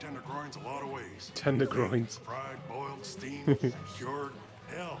Montana tendergroins a lot of ways. Tendergroins. Fried, boiled, steamed, cured.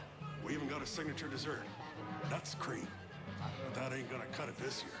 Hell, we even got a signature dessert. Nuts cream. But that ain't gonna cut it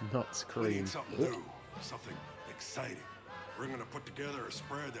this year. Nuts We cream. need something new, something exciting. We're gonna put together a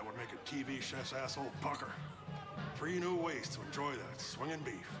spread that would make a TV chef's asshole pucker. 3 new ways to enjoy that swinging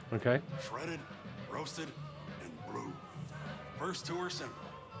beef. Okay. Shredded, roasted, and blue. First 2 are simple.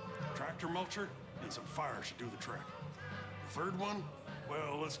 Tractor mulcher and some fire should do the trick. The third one,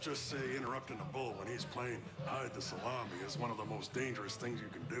 well, let's just say interrupting a bull when he's playing hide the salami is one of the most dangerous things you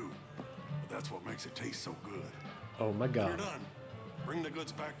can do. But that's what makes it taste so good. Oh my When god. you're done, bring the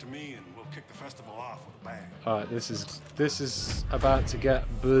goods back to me and we'll kick the festival off with a bang. Alright, this is about to get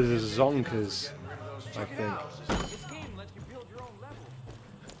bazonkers, I think. This game lets you build your own level.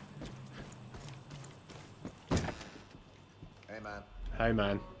 Hey, man. Hey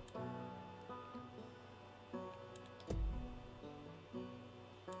man.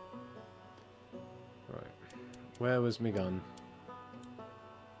 Right. Where was me gun?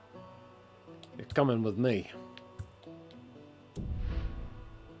 You're coming with me.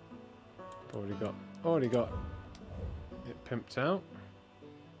 Already got it pimped out.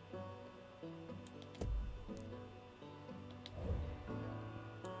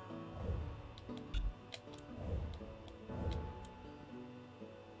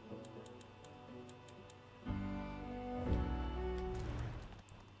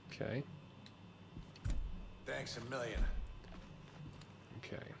 Okay. Thanks a million.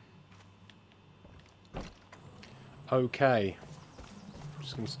 Okay. Okay. I'm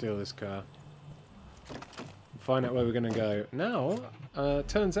just gonna steal this car. Find out where we're gonna go. Now,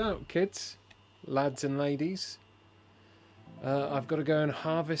 turns out, kids, lads and ladies, I've got to go and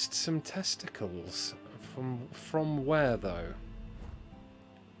harvest some testicles. From where though?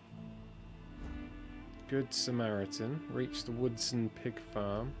 Good Samaritan. Reach the Woodson Pig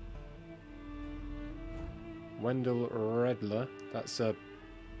Farm. Wendell Redler. That's a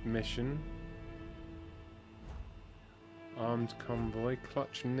mission. Armed convoy.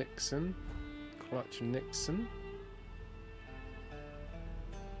 Clutch Nixon.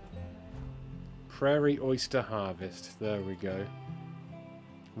 Prairie Oyster Harvest. There we go.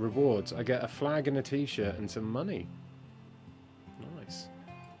 Rewards. I get a flag and a t-shirt and some money. Nice.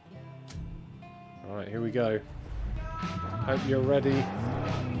 Alright, here we go. Hope you're ready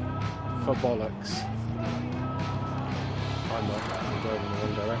for bollocks. I'm not. I'm going in the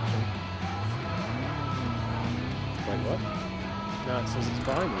wrong direction. Wait, what? No, it says it's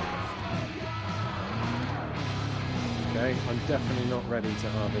behind me. Okay, I'm definitely not ready to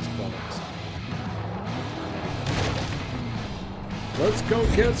harvest bollocks. Let's go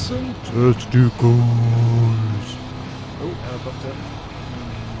get some testicles! Oh, helicopter.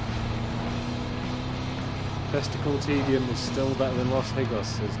 Testicle tedium is still better than Los Higos,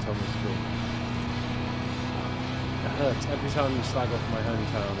 says Thomas Green. It hurts. Every time you slag off my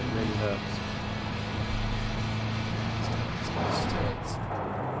hometown, it really hurts.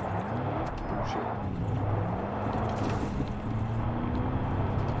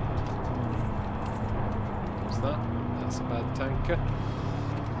 What's that? That's a bad tanker.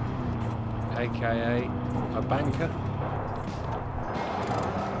 AKA a banker.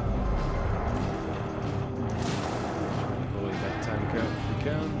 Avoid that tanker if we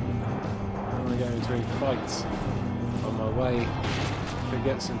can. I want to go between fights on my way to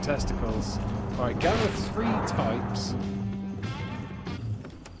get some testicles. Alright, gather 3 types.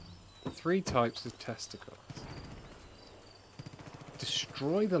 3 types of testicles.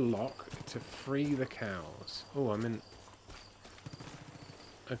 Destroy the lock to free the cows. Oh, I'm in...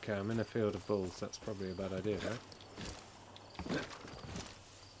 Okay, I'm in a field of bulls. That's probably a bad idea, right?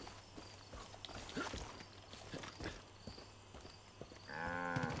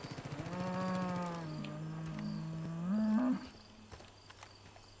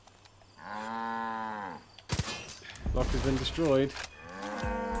 Lock has been destroyed.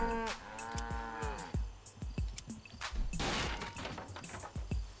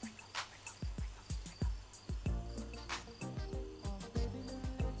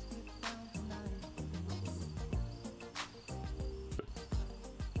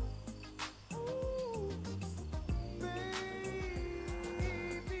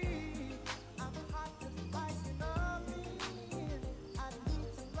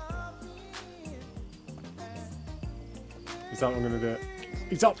 Is that what I'm going to do it?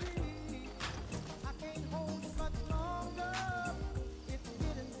 He's up!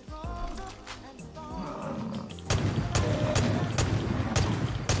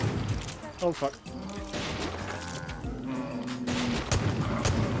 Oh fuck.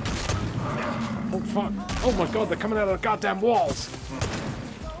 Oh fuck. Oh my god, they're coming out of the goddamn walls!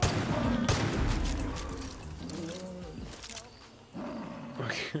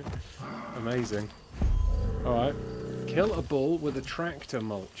 Amazing. Alright. Kill a bull with a tractor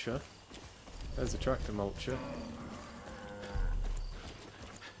mulcher. There's a tractor mulcher.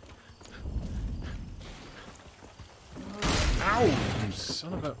 Ow! You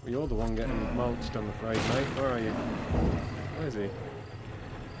son of a... You're the one getting mulched, I'm afraid, mate. Where are you? Where is he?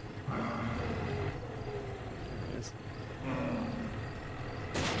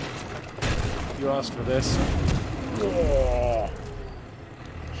 You asked for this. Oh.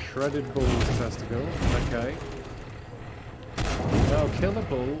 Shredded bull's testicle. Okay. Now kill a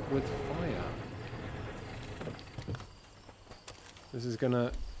bull with fire. This is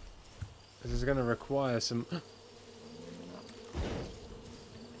gonna require some.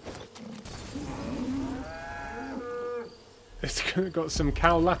 It's got some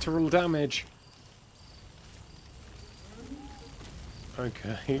collateral damage.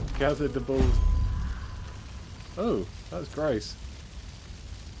 Okay, gathered the bulls. Oh, that's Grace.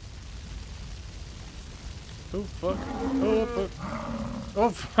 Oh fuck. Oh fuck. Oh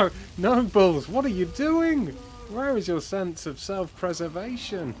fuck. No, bulls, what are you doing? Where is your sense of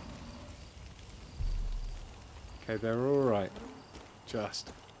self-preservation? Okay, they're alright.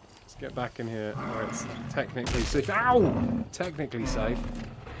 Just. Let's get back in here where it's technically safe. Ow! Technically safe.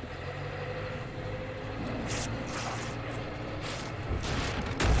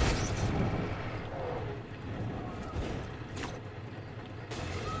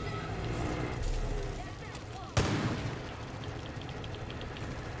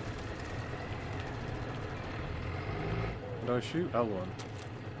 Did I shoot L1?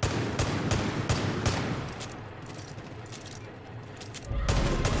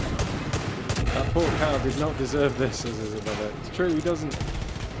 That poor cow did not deserve this, as is above it. It's true, he doesn't.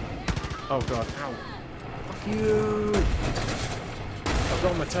 Oh god, ow. Fuck you! I've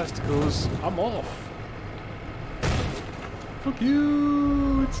got my testicles. I'm off! Fuck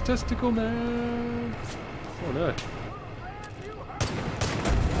you! It's Testicle Man! Oh no.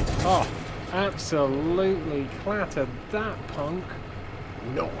 Oh! Absolutely clattered that punk.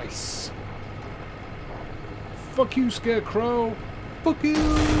 Nice. Fuck you, Scarecrow. Fuck you.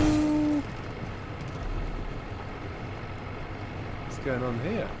 What's going on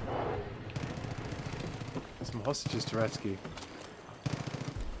here? There's some hostages to rescue.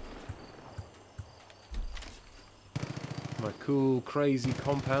 My cool, crazy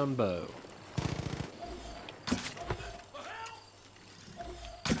compound bow.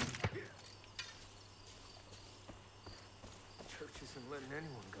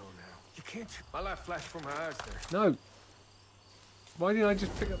 My light flashed from my eyes there. No. Why didn't I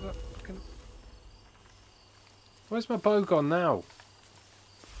just pick up that fucking... Where's my bow gone now?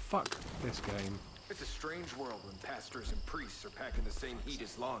 Fuck this game. It's a strange world when pastors and priests are packing the same heat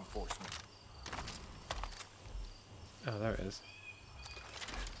as law enforcement. Oh, there it is.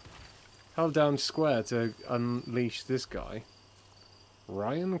 Held down square to unleash this guy.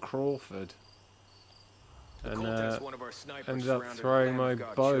 Ryan Crawford. And ended up throwing my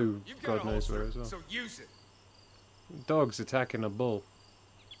bow, God knows where as well. So use it. Dog's attacking a bull.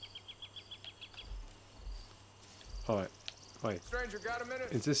 Alright, wait. Stranger, got a minute?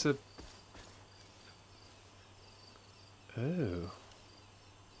 Is this a... Oh.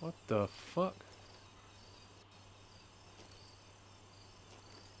 What the fuck?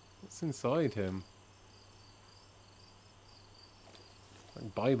 What's inside him?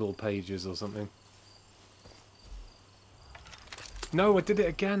 Like Bible pages or something. No, I did it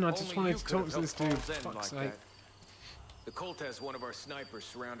again. I just wanted to talk to this dude. For fuck's sake. The cult has one of our snipers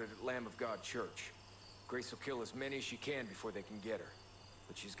surrounded at Lamb of God Church. Grace will kill as many as she can before they can get her.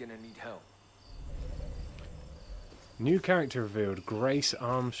 But she's gonna need help. New character revealed, Grace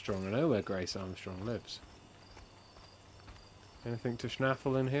Armstrong. I know where Grace Armstrong lives. Anything to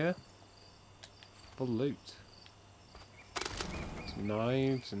schnaffle in here? Full loot. Some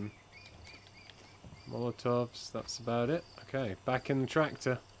knives and Molotovs, that's about it. Okay, back in the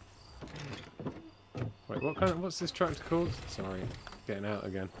tractor. Wait, what's this tractor called? Sorry, getting out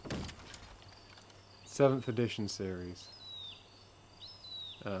again. 7th edition series.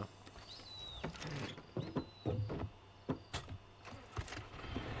 Oh.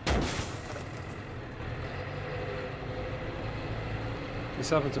 This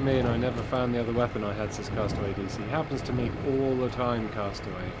happened to me and I never found the other weapon I had, says Castaway DC. It happens to me all the time,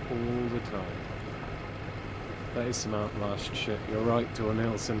 Castaway. All the time. That is some Outlast shit. You're right, Tor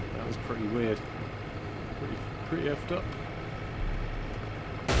Nielsen. That was pretty weird. Pretty effed up.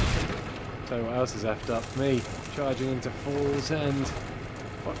 Tell you what else is effed up. Me charging into Falls End.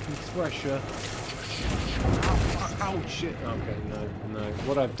 Fucking Thresher. Ow, shit. Okay, no.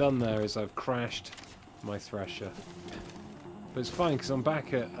 What I've done there is I've crashed my Thresher. But it's fine because I'm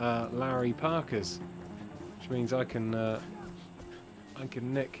back at Larry Parker's, which means I can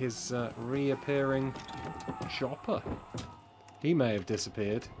nick his reappearing chopper. He may have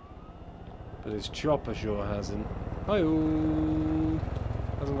disappeared, but his chopper sure hasn't. Hi-oh!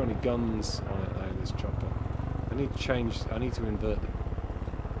 Hasn't got any guns on it though, this chopper. I need to invert the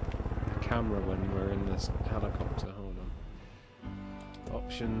camera when we're in this helicopter. Hold on.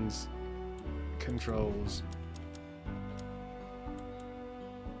 Options, controls,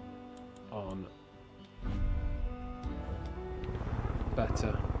 on.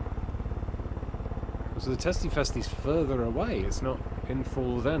 Better. So the Testy Festy's further away. It's not in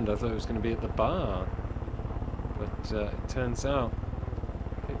Falls End. I thought it was going to be at the bar, but it turns out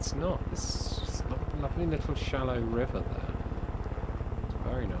it's not. It's a lovely little shallow river there. It's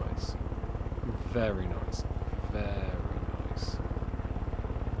very nice. Very nice. Very nice.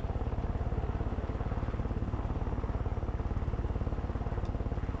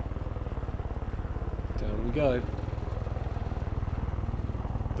 Down we go.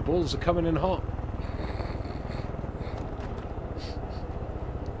 The balls are coming in hot.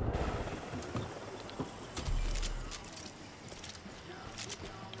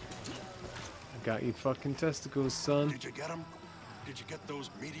 I got you fucking testicles, son. Did you get them? Did you get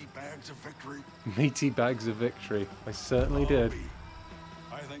those meaty bags of victory? Meaty bags of victory. I certainly did.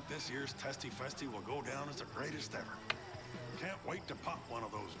 I think this year's Testy Festy will go down as the greatest ever. Can't wait to pop one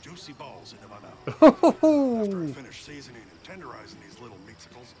of those juicy balls into my mouth. After I finish seasoning and tenderizing these little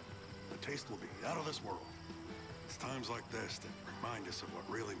meatsicles, the taste will be out of this world. It's times like this that remind us of what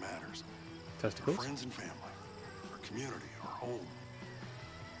really matters. Testicles? Our friends and family, our community, our home.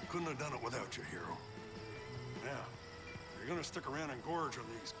 Couldn't have done it without you, hero. Now, you're gonna stick around and gorge on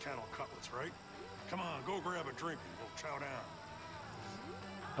these cattle cutlets, right? Come on, go grab a drink and we'll chow down.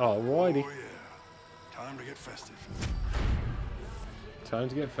 Oh, righty. Oh yeah, time to get festive. Time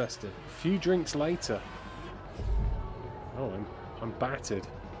to get festive. A few drinks later. Oh, I'm battered.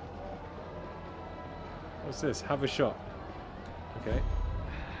 What's this? Have a shot. Okay.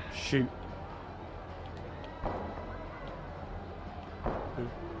 Shoot.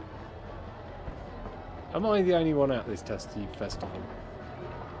 Am I the only one at this Testy Festival?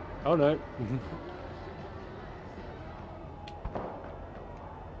 Oh no.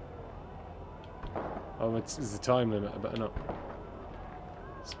 Oh, it's the time limit. I better not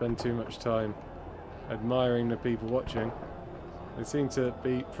spend too much time admiring the people watching. They seem to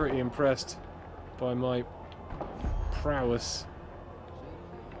be pretty impressed by my prowess.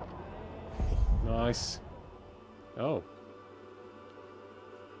 Nice. Oh.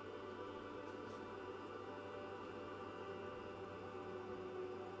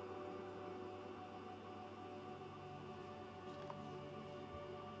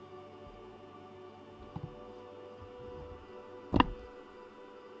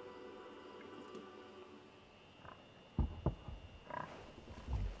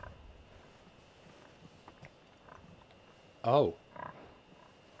 Oh.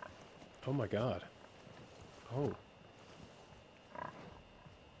 Oh my god. Oh.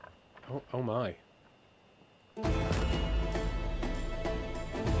 Oh my. What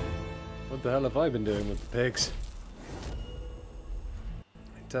the hell have I been doing with the pigs?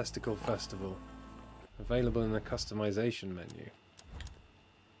 Testicle Festival. Available in the customization menu.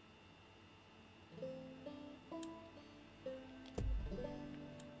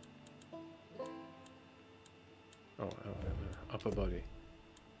 Upper body.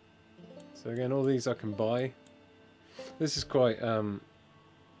 So again, all these I can buy. This is quite fun.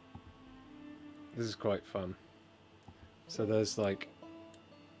 So there's a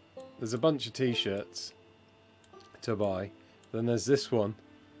bunch of t-shirts to buy. Then there's this one.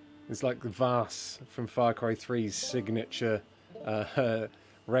 It's like the Vaas from Far Cry 3's signature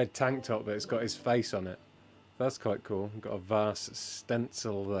red tank top, but it's got his face on it. That's quite cool. Got a Vaas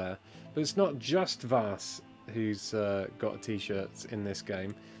stencil there. But it's not just Vaas who's got t-shirts in this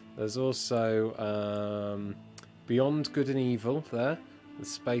game. There's also Beyond Good and Evil there, the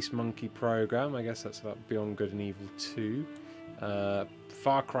Space Monkey program. I guess that's about Beyond Good and Evil 2.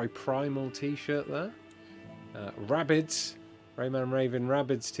 Far Cry Primal t-shirt there. Rabbids, Rayman Raven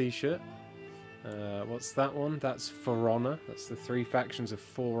Rabbids t-shirt. What's that one? That's For Honor. That's the 3 factions of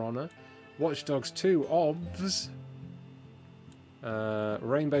For Honor. Watch Dogs 2 OBS.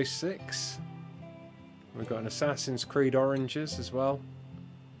 Rainbow Six. We've got an Assassin's Creed Oranges as well.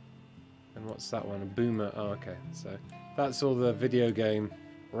 And what's that one? A Boomer. Oh, okay. So that's all the video game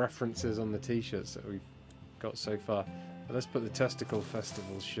references on the t-shirts that we've got so far. But let's put the Testicle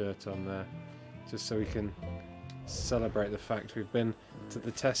Festival shirt on there, just so we can celebrate the fact we've been to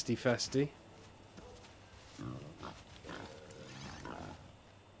the Testy Festy.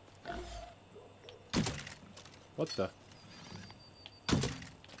 What the?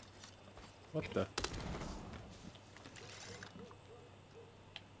 What the?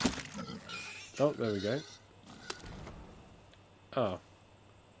 Oh, there we go. Oh.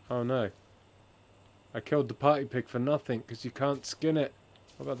 Oh no. I killed the party pig for nothing because you can't skin it.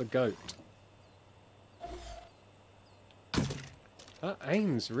 What about the goat? That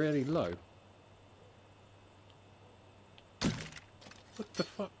aim's really low. What the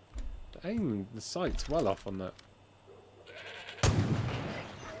fuck? The aim, the sight's well off on that.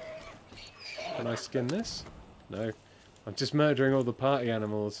 Can I skin this? No. I'm just murdering all the party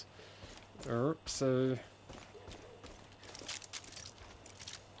animals. Oops. Okay,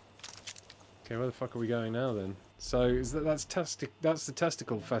 where the fuck are we going now then? So is that's the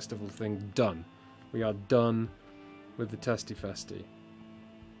Testicle Festival thing done. We are done with the Testy Festy.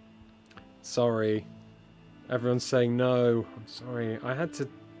 Sorry. Everyone's saying no. I'm sorry. I had to...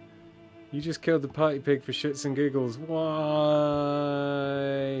 You just killed the party pig for shits and giggles. Why?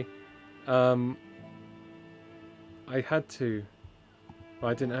 I had to.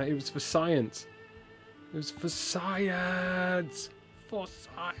 I didn't. It was for science. It was for science. For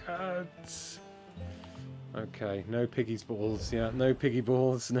science. Okay. No piggy's balls. Yeah. No piggy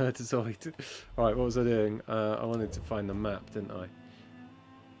balls. Nerdzoid. All right. What was I doing? I wanted to find the map, didn't I?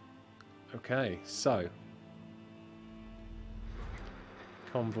 Okay. So.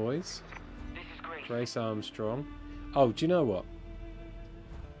 Convoys. Grace Armstrong. Oh, do you know what?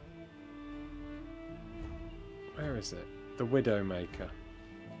 Where is it? The Widowmaker.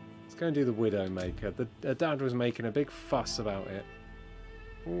 Let's go and do the Widowmaker. The dad was making a big fuss about it.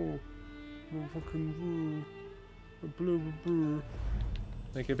 Oh, fucking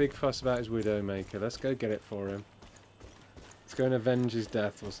making a big fuss about his Widowmaker. Let's go get it for him. Let's go and avenge his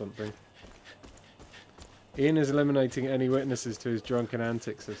death or something. Ian is eliminating any witnesses to his drunken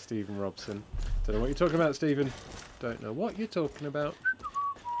antics, says Stephen Robson. Don't know what you're talking about, Stephen. Don't know what you're talking about.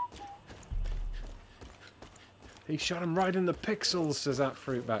 He shot him right in the pixels, says that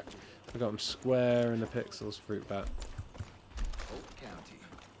Fruitback. I got him square in the pixels, Fruitback. Hope County,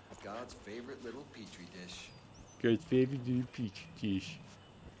 God's favorite little petri dish. God's favorite little petri dish.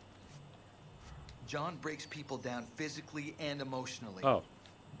 John breaks people down physically and emotionally. Oh.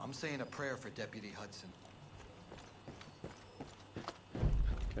 I'm saying a prayer for Deputy Hudson.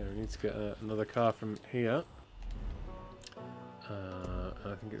 Okay, we need to get another car from here.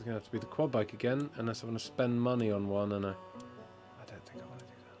 I think it's going to have to be the quad bike again, unless I want to spend money on one, and I don't think I want to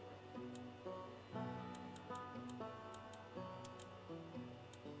do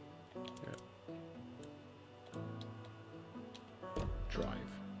that. Yeah.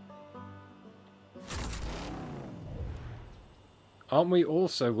 Drive. Aren't we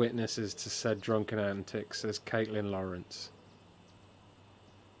also witnesses to said drunken antics, says Caitlin Lawrence?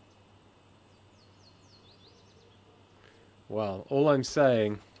 Well, all I'm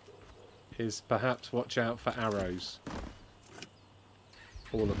saying is perhaps watch out for arrows.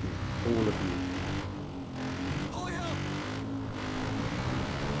 All of you. All of you.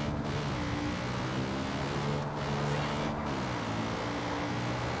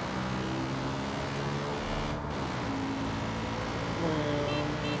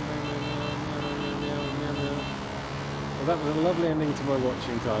 Well, that was a lovely ending to my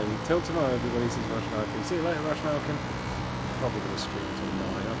watching time. Till tomorrow, everybody, says Rush Malcolm. See you later, Rush Malcolm. Probably going to stream until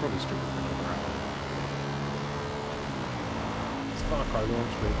 9. I'll probably stream for another hour. It's Far Cry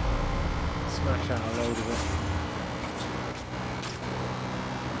launch week. Smash out a load of it.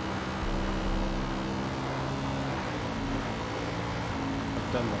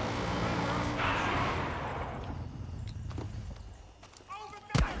 I've done that.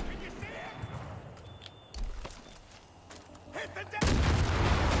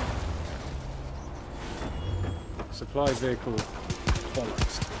 Supply vehicle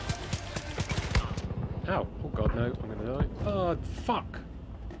bollocks. Ow. Oh god, no. I'm gonna die. Oh, fuck.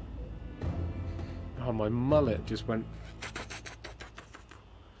 Oh, my mullet just went...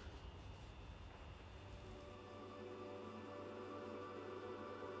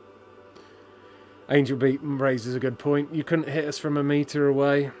 Angel Beat raises a good point. You couldn't hit us from a meter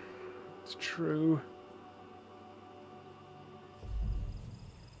away. It's true.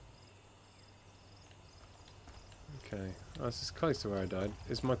 Okay, oh, this is close to where I died.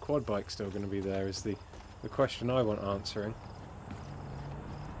 Is my quad bike still going to be there is the question I want answering.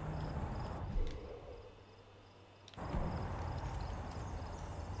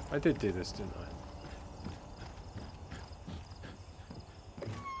 I did do this, didn't I?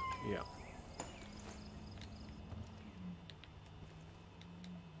 Yeah.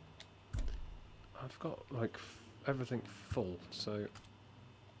 I've got like everything full, so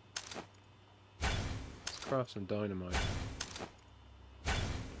let's craft some dynamite.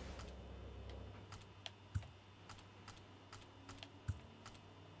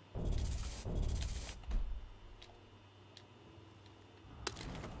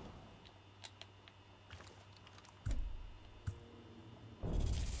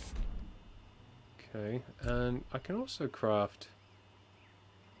 Okay, and I can also craft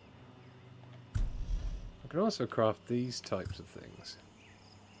these types of things.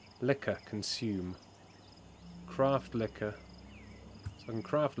 Liquor, consume. Craft liquor. So I can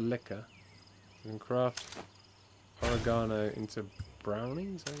craft liquor. I can craft oregano into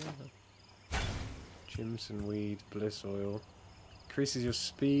brownies, I guess. Jimson weed, bliss oil. Increases your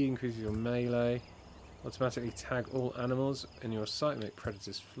speed, increases your melee. Automatically tag all animals in your sight, make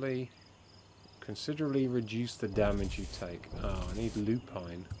predators flee. Considerably reduce the damage you take. Oh, I need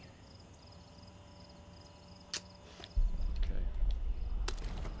lupine. Okay.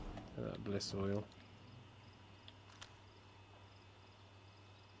 That bliss oil.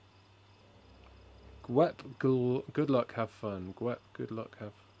 Gwep, good luck, have fun. Gwep, good luck,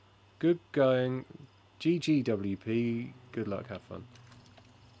 have... Good going. GGWP, good luck, have fun.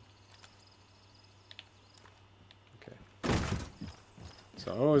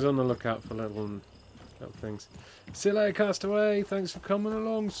 So always on the lookout for little things. See you later, Castaway. Thanks for coming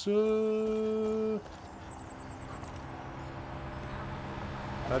along, sir.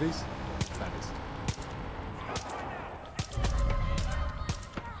 Baddies? Baddies.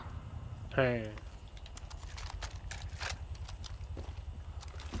 Hey.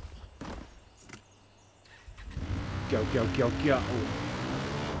 Go, go, go, go.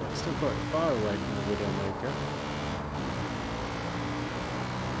 Still quite far away from the Widowmaker.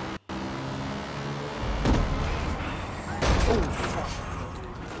 Oh, fuck.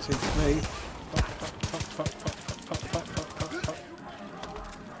 Suits me. Fuck, fuck, fuck, fuck, fuck, fuck, fuck, fuck, fuck.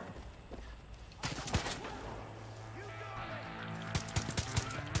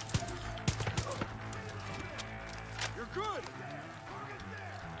 You're good!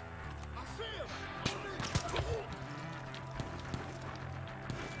 I see him!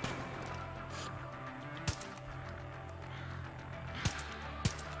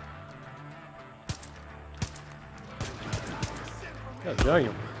 God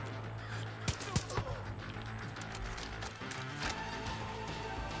damn.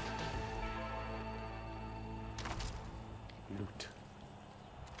 Loot.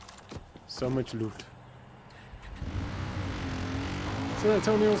 So much loot. So that's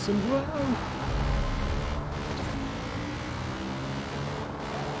Tony Olsen. Whoa!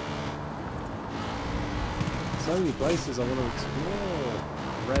 So many places I want to explore.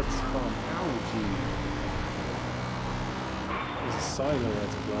 Red's Farm Algae. There's a silo there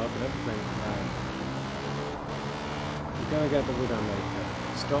to blow up and everything. We're gonna get the Widowmaker.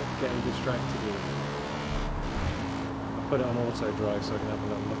 Stop getting distracted here. I'll put it on auto drive so I can have a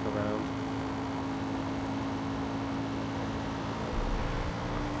little look around.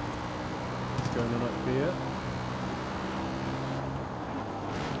 What's going on up here?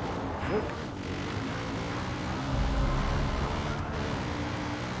 Oh.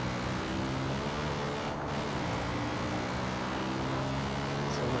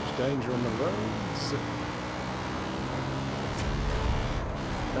 Danger on the roads.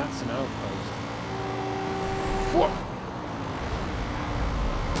 That's an outpost. What?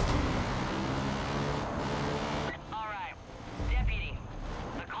 Alright, Deputy.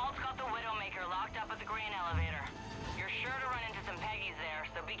 The cult's got the Widowmaker locked up at the grain elevator. You're sure to run into some Peggies there,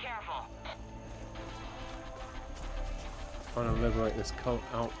 so be careful. Trying to liberate this cult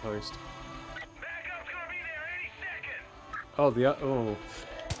outpost. Oh, the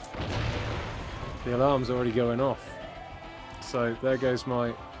alarm's already going off. So there goes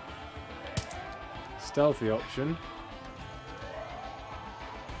my stealthy option.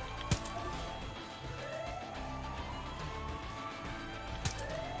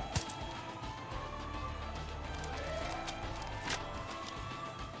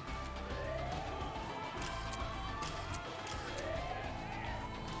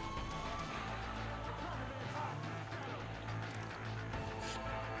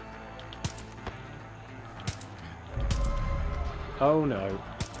 Oh no.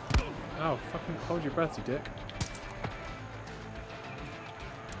 Oh, fucking hold your breath, you dick.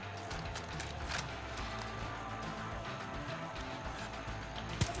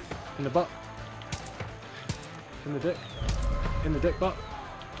 In the butt. In the dick. In the dick butt.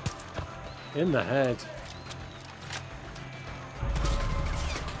 In the head.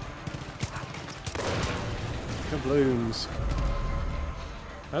 Kablooms.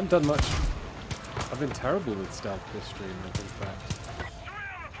 I haven't done much. I've been terrible with stealth this stream, in fact.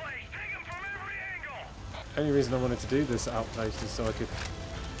 Only reason I wanted to do this outpost is so I could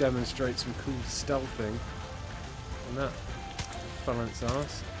demonstrate some cool stealthing. And that fell on its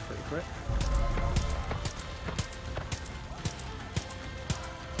arse pretty quick.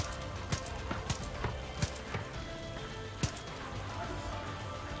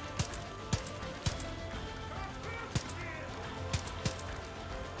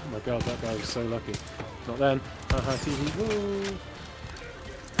 Oh my god, that guy was so lucky. Not then. Haha, TV. Woo!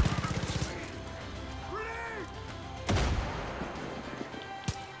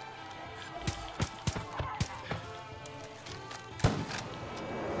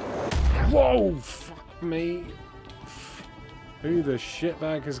 Whoa! Fuck me. Who the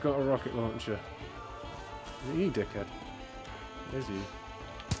shitbag has got a rocket launcher? Is it you, dickhead? It is you.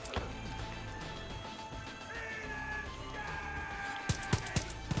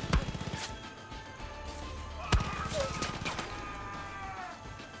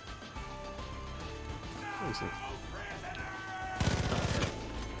 What is it?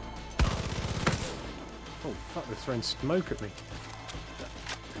 Oh fuck, they're throwing smoke at me.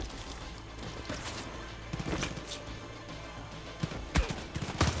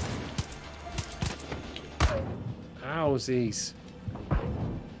 Howsies.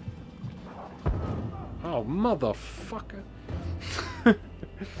 Oh, motherfucker. I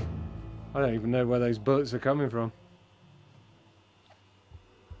don't even know where those bullets are coming from.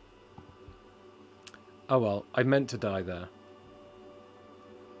 Oh well, I meant to die there.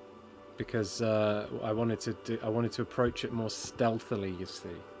 Because I wanted to approach it more stealthily, you see.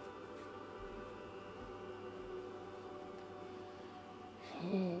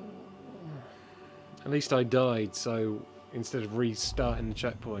 At least I died, so instead of restarting the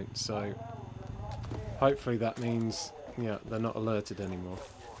checkpoint, so hopefully that means, yeah, they're not alerted anymore.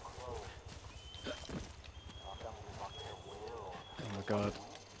 Oh my god.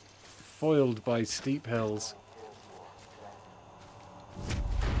 Foiled by steep hills.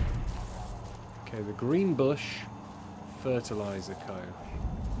 Okay, the Green Bush Fertilizer Co.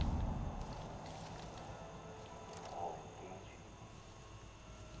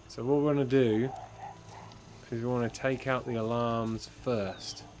 So what we're going to do is we want to take out the alarms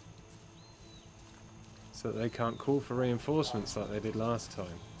first, so that they can't call for reinforcements like they did last time.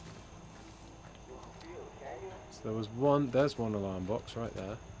 So there was there's one alarm box right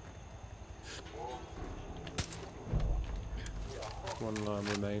there. One alarm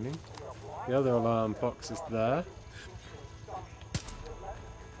remaining. The other alarm box is there.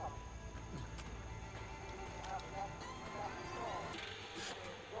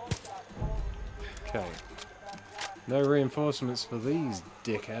 Okay. No reinforcements for these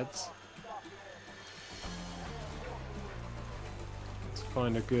dickheads. Let's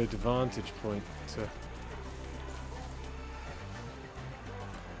find a good vantage point to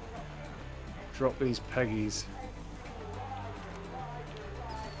drop these Peggies.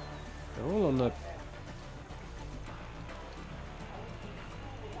 They're all on the...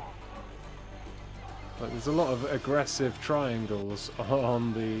 Like, there's a lot of aggressive triangles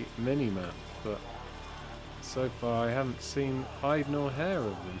on the mini-map, but so far I haven't seen hide nor hair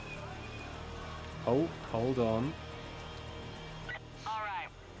of them. Oh, hold on. Alright,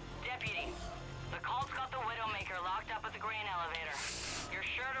 Deputy. The cult's got the Widowmaker locked up at the grain elevator. You're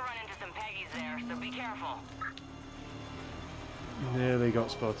sure to run into some Peggies there, so be careful. Nearly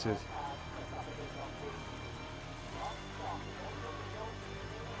got spotted.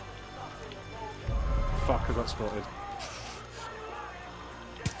 Fuck, I got spotted.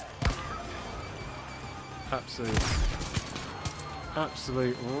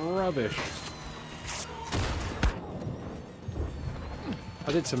 Absolute rubbish.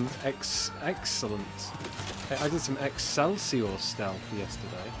 I did some excellent. I did some Excelsior stealth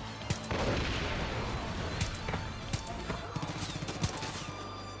yesterday.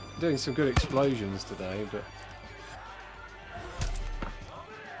 Doing some good explosions today, but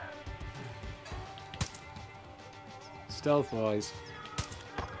stealth-wise,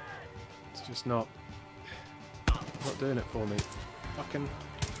 it's just not doing it for me. Fucking.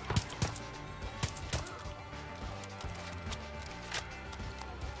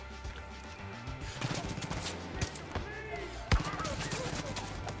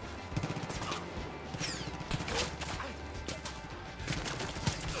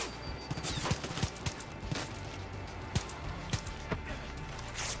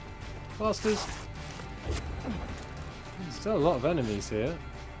 Bastards. Still a lot of enemies here.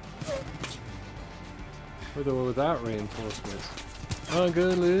 With or without reinforcements. I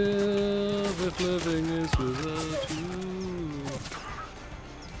could live if living is without you.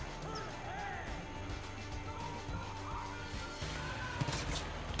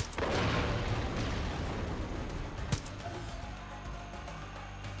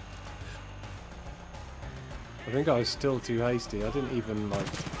 I think I was still too hasty. I didn't even like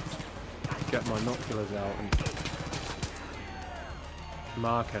get my binoculars out and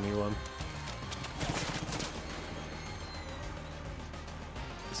mark anyone.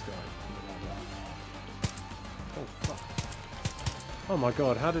 This guy. Oh fuck. Oh my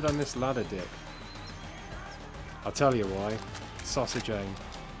god, how did I miss ladder dick? I'll tell you why. Sausage aim.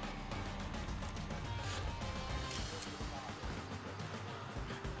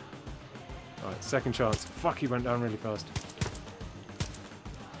 Alright, second chance. Fuck, he went down really fast.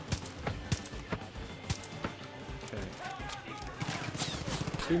 Okay.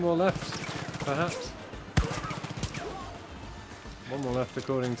 2 more left, perhaps. 1 more left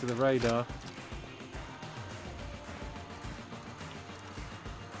according to the radar.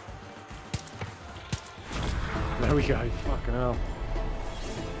 There we go, fucking hell.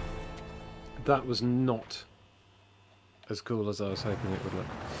 That was not as cool as I was hoping it would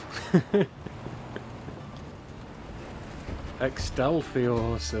look.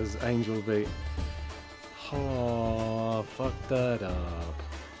 Excelsior, says Angel Beat. Oh, fuck that up.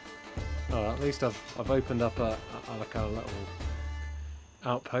 Oh, at least I've opened up a like a little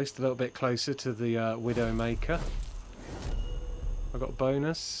outpost a little bit closer to the Widowmaker. I got a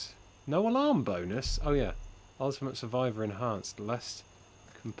bonus. No alarm bonus? Oh yeah. Ultimate Survivor enhanced. Less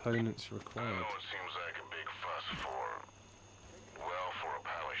components required. I know it seems like a big fuss for a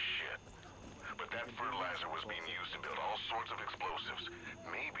pile of shit. But that fertilizer was being used to build all sorts of explosives.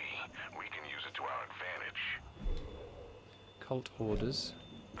 Maybe we can use it to our advantage. Cult orders.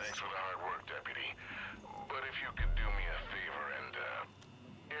 Thanks for the hard work, Deputy. But if you could do me a favor and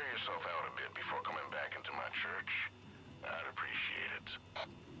air yourself out a bit before coming back into my church, I'd appreciate it.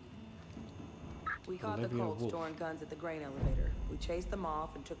 We caught the Colts storing guns at the grain elevator. We chased them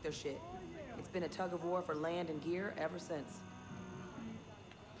off and took their shit. It's been a tug of war for land and gear ever since.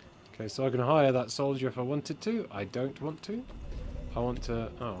 Okay, so I can hire that soldier if I wanted to. I don't want to. I want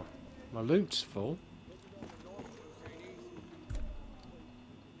to... Oh, my loot's full.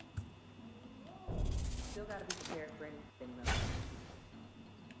 Still gotta be prepared for anything, though.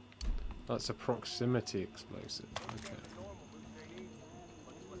 That's a proximity explosive. Okay.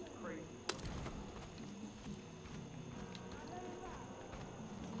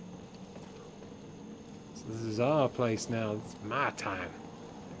 So this is our place now. It's my time.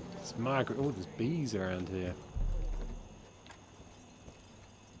 It's my... Oh, there's bees around here.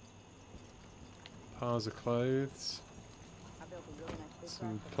 Piles of clothes.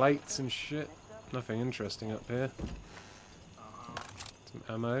 Some plates and shit. Nothing interesting up here. Some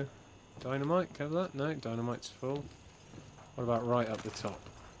ammo. Dynamite, have that? No, dynamite's full. What about right up the top?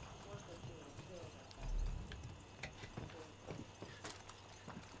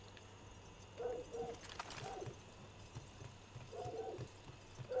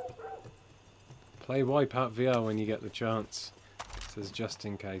 Play Wipeout VR when you get the chance. It says just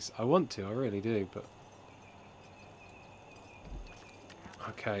in case. I want to, I really do, but...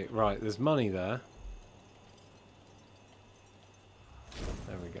 Okay, right, there's money there.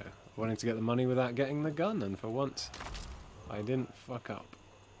 There we go. I wanted to get the money without getting the gun, and for once, I didn't fuck up.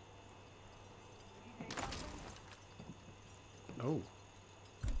 Oh.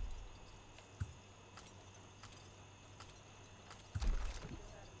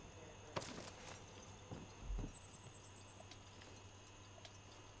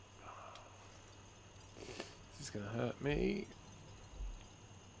 This is gonna hurt me.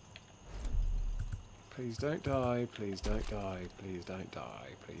 Please don't die, please don't die, please don't die,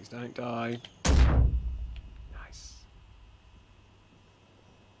 please don't die. Nice.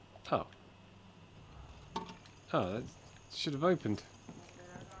 Oh. Oh, that should have opened.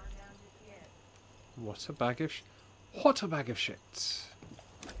 What a bag of what a bag of shit.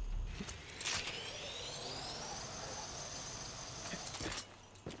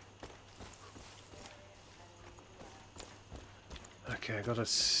 Okay, I got a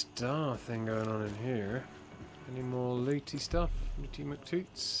star thing going on in here. Any more looty stuff? Looty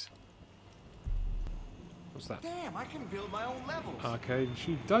McToots? What's that? Damn, I can build my own levels. Arcade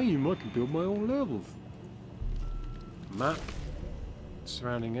machine. Damn, I can build my own levels. Map.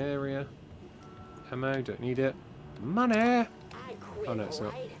 Surrounding area. Ammo, don't need it. Money! I quit, Oh no, it's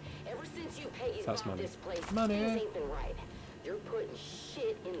not. right? Ever since you Peggy's That's bought money. this place, Money. things ain't been right. You're putting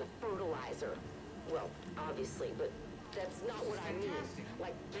shit in the fertilizer. Well, obviously, but That's not what I mean.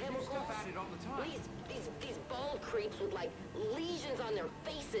 Like chemicals. These bald creeps with like lesions on their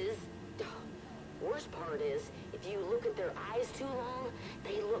faces. Worst part is, if you look at their eyes too long,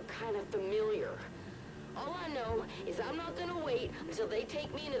 they look kind of familiar. All I know is I'm not gonna wait until they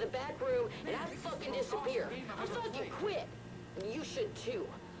take me into the back room and I fucking disappear. I fucking quit. And you should too.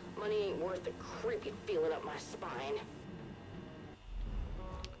 Money ain't worth the creepy feeling up my spine.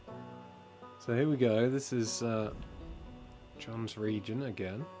 So here we go. This is John's region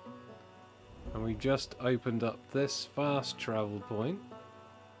again. And we've just opened up this fast travel point,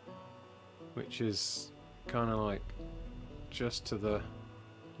 which is kind of like just to the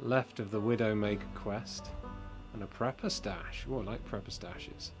left of the Widowmaker quest, and a prepper stash. Oh, I like prepper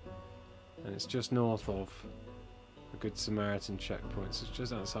stashes. And it's just north of a Good Samaritan checkpoint, so it's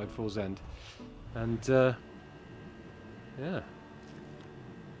just outside Falls End. And yeah,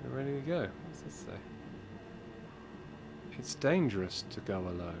 we're ready to go. What's this say? It's dangerous to go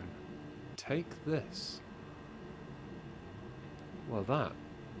alone. Take this. Well, that.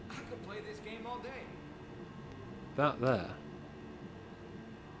 I could play this game all day. That there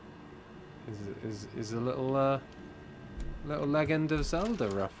is a little Legend of Zelda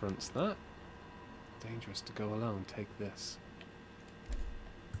reference. That. Dangerous to go alone. Take this.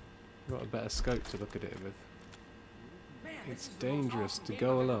 You've got a better scope to look at it with. Man, it's dangerous to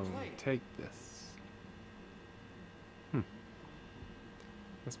go alone. Take this.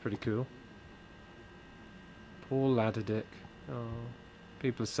 That's pretty cool. Poor Ladderdick. Oh.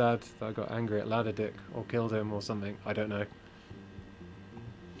 People are sad that I got angry at Ladderdick or killed him or something. I don't know.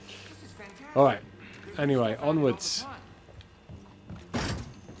 Alright. Anyway, onwards.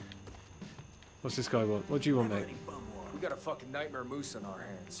 What's this guy want? What do you want, mate? We got a fucking nightmare moose on our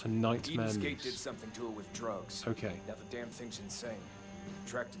hands. A nightmare Eden's Gate moose. did something to it with drugs. Okay. Now the damn thing's insane.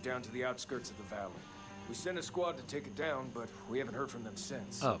 Tracked it down to the outskirts of the valley. We sent a squad to take it down, but we haven't heard from them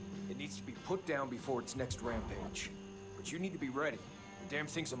since. Oh. It needs to be put down before its next rampage. But you need to be ready. The damn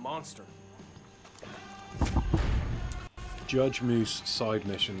thing's a monster. Judge Moose side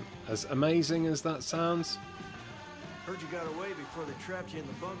mission. As amazing as that sounds. Heard you got away before they trapped you in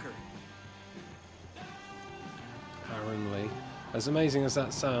the bunker. Apparently. As amazing as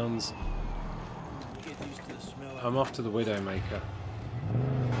that sounds, Get used to the smell. I'm off to the Widowmaker.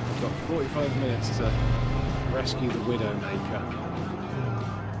 I've got 45 minutes to rescue the Widowmaker.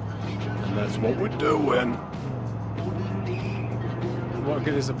 And that's what we're doing. What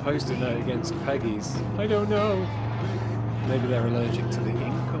good is a post-it note against Peggy's? I don't know. Maybe they're allergic to the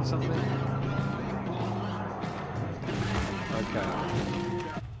ink or something? Okay.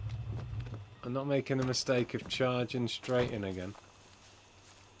 I'm not making a mistake of charging straight in again.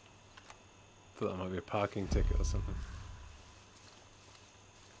 Thought that might be a parking ticket or something.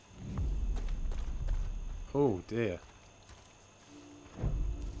 Oh dear.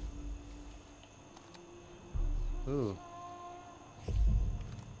 Ooh.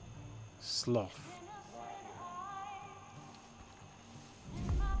 Sloth.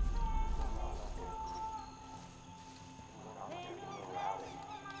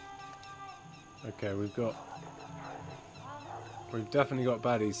 Okay, we've definitely got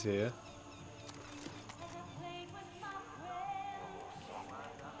baddies here.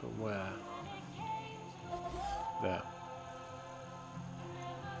 But where? There.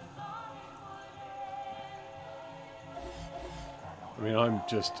 I mean,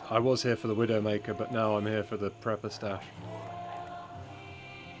 I was here for the Widowmaker, but now I'm here for the prepper stash.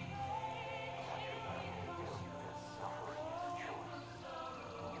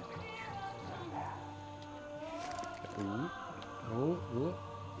 Ooh.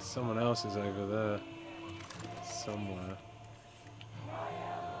 Someone else is over there. Somewhere.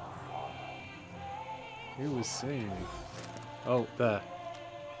 Who was seeing me? Oh, there.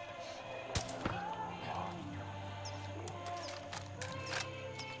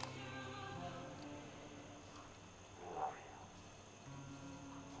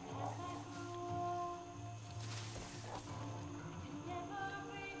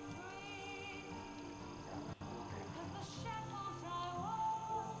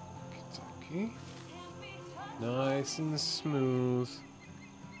 Nice and smooth,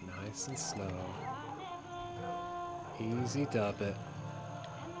 nice and slow, easy dub it.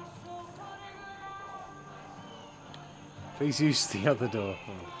 Please use the other door.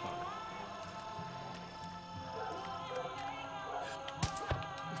 Oh, fuck.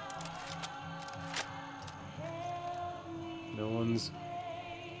 No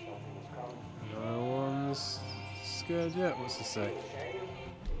one's scared yet. What's it say?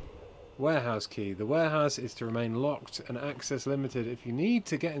 Warehouse key. The warehouse is to remain locked and access limited. If you need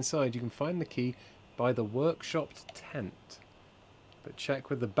to get inside, you can find the key By the workshopped tent. But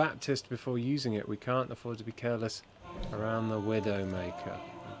check with the Baptist before using it. We can't afford to be careless around the Widowmaker.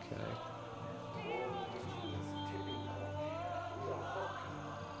 Okay.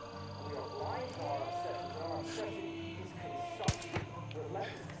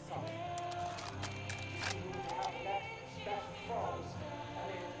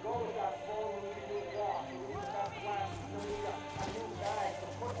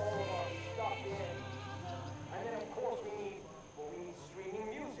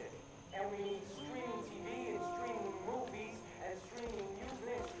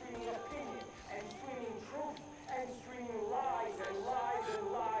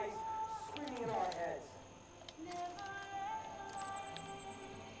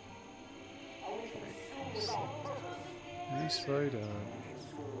 Slow down.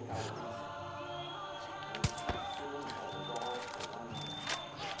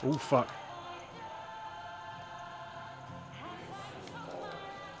 Oh fuck.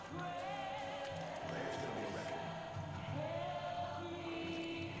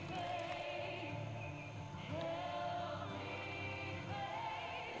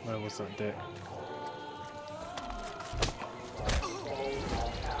 Where was that dick?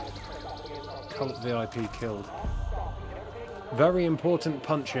 Cult VIP killed. Very important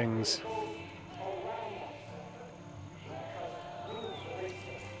punchings.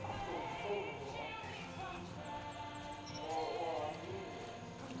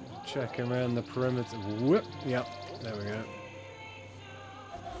 Checking around the perimeter. Whoop! Yep, there we go.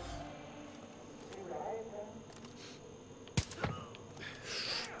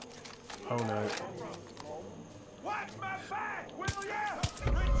 Oh no. Watch my back, will ya?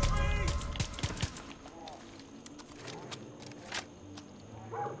 Retreat!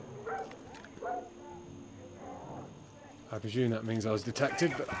 I presume that means I was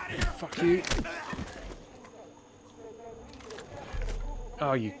detected, but fuck you.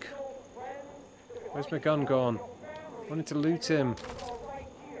 Oh, you... Where's my gun gone? I wanted to loot him.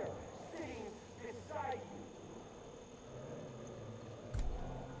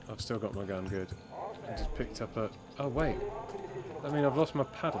 I've still got my gun, good. I just picked up a... Oh, wait. I mean, I've lost my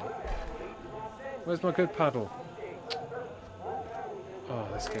paddle. Where's my good paddle? Oh,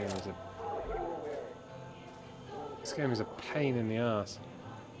 this game is a... This game is a pain in the ass.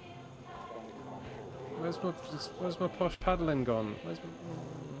 Where's my posh paddling gone? Where's my...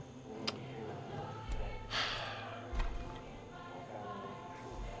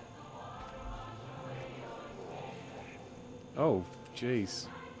 Oh, jeez.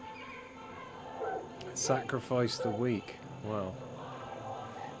 Sacrifice the weak. Wow.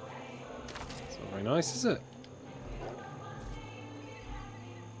 It's not very nice, is it?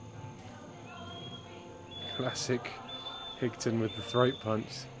 Classic Higton with the throat punch,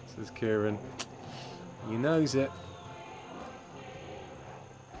 says Kieran. He knows it.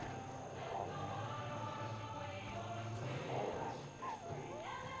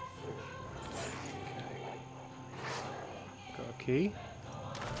 Got a key.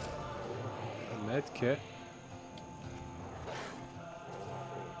 A med kit.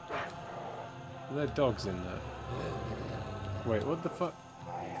 Are there dogs in there? Wait, what the fuck?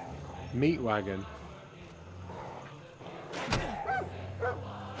 Meat wagon.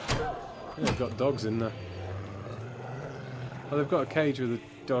 Yeah, they've got dogs in there. Oh, they've got a cage with a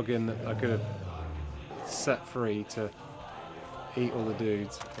dog in that I could have set free to eat all the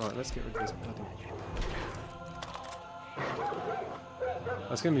dudes. Right, let's get rid of this bloody...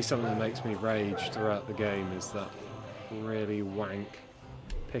 That's going to be something that makes me rage throughout the game, is that really wank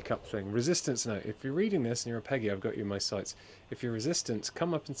pickup thing. Resistance note. If you're reading this and you're a Peggy, I've got you in my sights. If you're Resistance,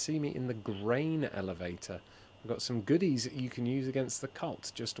 come up and see me in the grain elevator. I've got some goodies that you can use against the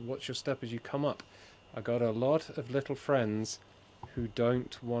cult. Just watch your step as you come up. I got a lot of little friends who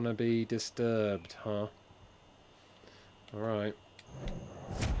don't want to be disturbed, huh? Alright.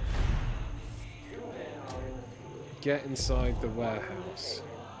 Get inside the warehouse.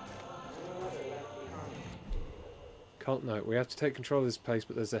 Cult note. We have to take control of this place,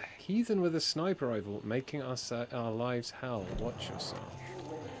 but there's a heathen with a sniper rifle making our lives hell. Watch yourself.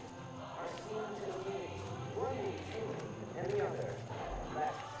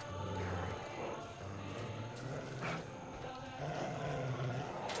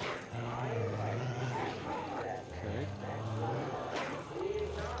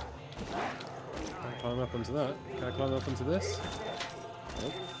 Climb up onto that. Can I climb up onto this?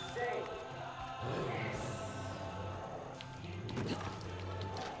 Nope.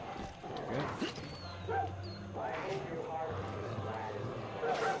 Okay.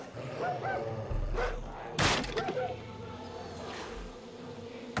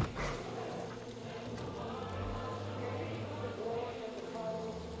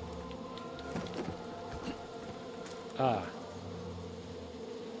 Ah.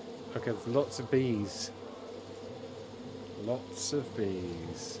 Okay, there's lots of bees. Lots of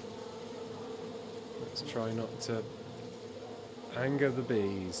bees. Let's try not to anger the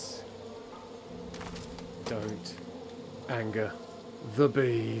bees. Don't anger the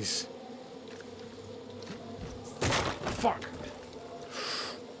bees. Fuck!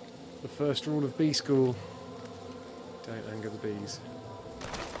 The first rule of bee school. Don't anger the bees.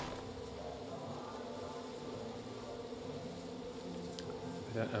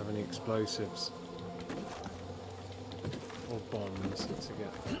 I don't have any explosives or bombs to get,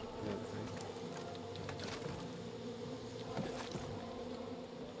 I don't think.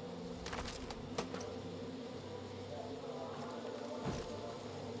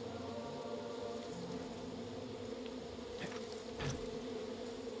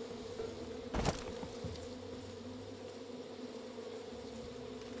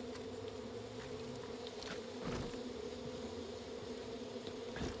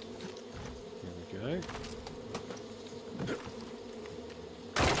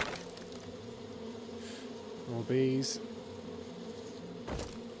 More bees.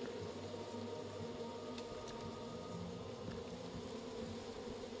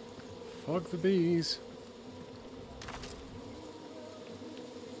 Fuck the bees.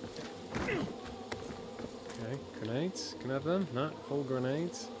 Okay, grenades. Can I have them? No, full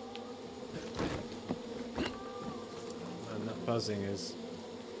grenades. And that buzzing is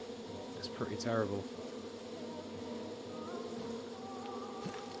pretty terrible.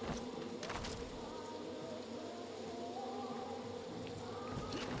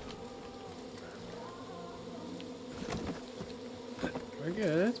 We're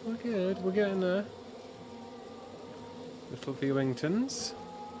good, we're good, we're getting there. Little viewingtons.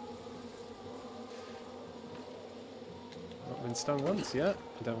 Not been stung once yet.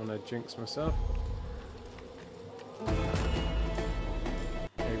 I don't want to jinx myself.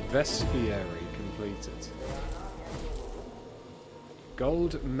 A Vespiary completed.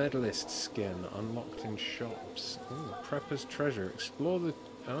 Gold medalist skin unlocked in shops. Ooh, Prepper's treasure. Explore the...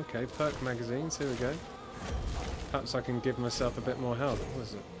 Okay, perk magazines, here we go. Perhaps I can give myself a bit more health. What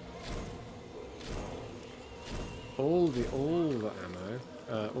is it? All the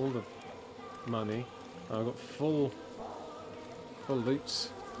ammo, all the money. I've got full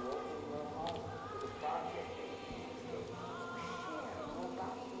loots.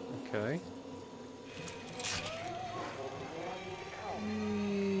 Okay.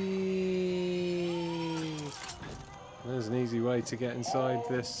 There's an easy way to get inside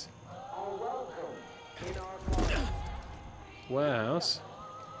this warehouse.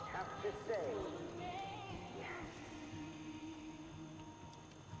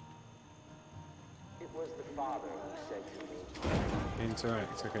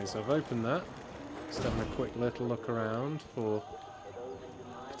 Interact. Okay, so I've opened that. Just having a quick little look around for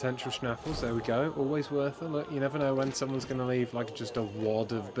potential schnapples. There we go. Always worth a look. You never know when someone's going to leave like just a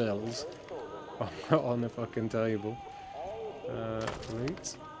wad of bills on the fucking table.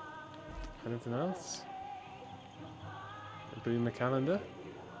 Loot. Anything else? A boomer calendar.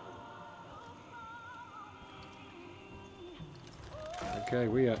 Okay,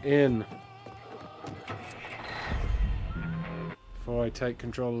 we are in. Before I take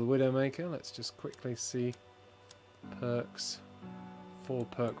control of the Widowmaker, let's just quickly see perks. 4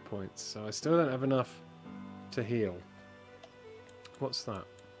 perk points. So I still don't have enough to heal. What's that?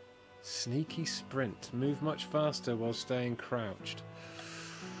 Sneaky sprint. Move much faster while staying crouched.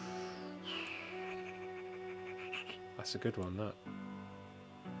 That's a good one, that.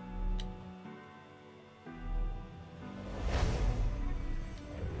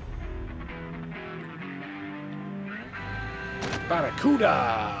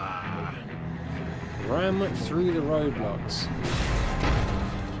 Barracuda! Ram through the roadblocks.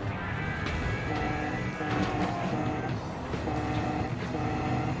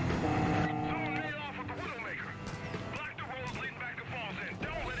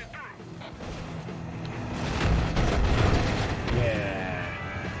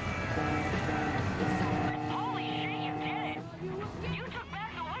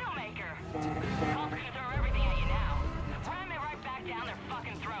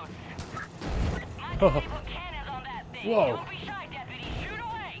 Oh. Whoa.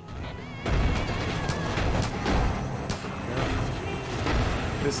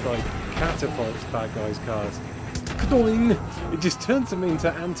 This like catapults bad guys' cars. Doing! It just turns them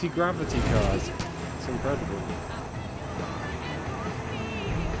into anti-gravity cars. It's incredible.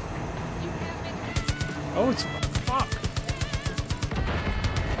 Oh, it's fuck!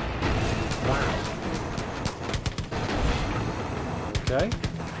 Wow. Okay.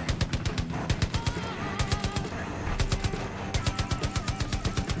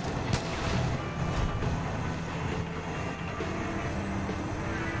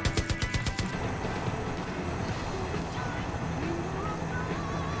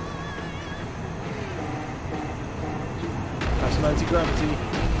 some anti-gravity.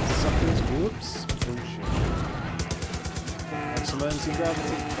 Suckers. Whoops. Bullshit. Have some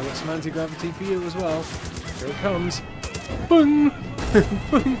anti-gravity. I've got some anti-gravity for you as well. Here it comes. Boom!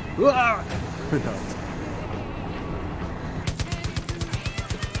 Boom! Ah! Nice.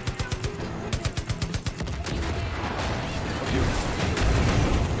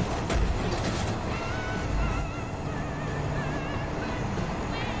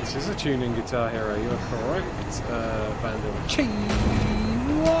 This is a tuning Guitar Hero, you're correct, Vandal. Chee!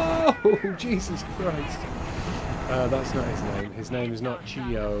 Whoa! Jesus Christ. That's not his name. His name is not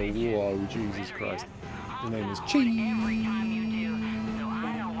Chio. Whoa, Jesus Christ. His name is Chee.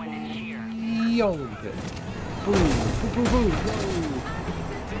 Yonkit. Boom! Boom! Boom! Boom! Whoa!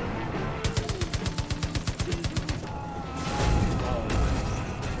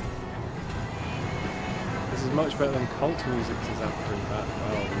 This is much better than cult music to that pretty bad.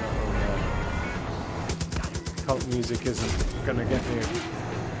 Oh no. Cult music isn't gonna get me.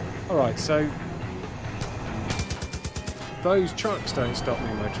 Alright, so those trucks don't stop me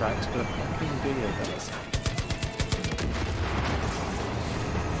in my tracks, but a fucking deer does.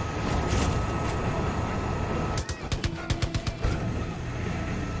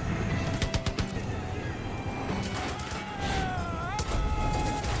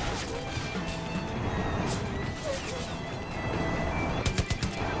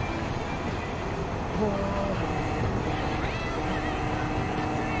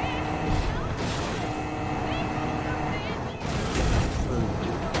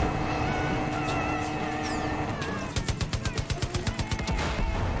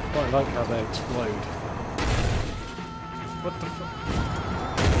 I like how they explode. What the fuck?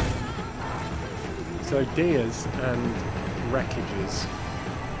 So deers and wreckages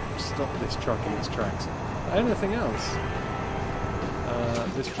stop this truck in its tracks. Anything else?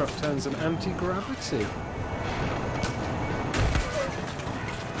 This truck turns an anti-gravity.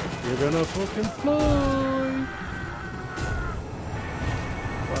 You're gonna fucking fly!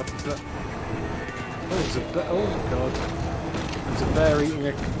 What happened to that? Oh, there's a bear. Oh god. There's a bear eating a...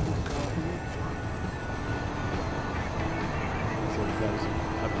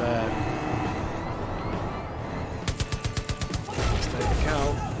 A bear. Let's take a cow.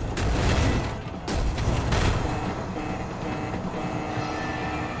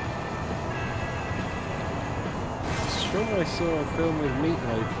 I'm sure I saw a film with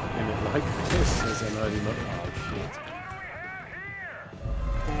Meatloaf in it like this as an early month. Oh shit.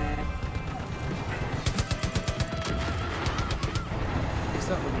 What's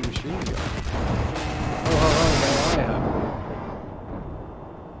that with the machine gun? Oh, now I have.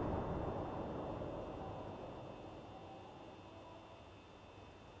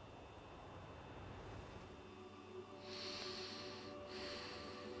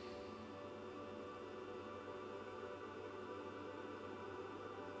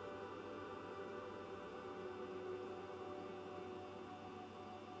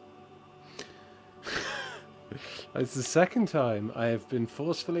 It's the second time I have been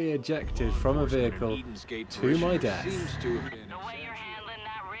forcefully ejected from a vehicle to my death.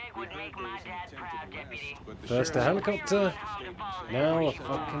 First a helicopter, now a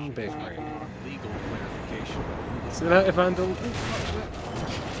fucking big rig. See that, Vandal?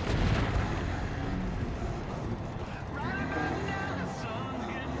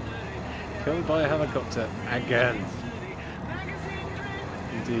 Killed by a helicopter again.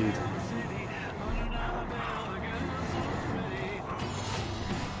 Indeed.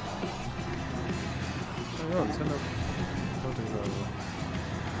 Oh, turn up.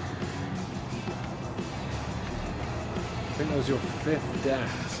 I think that was your 5th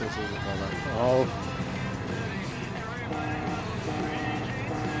death, says it like that. Oh.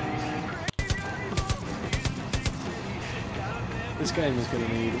 This game is going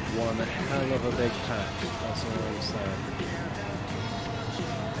to need one hell of a big patch, that's all I'm saying.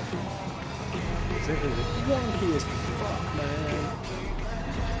 It is wonky as fuck, man.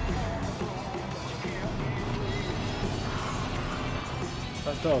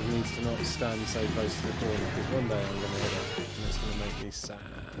 That dog needs to not stand so close to the corner, because one day I'm going to hit it, and it's going to make me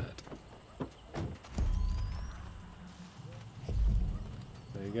sad.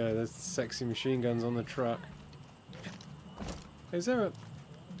 There you go, there's the sexy machine guns on the truck. Is there a...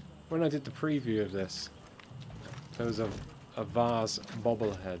 When I did the preview of this, there was a vase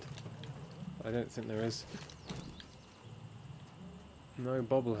bobblehead. I don't think there is. No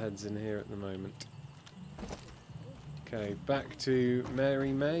bobbleheads in here at the moment. Okay, back to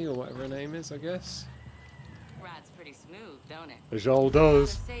Mary May, or whatever her name is, I guess. Rides pretty smooth, don't it? It all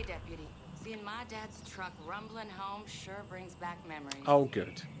does. Say, Deputy, seeing my dad's truck rumbling home sure brings back memories. Oh,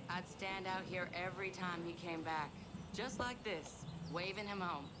 good. I'd stand out here every time he came back. Just like this, waving him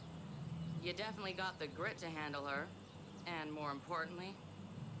home. You definitely got the grit to handle her. And more importantly,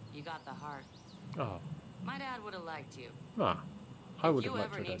 you got the heart. Oh. My dad would have liked you. Ah. I would have If you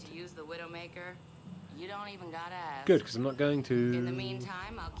liked ever her need dad. to use the Widowmaker, you don't even gotta ask. Good, because I'm not going to... In the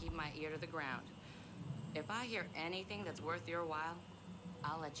meantime, I'll keep my ear to the ground. If I hear anything that's worth your while,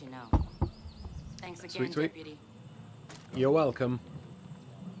 I'll let you know. Thanks again, Sweet, sweet. Deputy. You're welcome.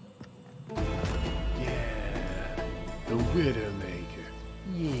 Yeah. The Widowmaker.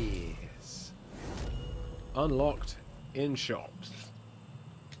 Yes. Unlocked in shops.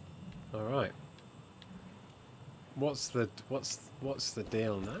 Alright. What's the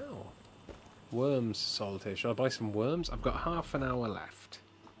deal now? Worms solitaire. Should I buy some worms? I've got half an hour left.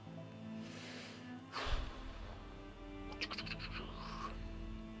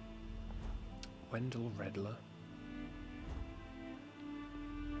 Wendell Redler.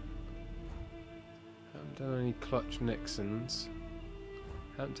 Haven't done any Clutch Nixons.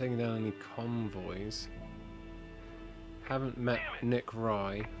 Haven't taken down any convoys. Haven't met Nick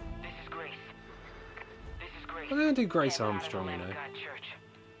Rye. This is Grace. This is Grace. I'm gonna do Grace Armstrong, you know.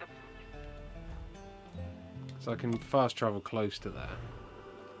 So I can fast travel close to there.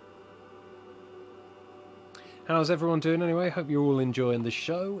 How's everyone doing anyway? Hope you're all enjoying the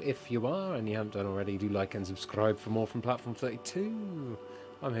show. If you are, and you haven't done already, do like and subscribe for more from Platform 32.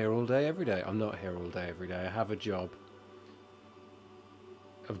 I'm here all day, every day. I'm not here all day, every day. I have a job.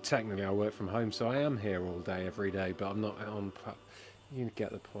 Technically, I work from home, so I am here all day, every day, but I'm not on... You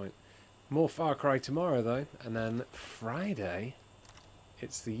get the point. More Far Cry tomorrow, though. And then Friday,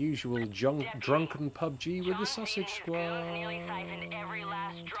 it's the usual drunken PUBG with the Sausage Squad. Nearly siphoned every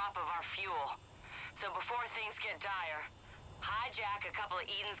last drop of our fuel. So before things get dire, hijack a couple of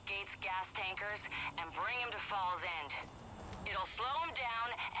Eden's Gates gas tankers and bring them to Falls End. It'll slow them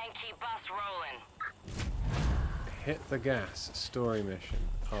down and keep us rolling. Hit the gas. Story mission.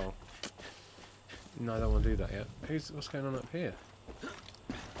 Oh. No, I don't want to do that yet. What's going on up here? Is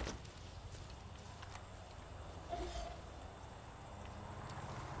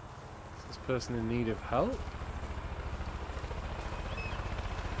this person in need of help?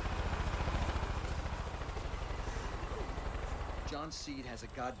 John Seed has a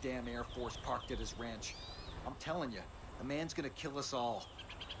goddamn Air Force parked at his ranch. I'm telling you, the man's gonna kill us all.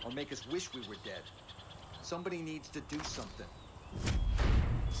 Or make us wish we were dead. Somebody needs to do something.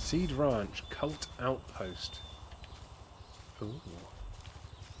 Seed Ranch, Cult Outpost. Ooh.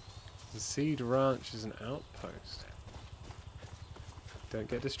 The Seed Ranch is an outpost. Don't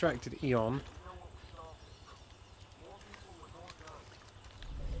get distracted, Eon.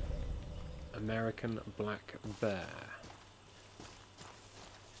 American Black Bear.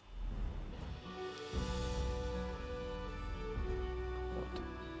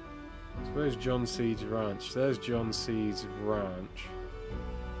 So where's John Seed's ranch? There's John Seed's ranch.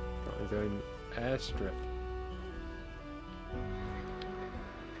 Got to go in airstrip.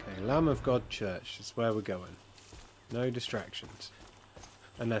 Okay, Lamb of God Church is where we're going. No distractions.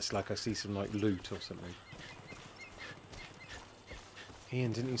 Unless, like, I see some, like, loot or something.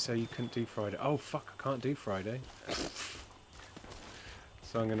 Ian, didn't you say you couldn't do Friday? Oh, fuck, I can't do Friday.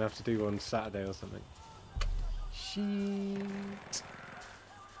 So I'm going to have to do one Saturday or something. Shit.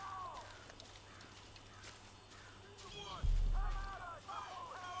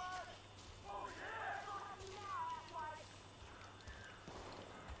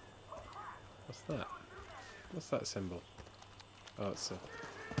 What's that? What's that symbol? Oh, it's a...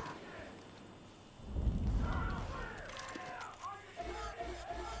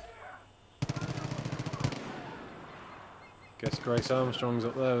 Guess Grace Armstrong's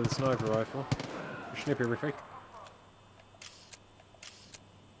up there with a sniper rifle. Snippy riffy.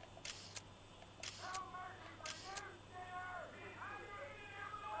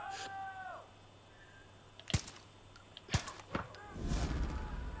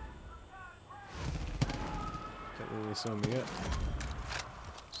 Don't think they saw me yet.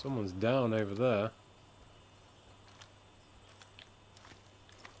 Someone's down over there.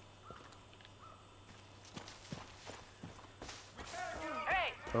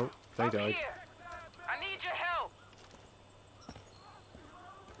 Oh, they died. I need your help.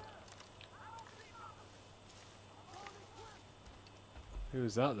 Who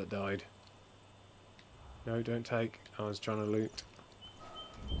was that died? No, don't take. I was trying to loot.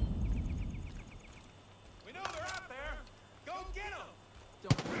 We know they're out there. Go get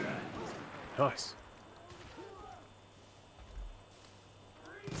them. Nice.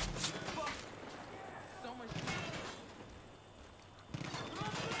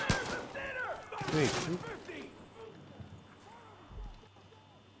 Hey.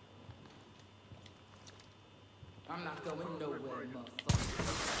 I'm not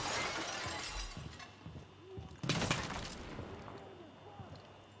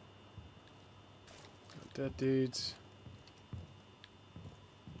Dead dudes.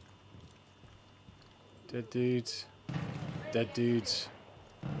 Dead dudes. Dead dudes.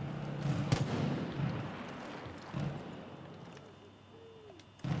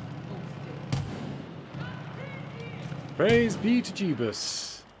 Praise be to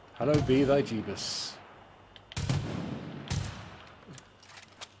Jeebus. Hallowed be thy Jeebus.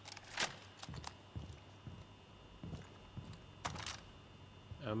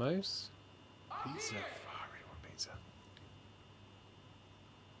 Ammos? Pizza. I really want pizza.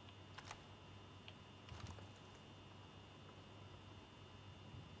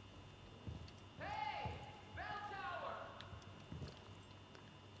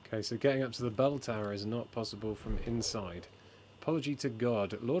 Okay, so getting up to the bell tower is not possible from inside. Apology to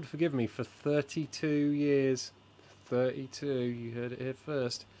God. Lord forgive me for 32 years. 32, you heard it here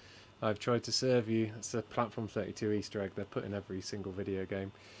first. I've tried to serve you. That's a Platform 32 Easter egg. They're put in every single video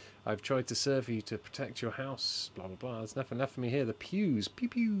game. I've tried to serve you to protect your house. Blah, blah, blah. There's nothing left for me here. The pews,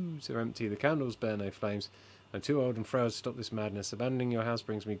 pew-pews, are empty. The candles bear no flames. I'm too old and frail to stop this madness. Abandoning your house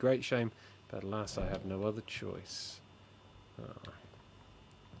brings me great shame, but alas, I have no other choice. Oh.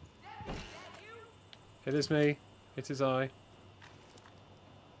 It is me. It is I.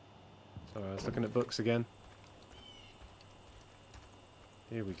 Sorry, I was looking at books again.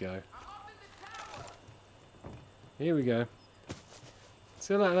 Here we go. Here we go.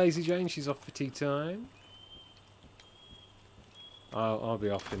 See that Lazy Jane? She's off for tea time. I'll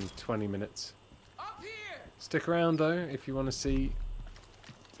be off in 20 minutes. Stick around though if you want to see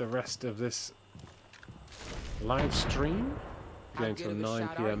the rest of this live stream. Going till 9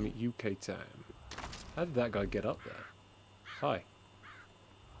 PM UK time. How did that guy get up there? Hi.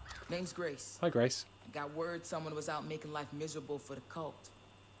 Name's Grace. Hi, Grace. I got word someone was out making life miserable for the cult.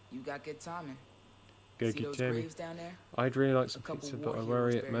 You got good timing. See those graves down there? I'd really like some pizza, but I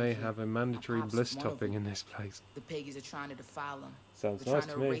worry it may have a mandatory bliss topping in this place. The Peggies are trying to defile them. Sounds They're nice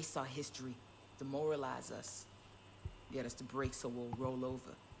trying to to me. erase our history, demoralize us, get us to break so we'll roll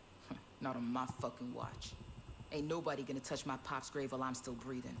over. Not on my fucking watch. Ain't nobody gonna touch my pop's grave while I'm still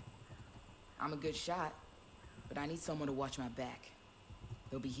breathing. I'm a good shot, but I need someone to watch my back.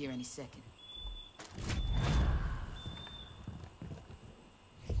 They'll be here any second.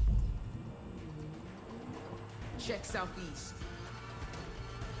 Check southeast.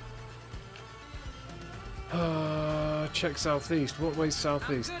 Check southeast. What way's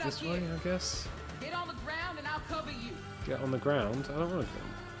southeast? This way, I guess? Get on the ground and I'll cover you. Get on the ground? I don't want to go.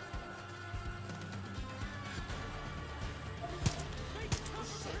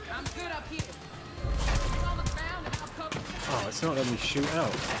 I'm good up here. Get on the ground and I'll cover you. Oh, it's not letting me shoot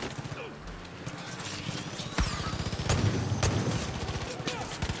out.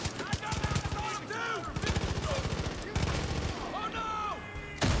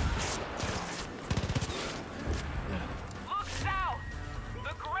 Look south.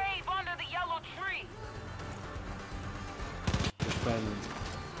 The grave under the yellow tree. Defend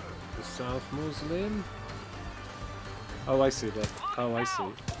the South Mausoleum. Oh, I see that. Oh, I see.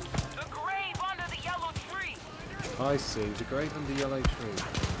 The grave under the yellow tree. I see. The grave under the yellow tree.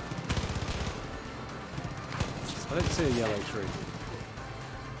 I don't see a yellow tree.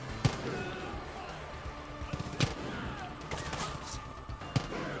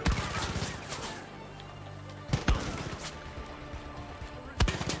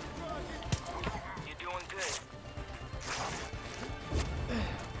 You're doing good.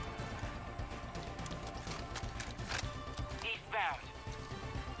 Eastbound.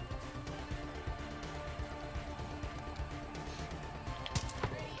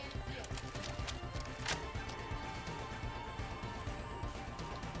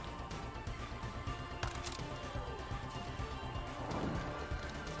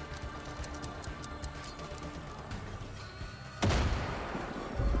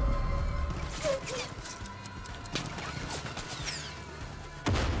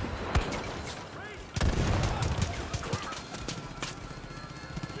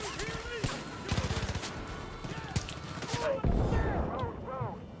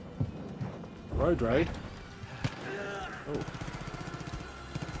 Road raid. Oh.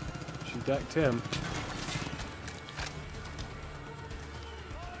 She decked him.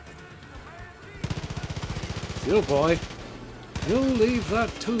 You boy. You'll leave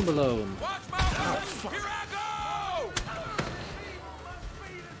that tomb alone.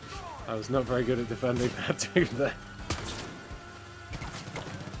 I was not very good at defending that tomb there.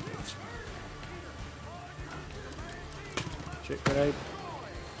 Shit grenade.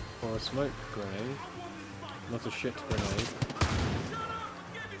 Or a smoke grenade. Not a shit grenade.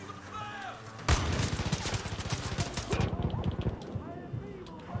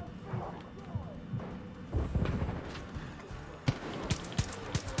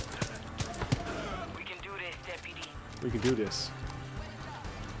 We can do this.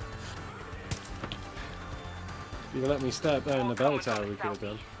 If you let me stay up there in the bell tower, we could have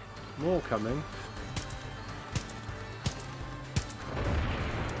done. More coming.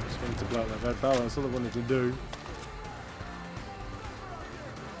 Just wanted to blow up that red barrel, that's all I wanted to do.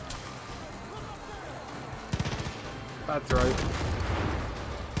 Bad throw.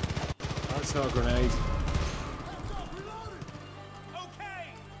 That's not a grenade.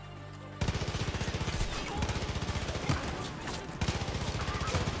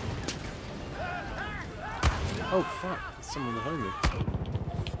 Oh fuck, there's someone behind me.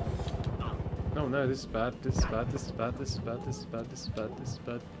 Oh no, this is bad, this is bad, this is bad, this is bad, this is bad, this is bad, this is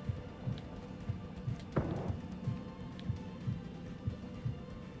bad.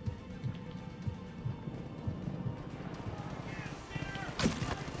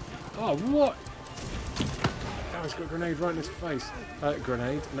 Oh, what? Oh, he's got a grenade right in his face.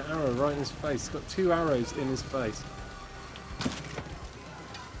 Grenade, an arrow right in his face. He's got 2 arrows in his face.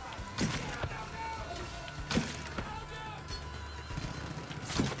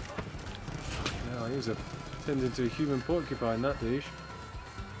 No, he was turned into a human porcupine, that douche.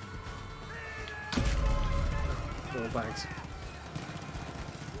 Little bags.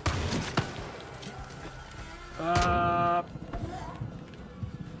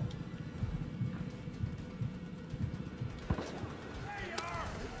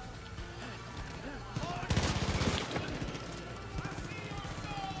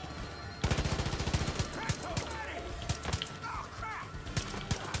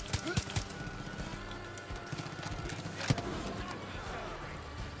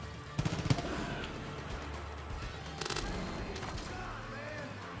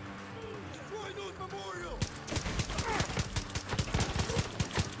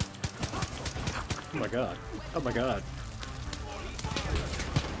 Oh my god. Oh my god.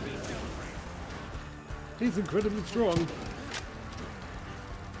 He's incredibly strong.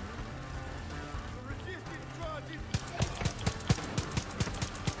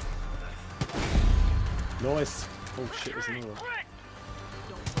 Nice. Oh shit, there's another one.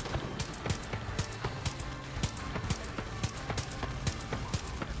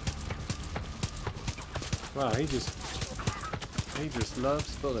 Wow, he just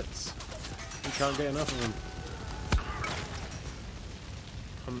loves bullets. You can't get enough of them.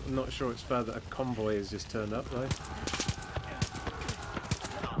 I'm not sure it's fair that a convoy has just turned up though.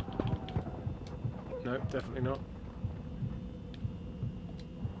 No, definitely not.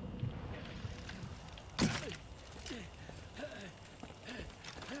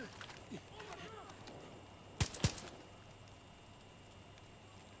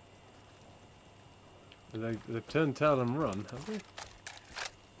 They've turned tail and run, have they?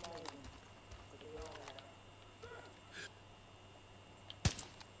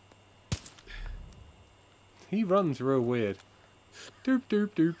 He runs real weird. Doop doop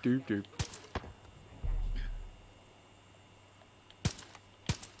doop doop doop.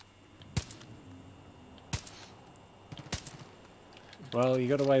 Well, you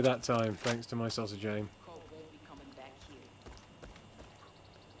got away that time, thanks to my sausage aim.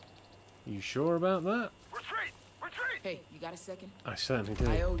 You sure about that? Retreat! Retreat! Hey, you got a second? I certainly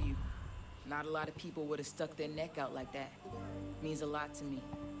do. I owe you. Not a lot of people would have stuck their neck out like that. Means a lot to me.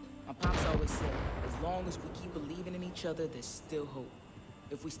 My pops always said, as long as we keep believing in each other, there's still hope.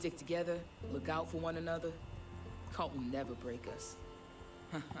 If we stick together, look out for one another, Cult will never break us.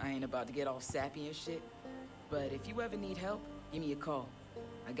 I ain't about to get all sappy and shit, but if you ever need help, give me a call.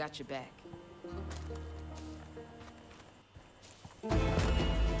 I got your back.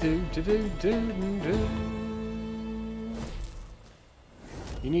 Do do do do do.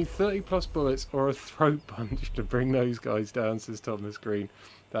 You need 30 plus bullets or a throat punch to bring those guys down, says Thomas Green.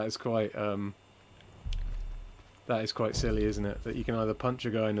 That is quite silly, isn't it? That you can either punch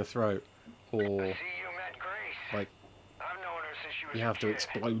a guy in the throat or like you have to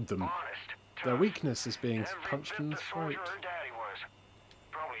explode them. Their weakness is being punched in the throat.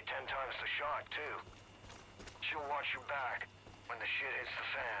 Probably 10 times the shock too. She'll watch your back when the shit hits the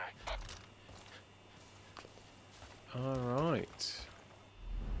fan. Alright.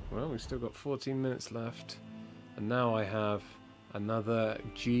 Well, we've still got 14 minutes left. And now I have another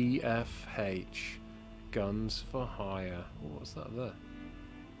GFH. Guns for hire. Oh, what's that there?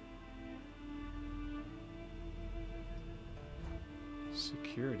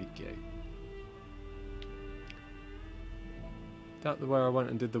 Security gate. Is that where I went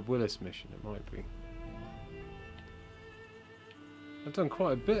and did the Willis mission? It might be. I've done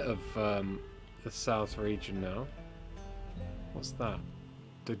quite a bit of the south region now. What's that?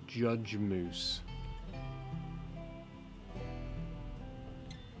 The Judge Moose.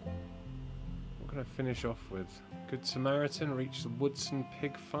 can I finish off with? Good Samaritan, reach the Woodson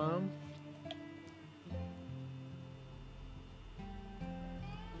Pig Farm.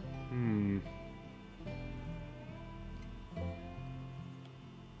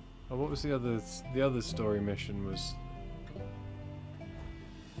 Oh, what was the other story mission was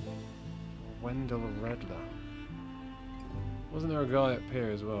Wendell Redler. Wasn't there a guy up here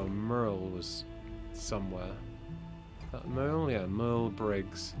as well? Merle was somewhere. That Merle? Yeah, Merle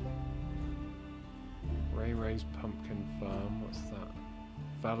Briggs. Ray Ray's Pumpkin Farm. What's that?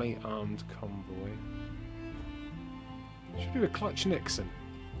 Valley Armed Convoy. Should we do a Clutch Nixon?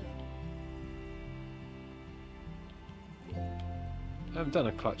 I haven't done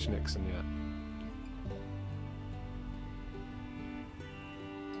a Clutch Nixon yet.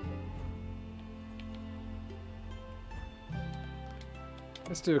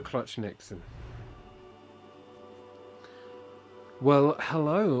 Let's do a Clutch Nixon. Well,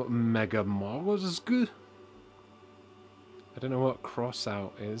 hello, Mega Morgz. I don't know what cross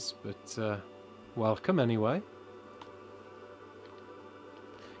out is, but welcome anyway.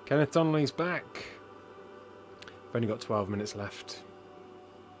 Kenneth Donnelly's back. I've only got 12 minutes left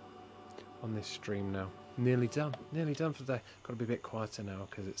on this stream now. Nearly done for the day. Got to be a bit quieter now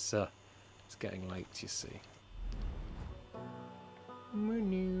because it's getting late, you see.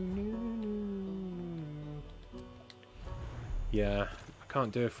 Yeah, I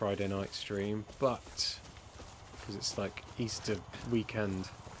can't do a Friday night stream, but because it's like Easter weekend,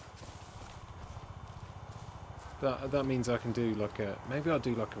 that means I can do like maybe I'll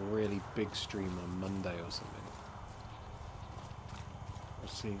do like a really big stream on Monday or something.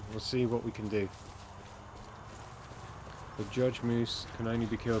 We'll see what we can do. The Judge Moose can only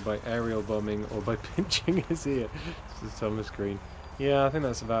be killed by aerial bombing or by pinching his ear. This is Thomas Green. Yeah, I think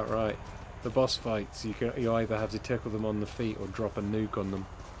that's about right. The boss fights, you either have to tickle them on the feet or drop a nuke on them.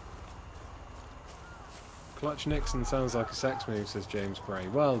 Clutch Nixon sounds like a sex move, says James Gray.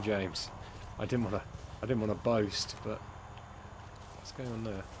 Well, James, I didn't want to boast, but what's going on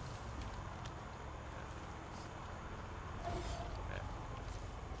there?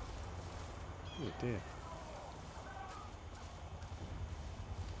 Oh dear.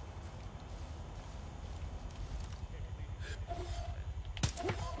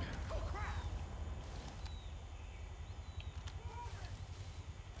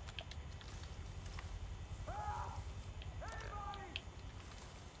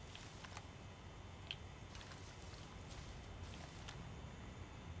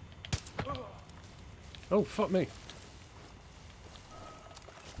 Oh, fuck me.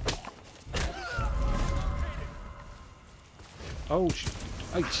 Oh,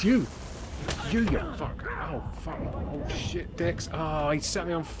 it's you. You fuck. Oh, fuck. Oh, shit, Dix. Oh, he set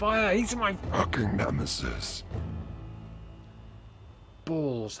me on fire. He's my fucking nemesis.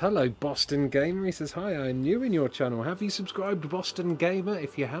 Balls. Hello, Boston Gamer. He says, hi, I'm new in your channel. Have you subscribed, Boston Gamer?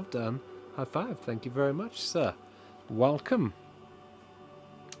 If you have done, high five. Thank you very much, sir. Welcome.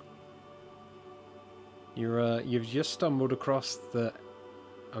 You've just stumbled across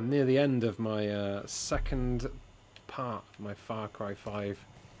I'm near the end of my second part of my Far Cry 5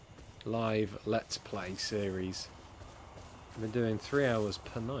 live Let's Play series. I've been doing 3 hours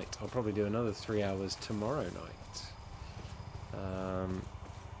per night. I'll probably do another 3 hours tomorrow night.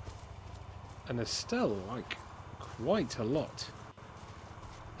 And there's still like quite a lot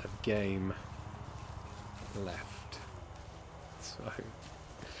of game left. So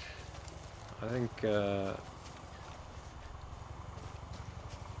I think have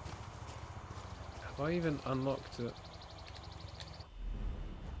I even unlocked it?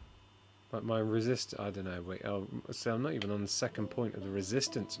 Like my resist, I don't know. Wait, so I'm not even on the second point of the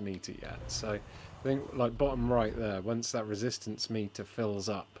resistance meter yet. So I think like bottom right there, once that resistance meter fills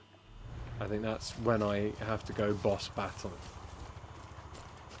up, I think that's when I have to go boss battle.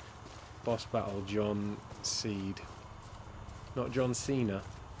 Boss battle John Seed, not John Cena.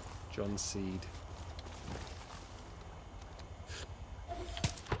 John Seed.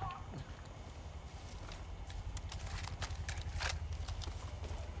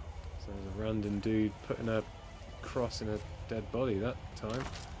 So there's a random dude putting a cross in a dead body that time.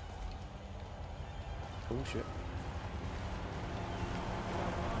 Oh shit.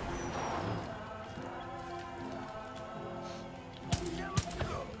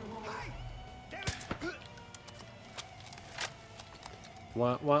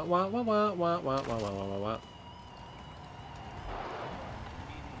 Wah wah wah wah wah wah wah wah wah wah wah.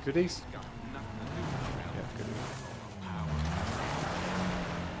 Goodies? Yeah, goodies.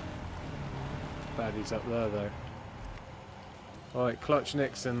 Baddies up there though. Alright, Clutch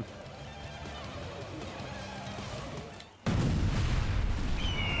Nixon.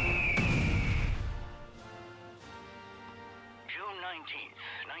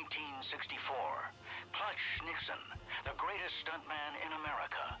 in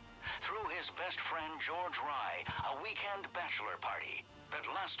America. Through his best friend George Rye, a weekend bachelor party that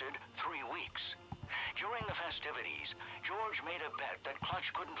lasted 3 weeks. During the festivities, George made a bet that Clutch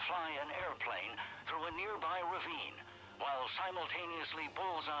couldn't fly an airplane through a nearby ravine, while simultaneously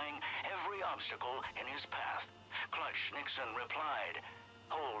bullseyeing every obstacle in his path. Clutch Nixon replied,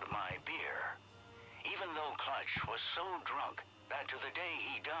 "Hold my beer." Even though Clutch was so drunk that to the day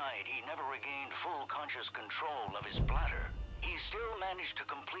he died, he never regained full conscious control of his bladder, he still managed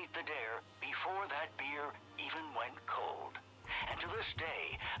to complete the dare before that beer even went cold. And to this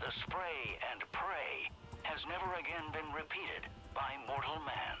day, the spray and pray has never again been repeated by mortal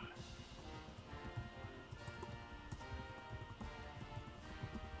man.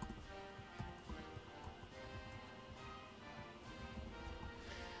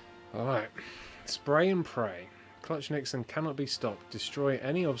 Alright. Spray and pray. Clutch Nixon cannot be stopped. Destroy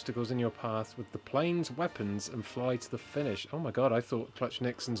any obstacles in your path with the plane's weapons and fly to the finish. Oh my god, I thought Clutch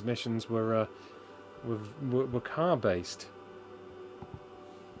Nixon's missions were car-based.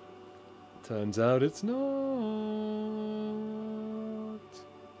 Turns out it's not.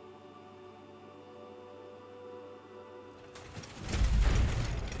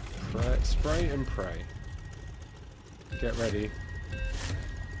 Spray and pray. Get ready.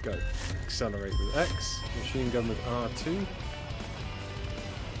 Go. Accelerate with X. Machine gun with R2.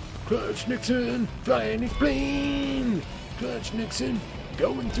 Clutch Nixon flying his plane. Clutch Nixon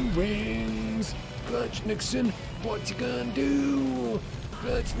going through wings. Clutch Nixon, what's he gonna do?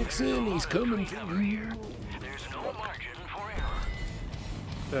 Clutch Nixon, he's coming for you. There's no margin for error.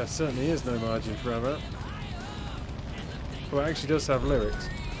 There certainly is no margin for error. Well, it actually does have lyrics.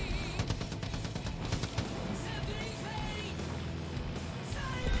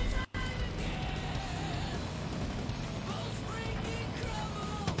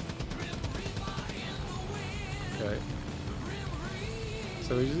 Okay.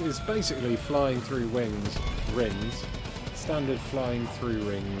 So it's basically flying through rings. Standard flying through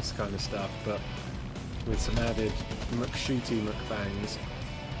rings kind of stuff, but with some added McShooty McBangs.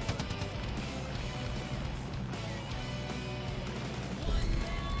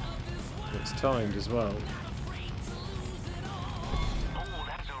 It's timed as well.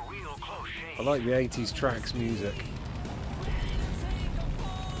 I like the 80s tracks music.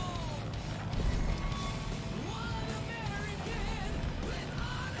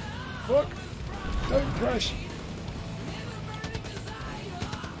 Fuck! Don't crash!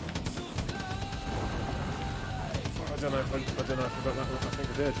 I don't know if I got that one. I think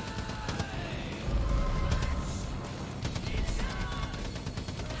I did.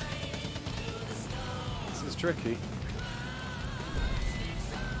 This is tricky.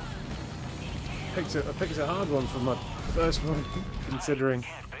 I picked a hard one for my first one, considering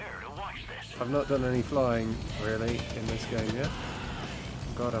I've not done any flying really in this game yet.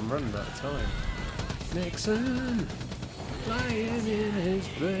 God, I'm running out of time. Nixon flying in his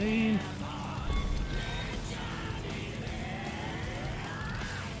plane.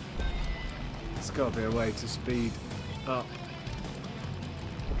 There's got to be a way to speed up,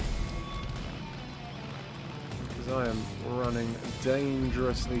 because I am running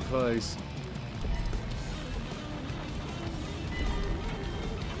dangerously close.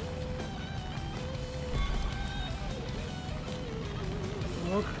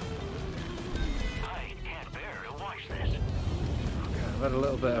 Look. I can't bear to watch this. Okay, I've had a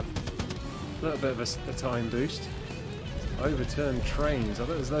little bit of a time boost. Overturned trains. I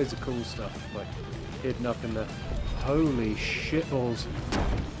bet there's loads of cool stuff like hidden up in the. Holy shitballs!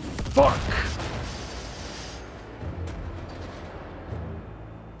 Fuck!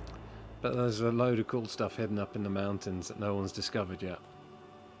 But there's a load of cool stuff hidden up in the mountains that no one's discovered yet.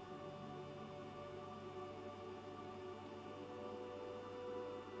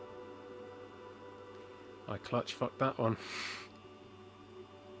 I clutch fucked that one.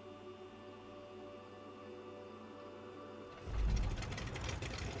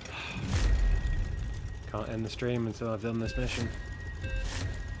 Can't end the stream until I've done this mission.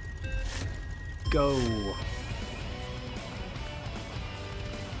 Go!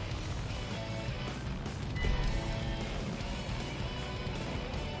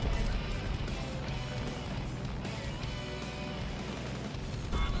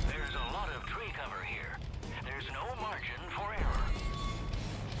 There's a lot of tree cover here. There's no margin for error.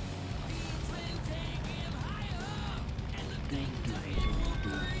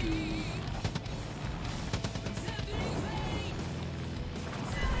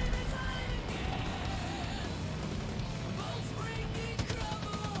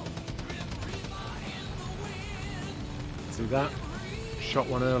 See that? Shot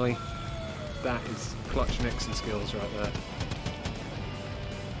one early. That is Clutch Nixon skills right there.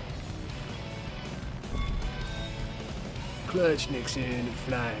 Clutch Nixon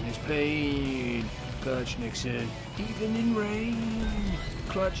flying his plane. Clutch Nixon, even in rain.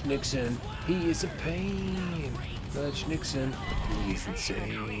 Clutch Nixon, he is a pain. Clutch Nixon, he is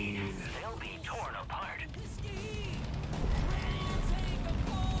insane. They'll be torn apart.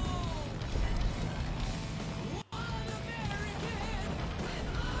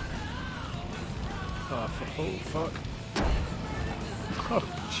 Oh, fuck. Oh,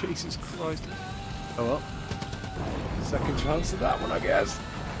 Jesus Christ. Oh well. Second chance at that one, I guess.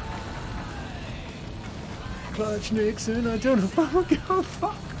 Clutch Nixon, I don't know if I'm gonna go.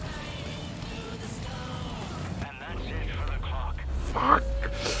 Fuck. And that's it for the clock. Fuck.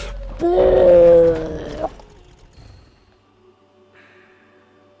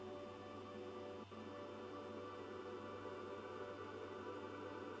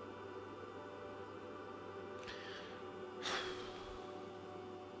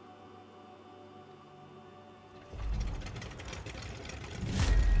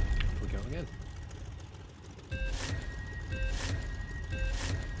 We go again.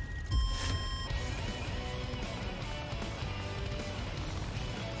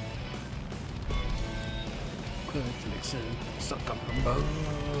 Clutch Nixon, suck up my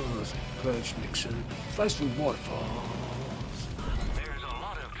bones. Clutch Nixon, flies through waterfalls. There's a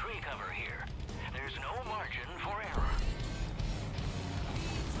lot of tree cover here. There's no margin for error.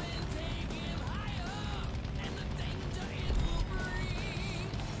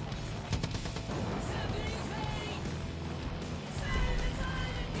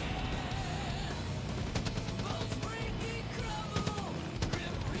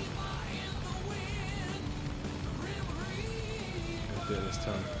 Let's do it this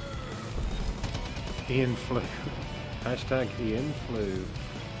time. Ian flew. Hashtag Ian flew.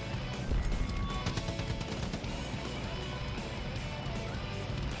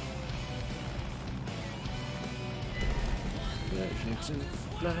 Clutch Nixon,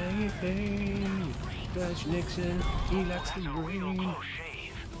 flying. Clutch Nixon, he likes the rain.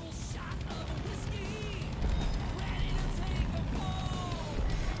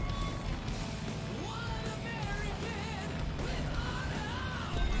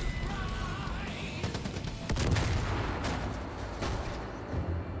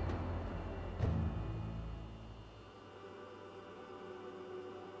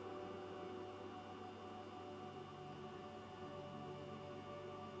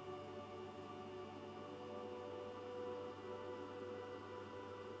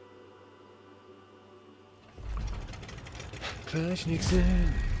 Clutch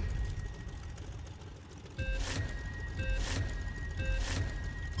Nixon.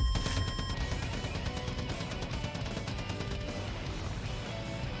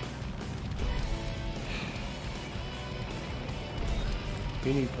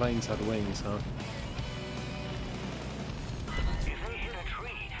 We knew planes had wings, huh? If they hit a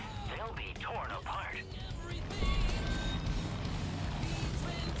tree, they'll be torn apart.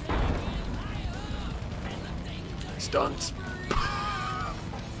 Stunts.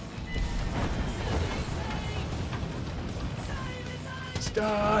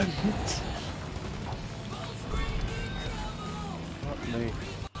 Stunt. Fuck me.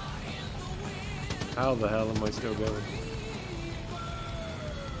 How the hell am I still going?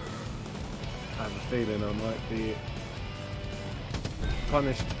 I have a feeling I might be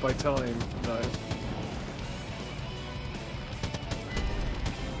punished by time. No.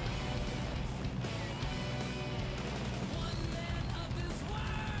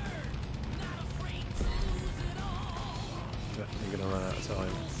 Definitely gonna run out of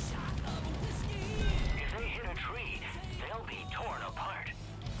time. If they hit a tree, they'll be torn apart.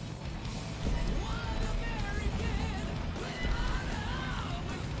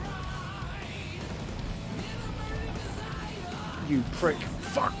 You prick.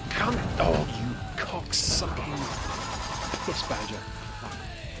 Fuck. Cunt. Oh, you cock-sucking piss badger.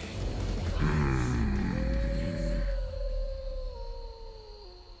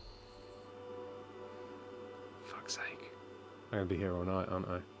 Fuck's sake. I'm gonna be here all night, aren't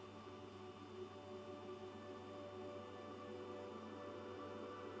I?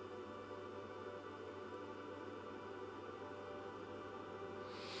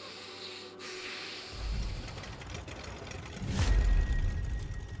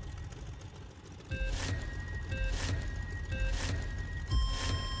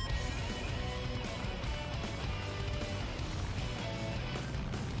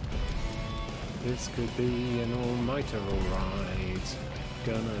 This could be an all-nighter, alright.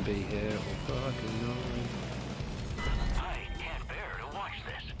 Gonna be here all fucking night. I can't bear to watch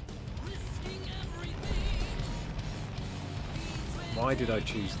this. Why did I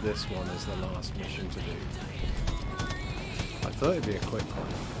choose this one as the last mission to do? I thought it'd be a quick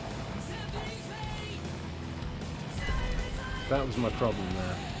one. That was my problem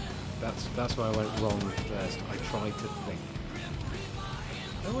there. That's where I went wrong first. I tried to think.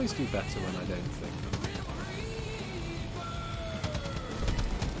 I always do better when I don't think.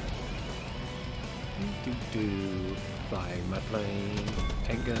 Do flying my plane,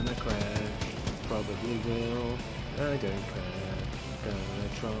 ain't gonna crash, probably will, I don't care, gonna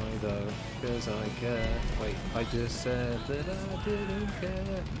try though, cause I care. Wait, I just said that I didn't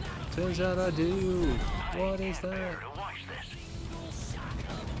care, turns out I do. What is that?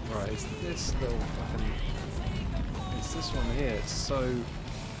 Right, it's this little fucking, it's this one here, it's so...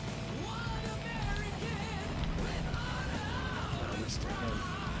 I missed it again.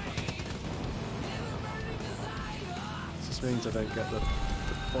 This means I don't get the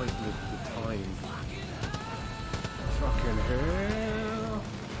point with the time. Fucking hell!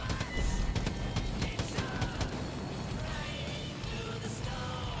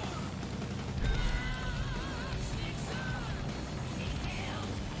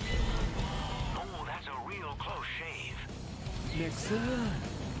 Oh, that's a real close shave. Nixon,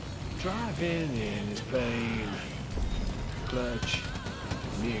 driving in his plane. Clutch,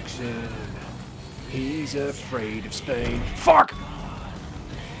 Nixon. He's afraid of Spain. Fuck!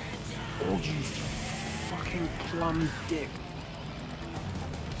 Oh, you fucking plum dick.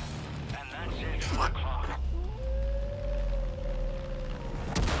 And that's it for the clock.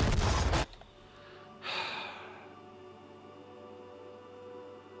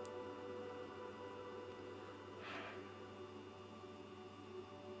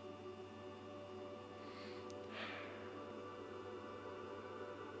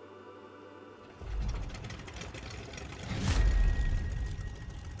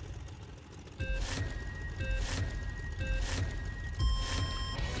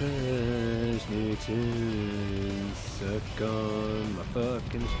 Nixon, suck on my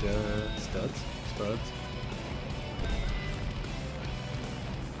fucking studs.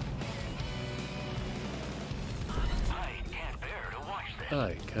 I can't bear to watch this.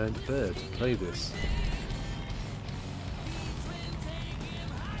 I can't bear to play this.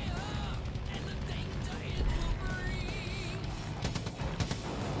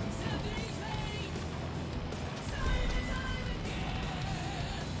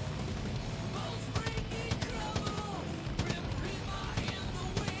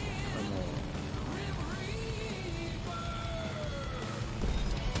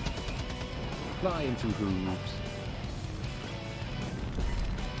 Flying through hoops.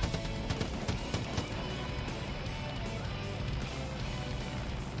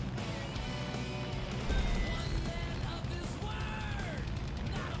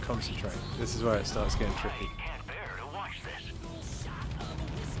 Concentrate. This is where it starts getting tricky. I can't bear to watch this.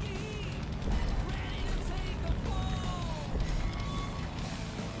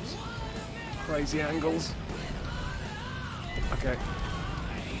 Crazy angles. Okay.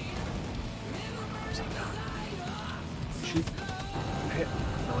 Shoot. Hit.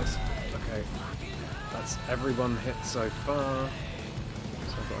 Nice. Okay. That's everyone hit so far.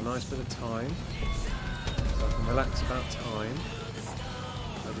 So I've got a nice bit of time. So I can relax about time.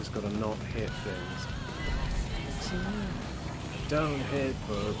 I just got to not hit things. Don't hit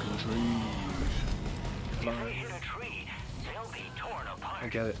fucking trees. Fly. Hit a tree, they'll be torn apart. I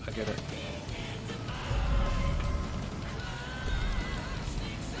get it.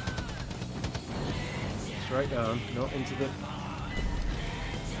 Straight down, not into the...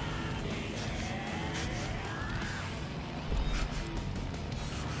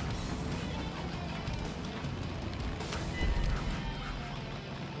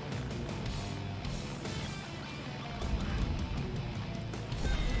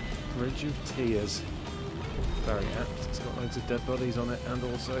 Bridge of Tears. Very apt. It's got loads of dead bodies on it, and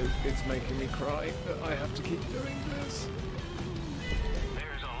also it's making me cry that I have to keep doing this.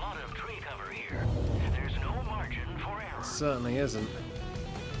 There's a lot of tree cover here. There's no margin for error. It certainly isn't.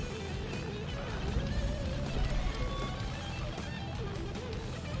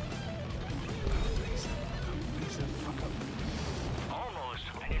 Almost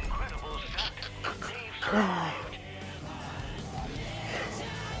an incredible stunt. They've survived.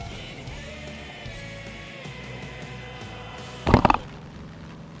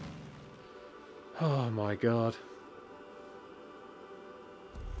 Oh my god.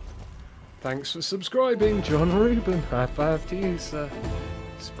 Thanks for subscribing, John Reuben. High five to you, sir.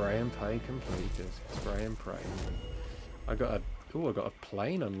 Spray and pay completed. Spray and pray. I got a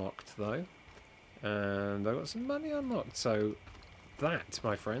plane unlocked though. And I got some money unlocked. So that,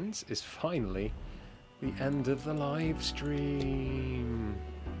 my friends, is finally the end of the live stream.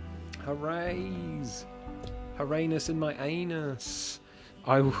 Hoorays! Uranus in my anus.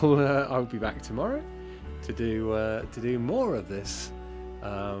 I'll be back tomorrow to do more of this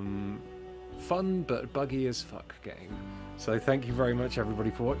fun but buggy as fuck game. So thank you very much everybody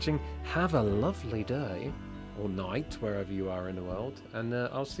for watching. Have a lovely day or night wherever you are in the world, and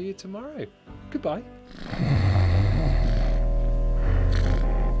I'll see you tomorrow. Goodbye.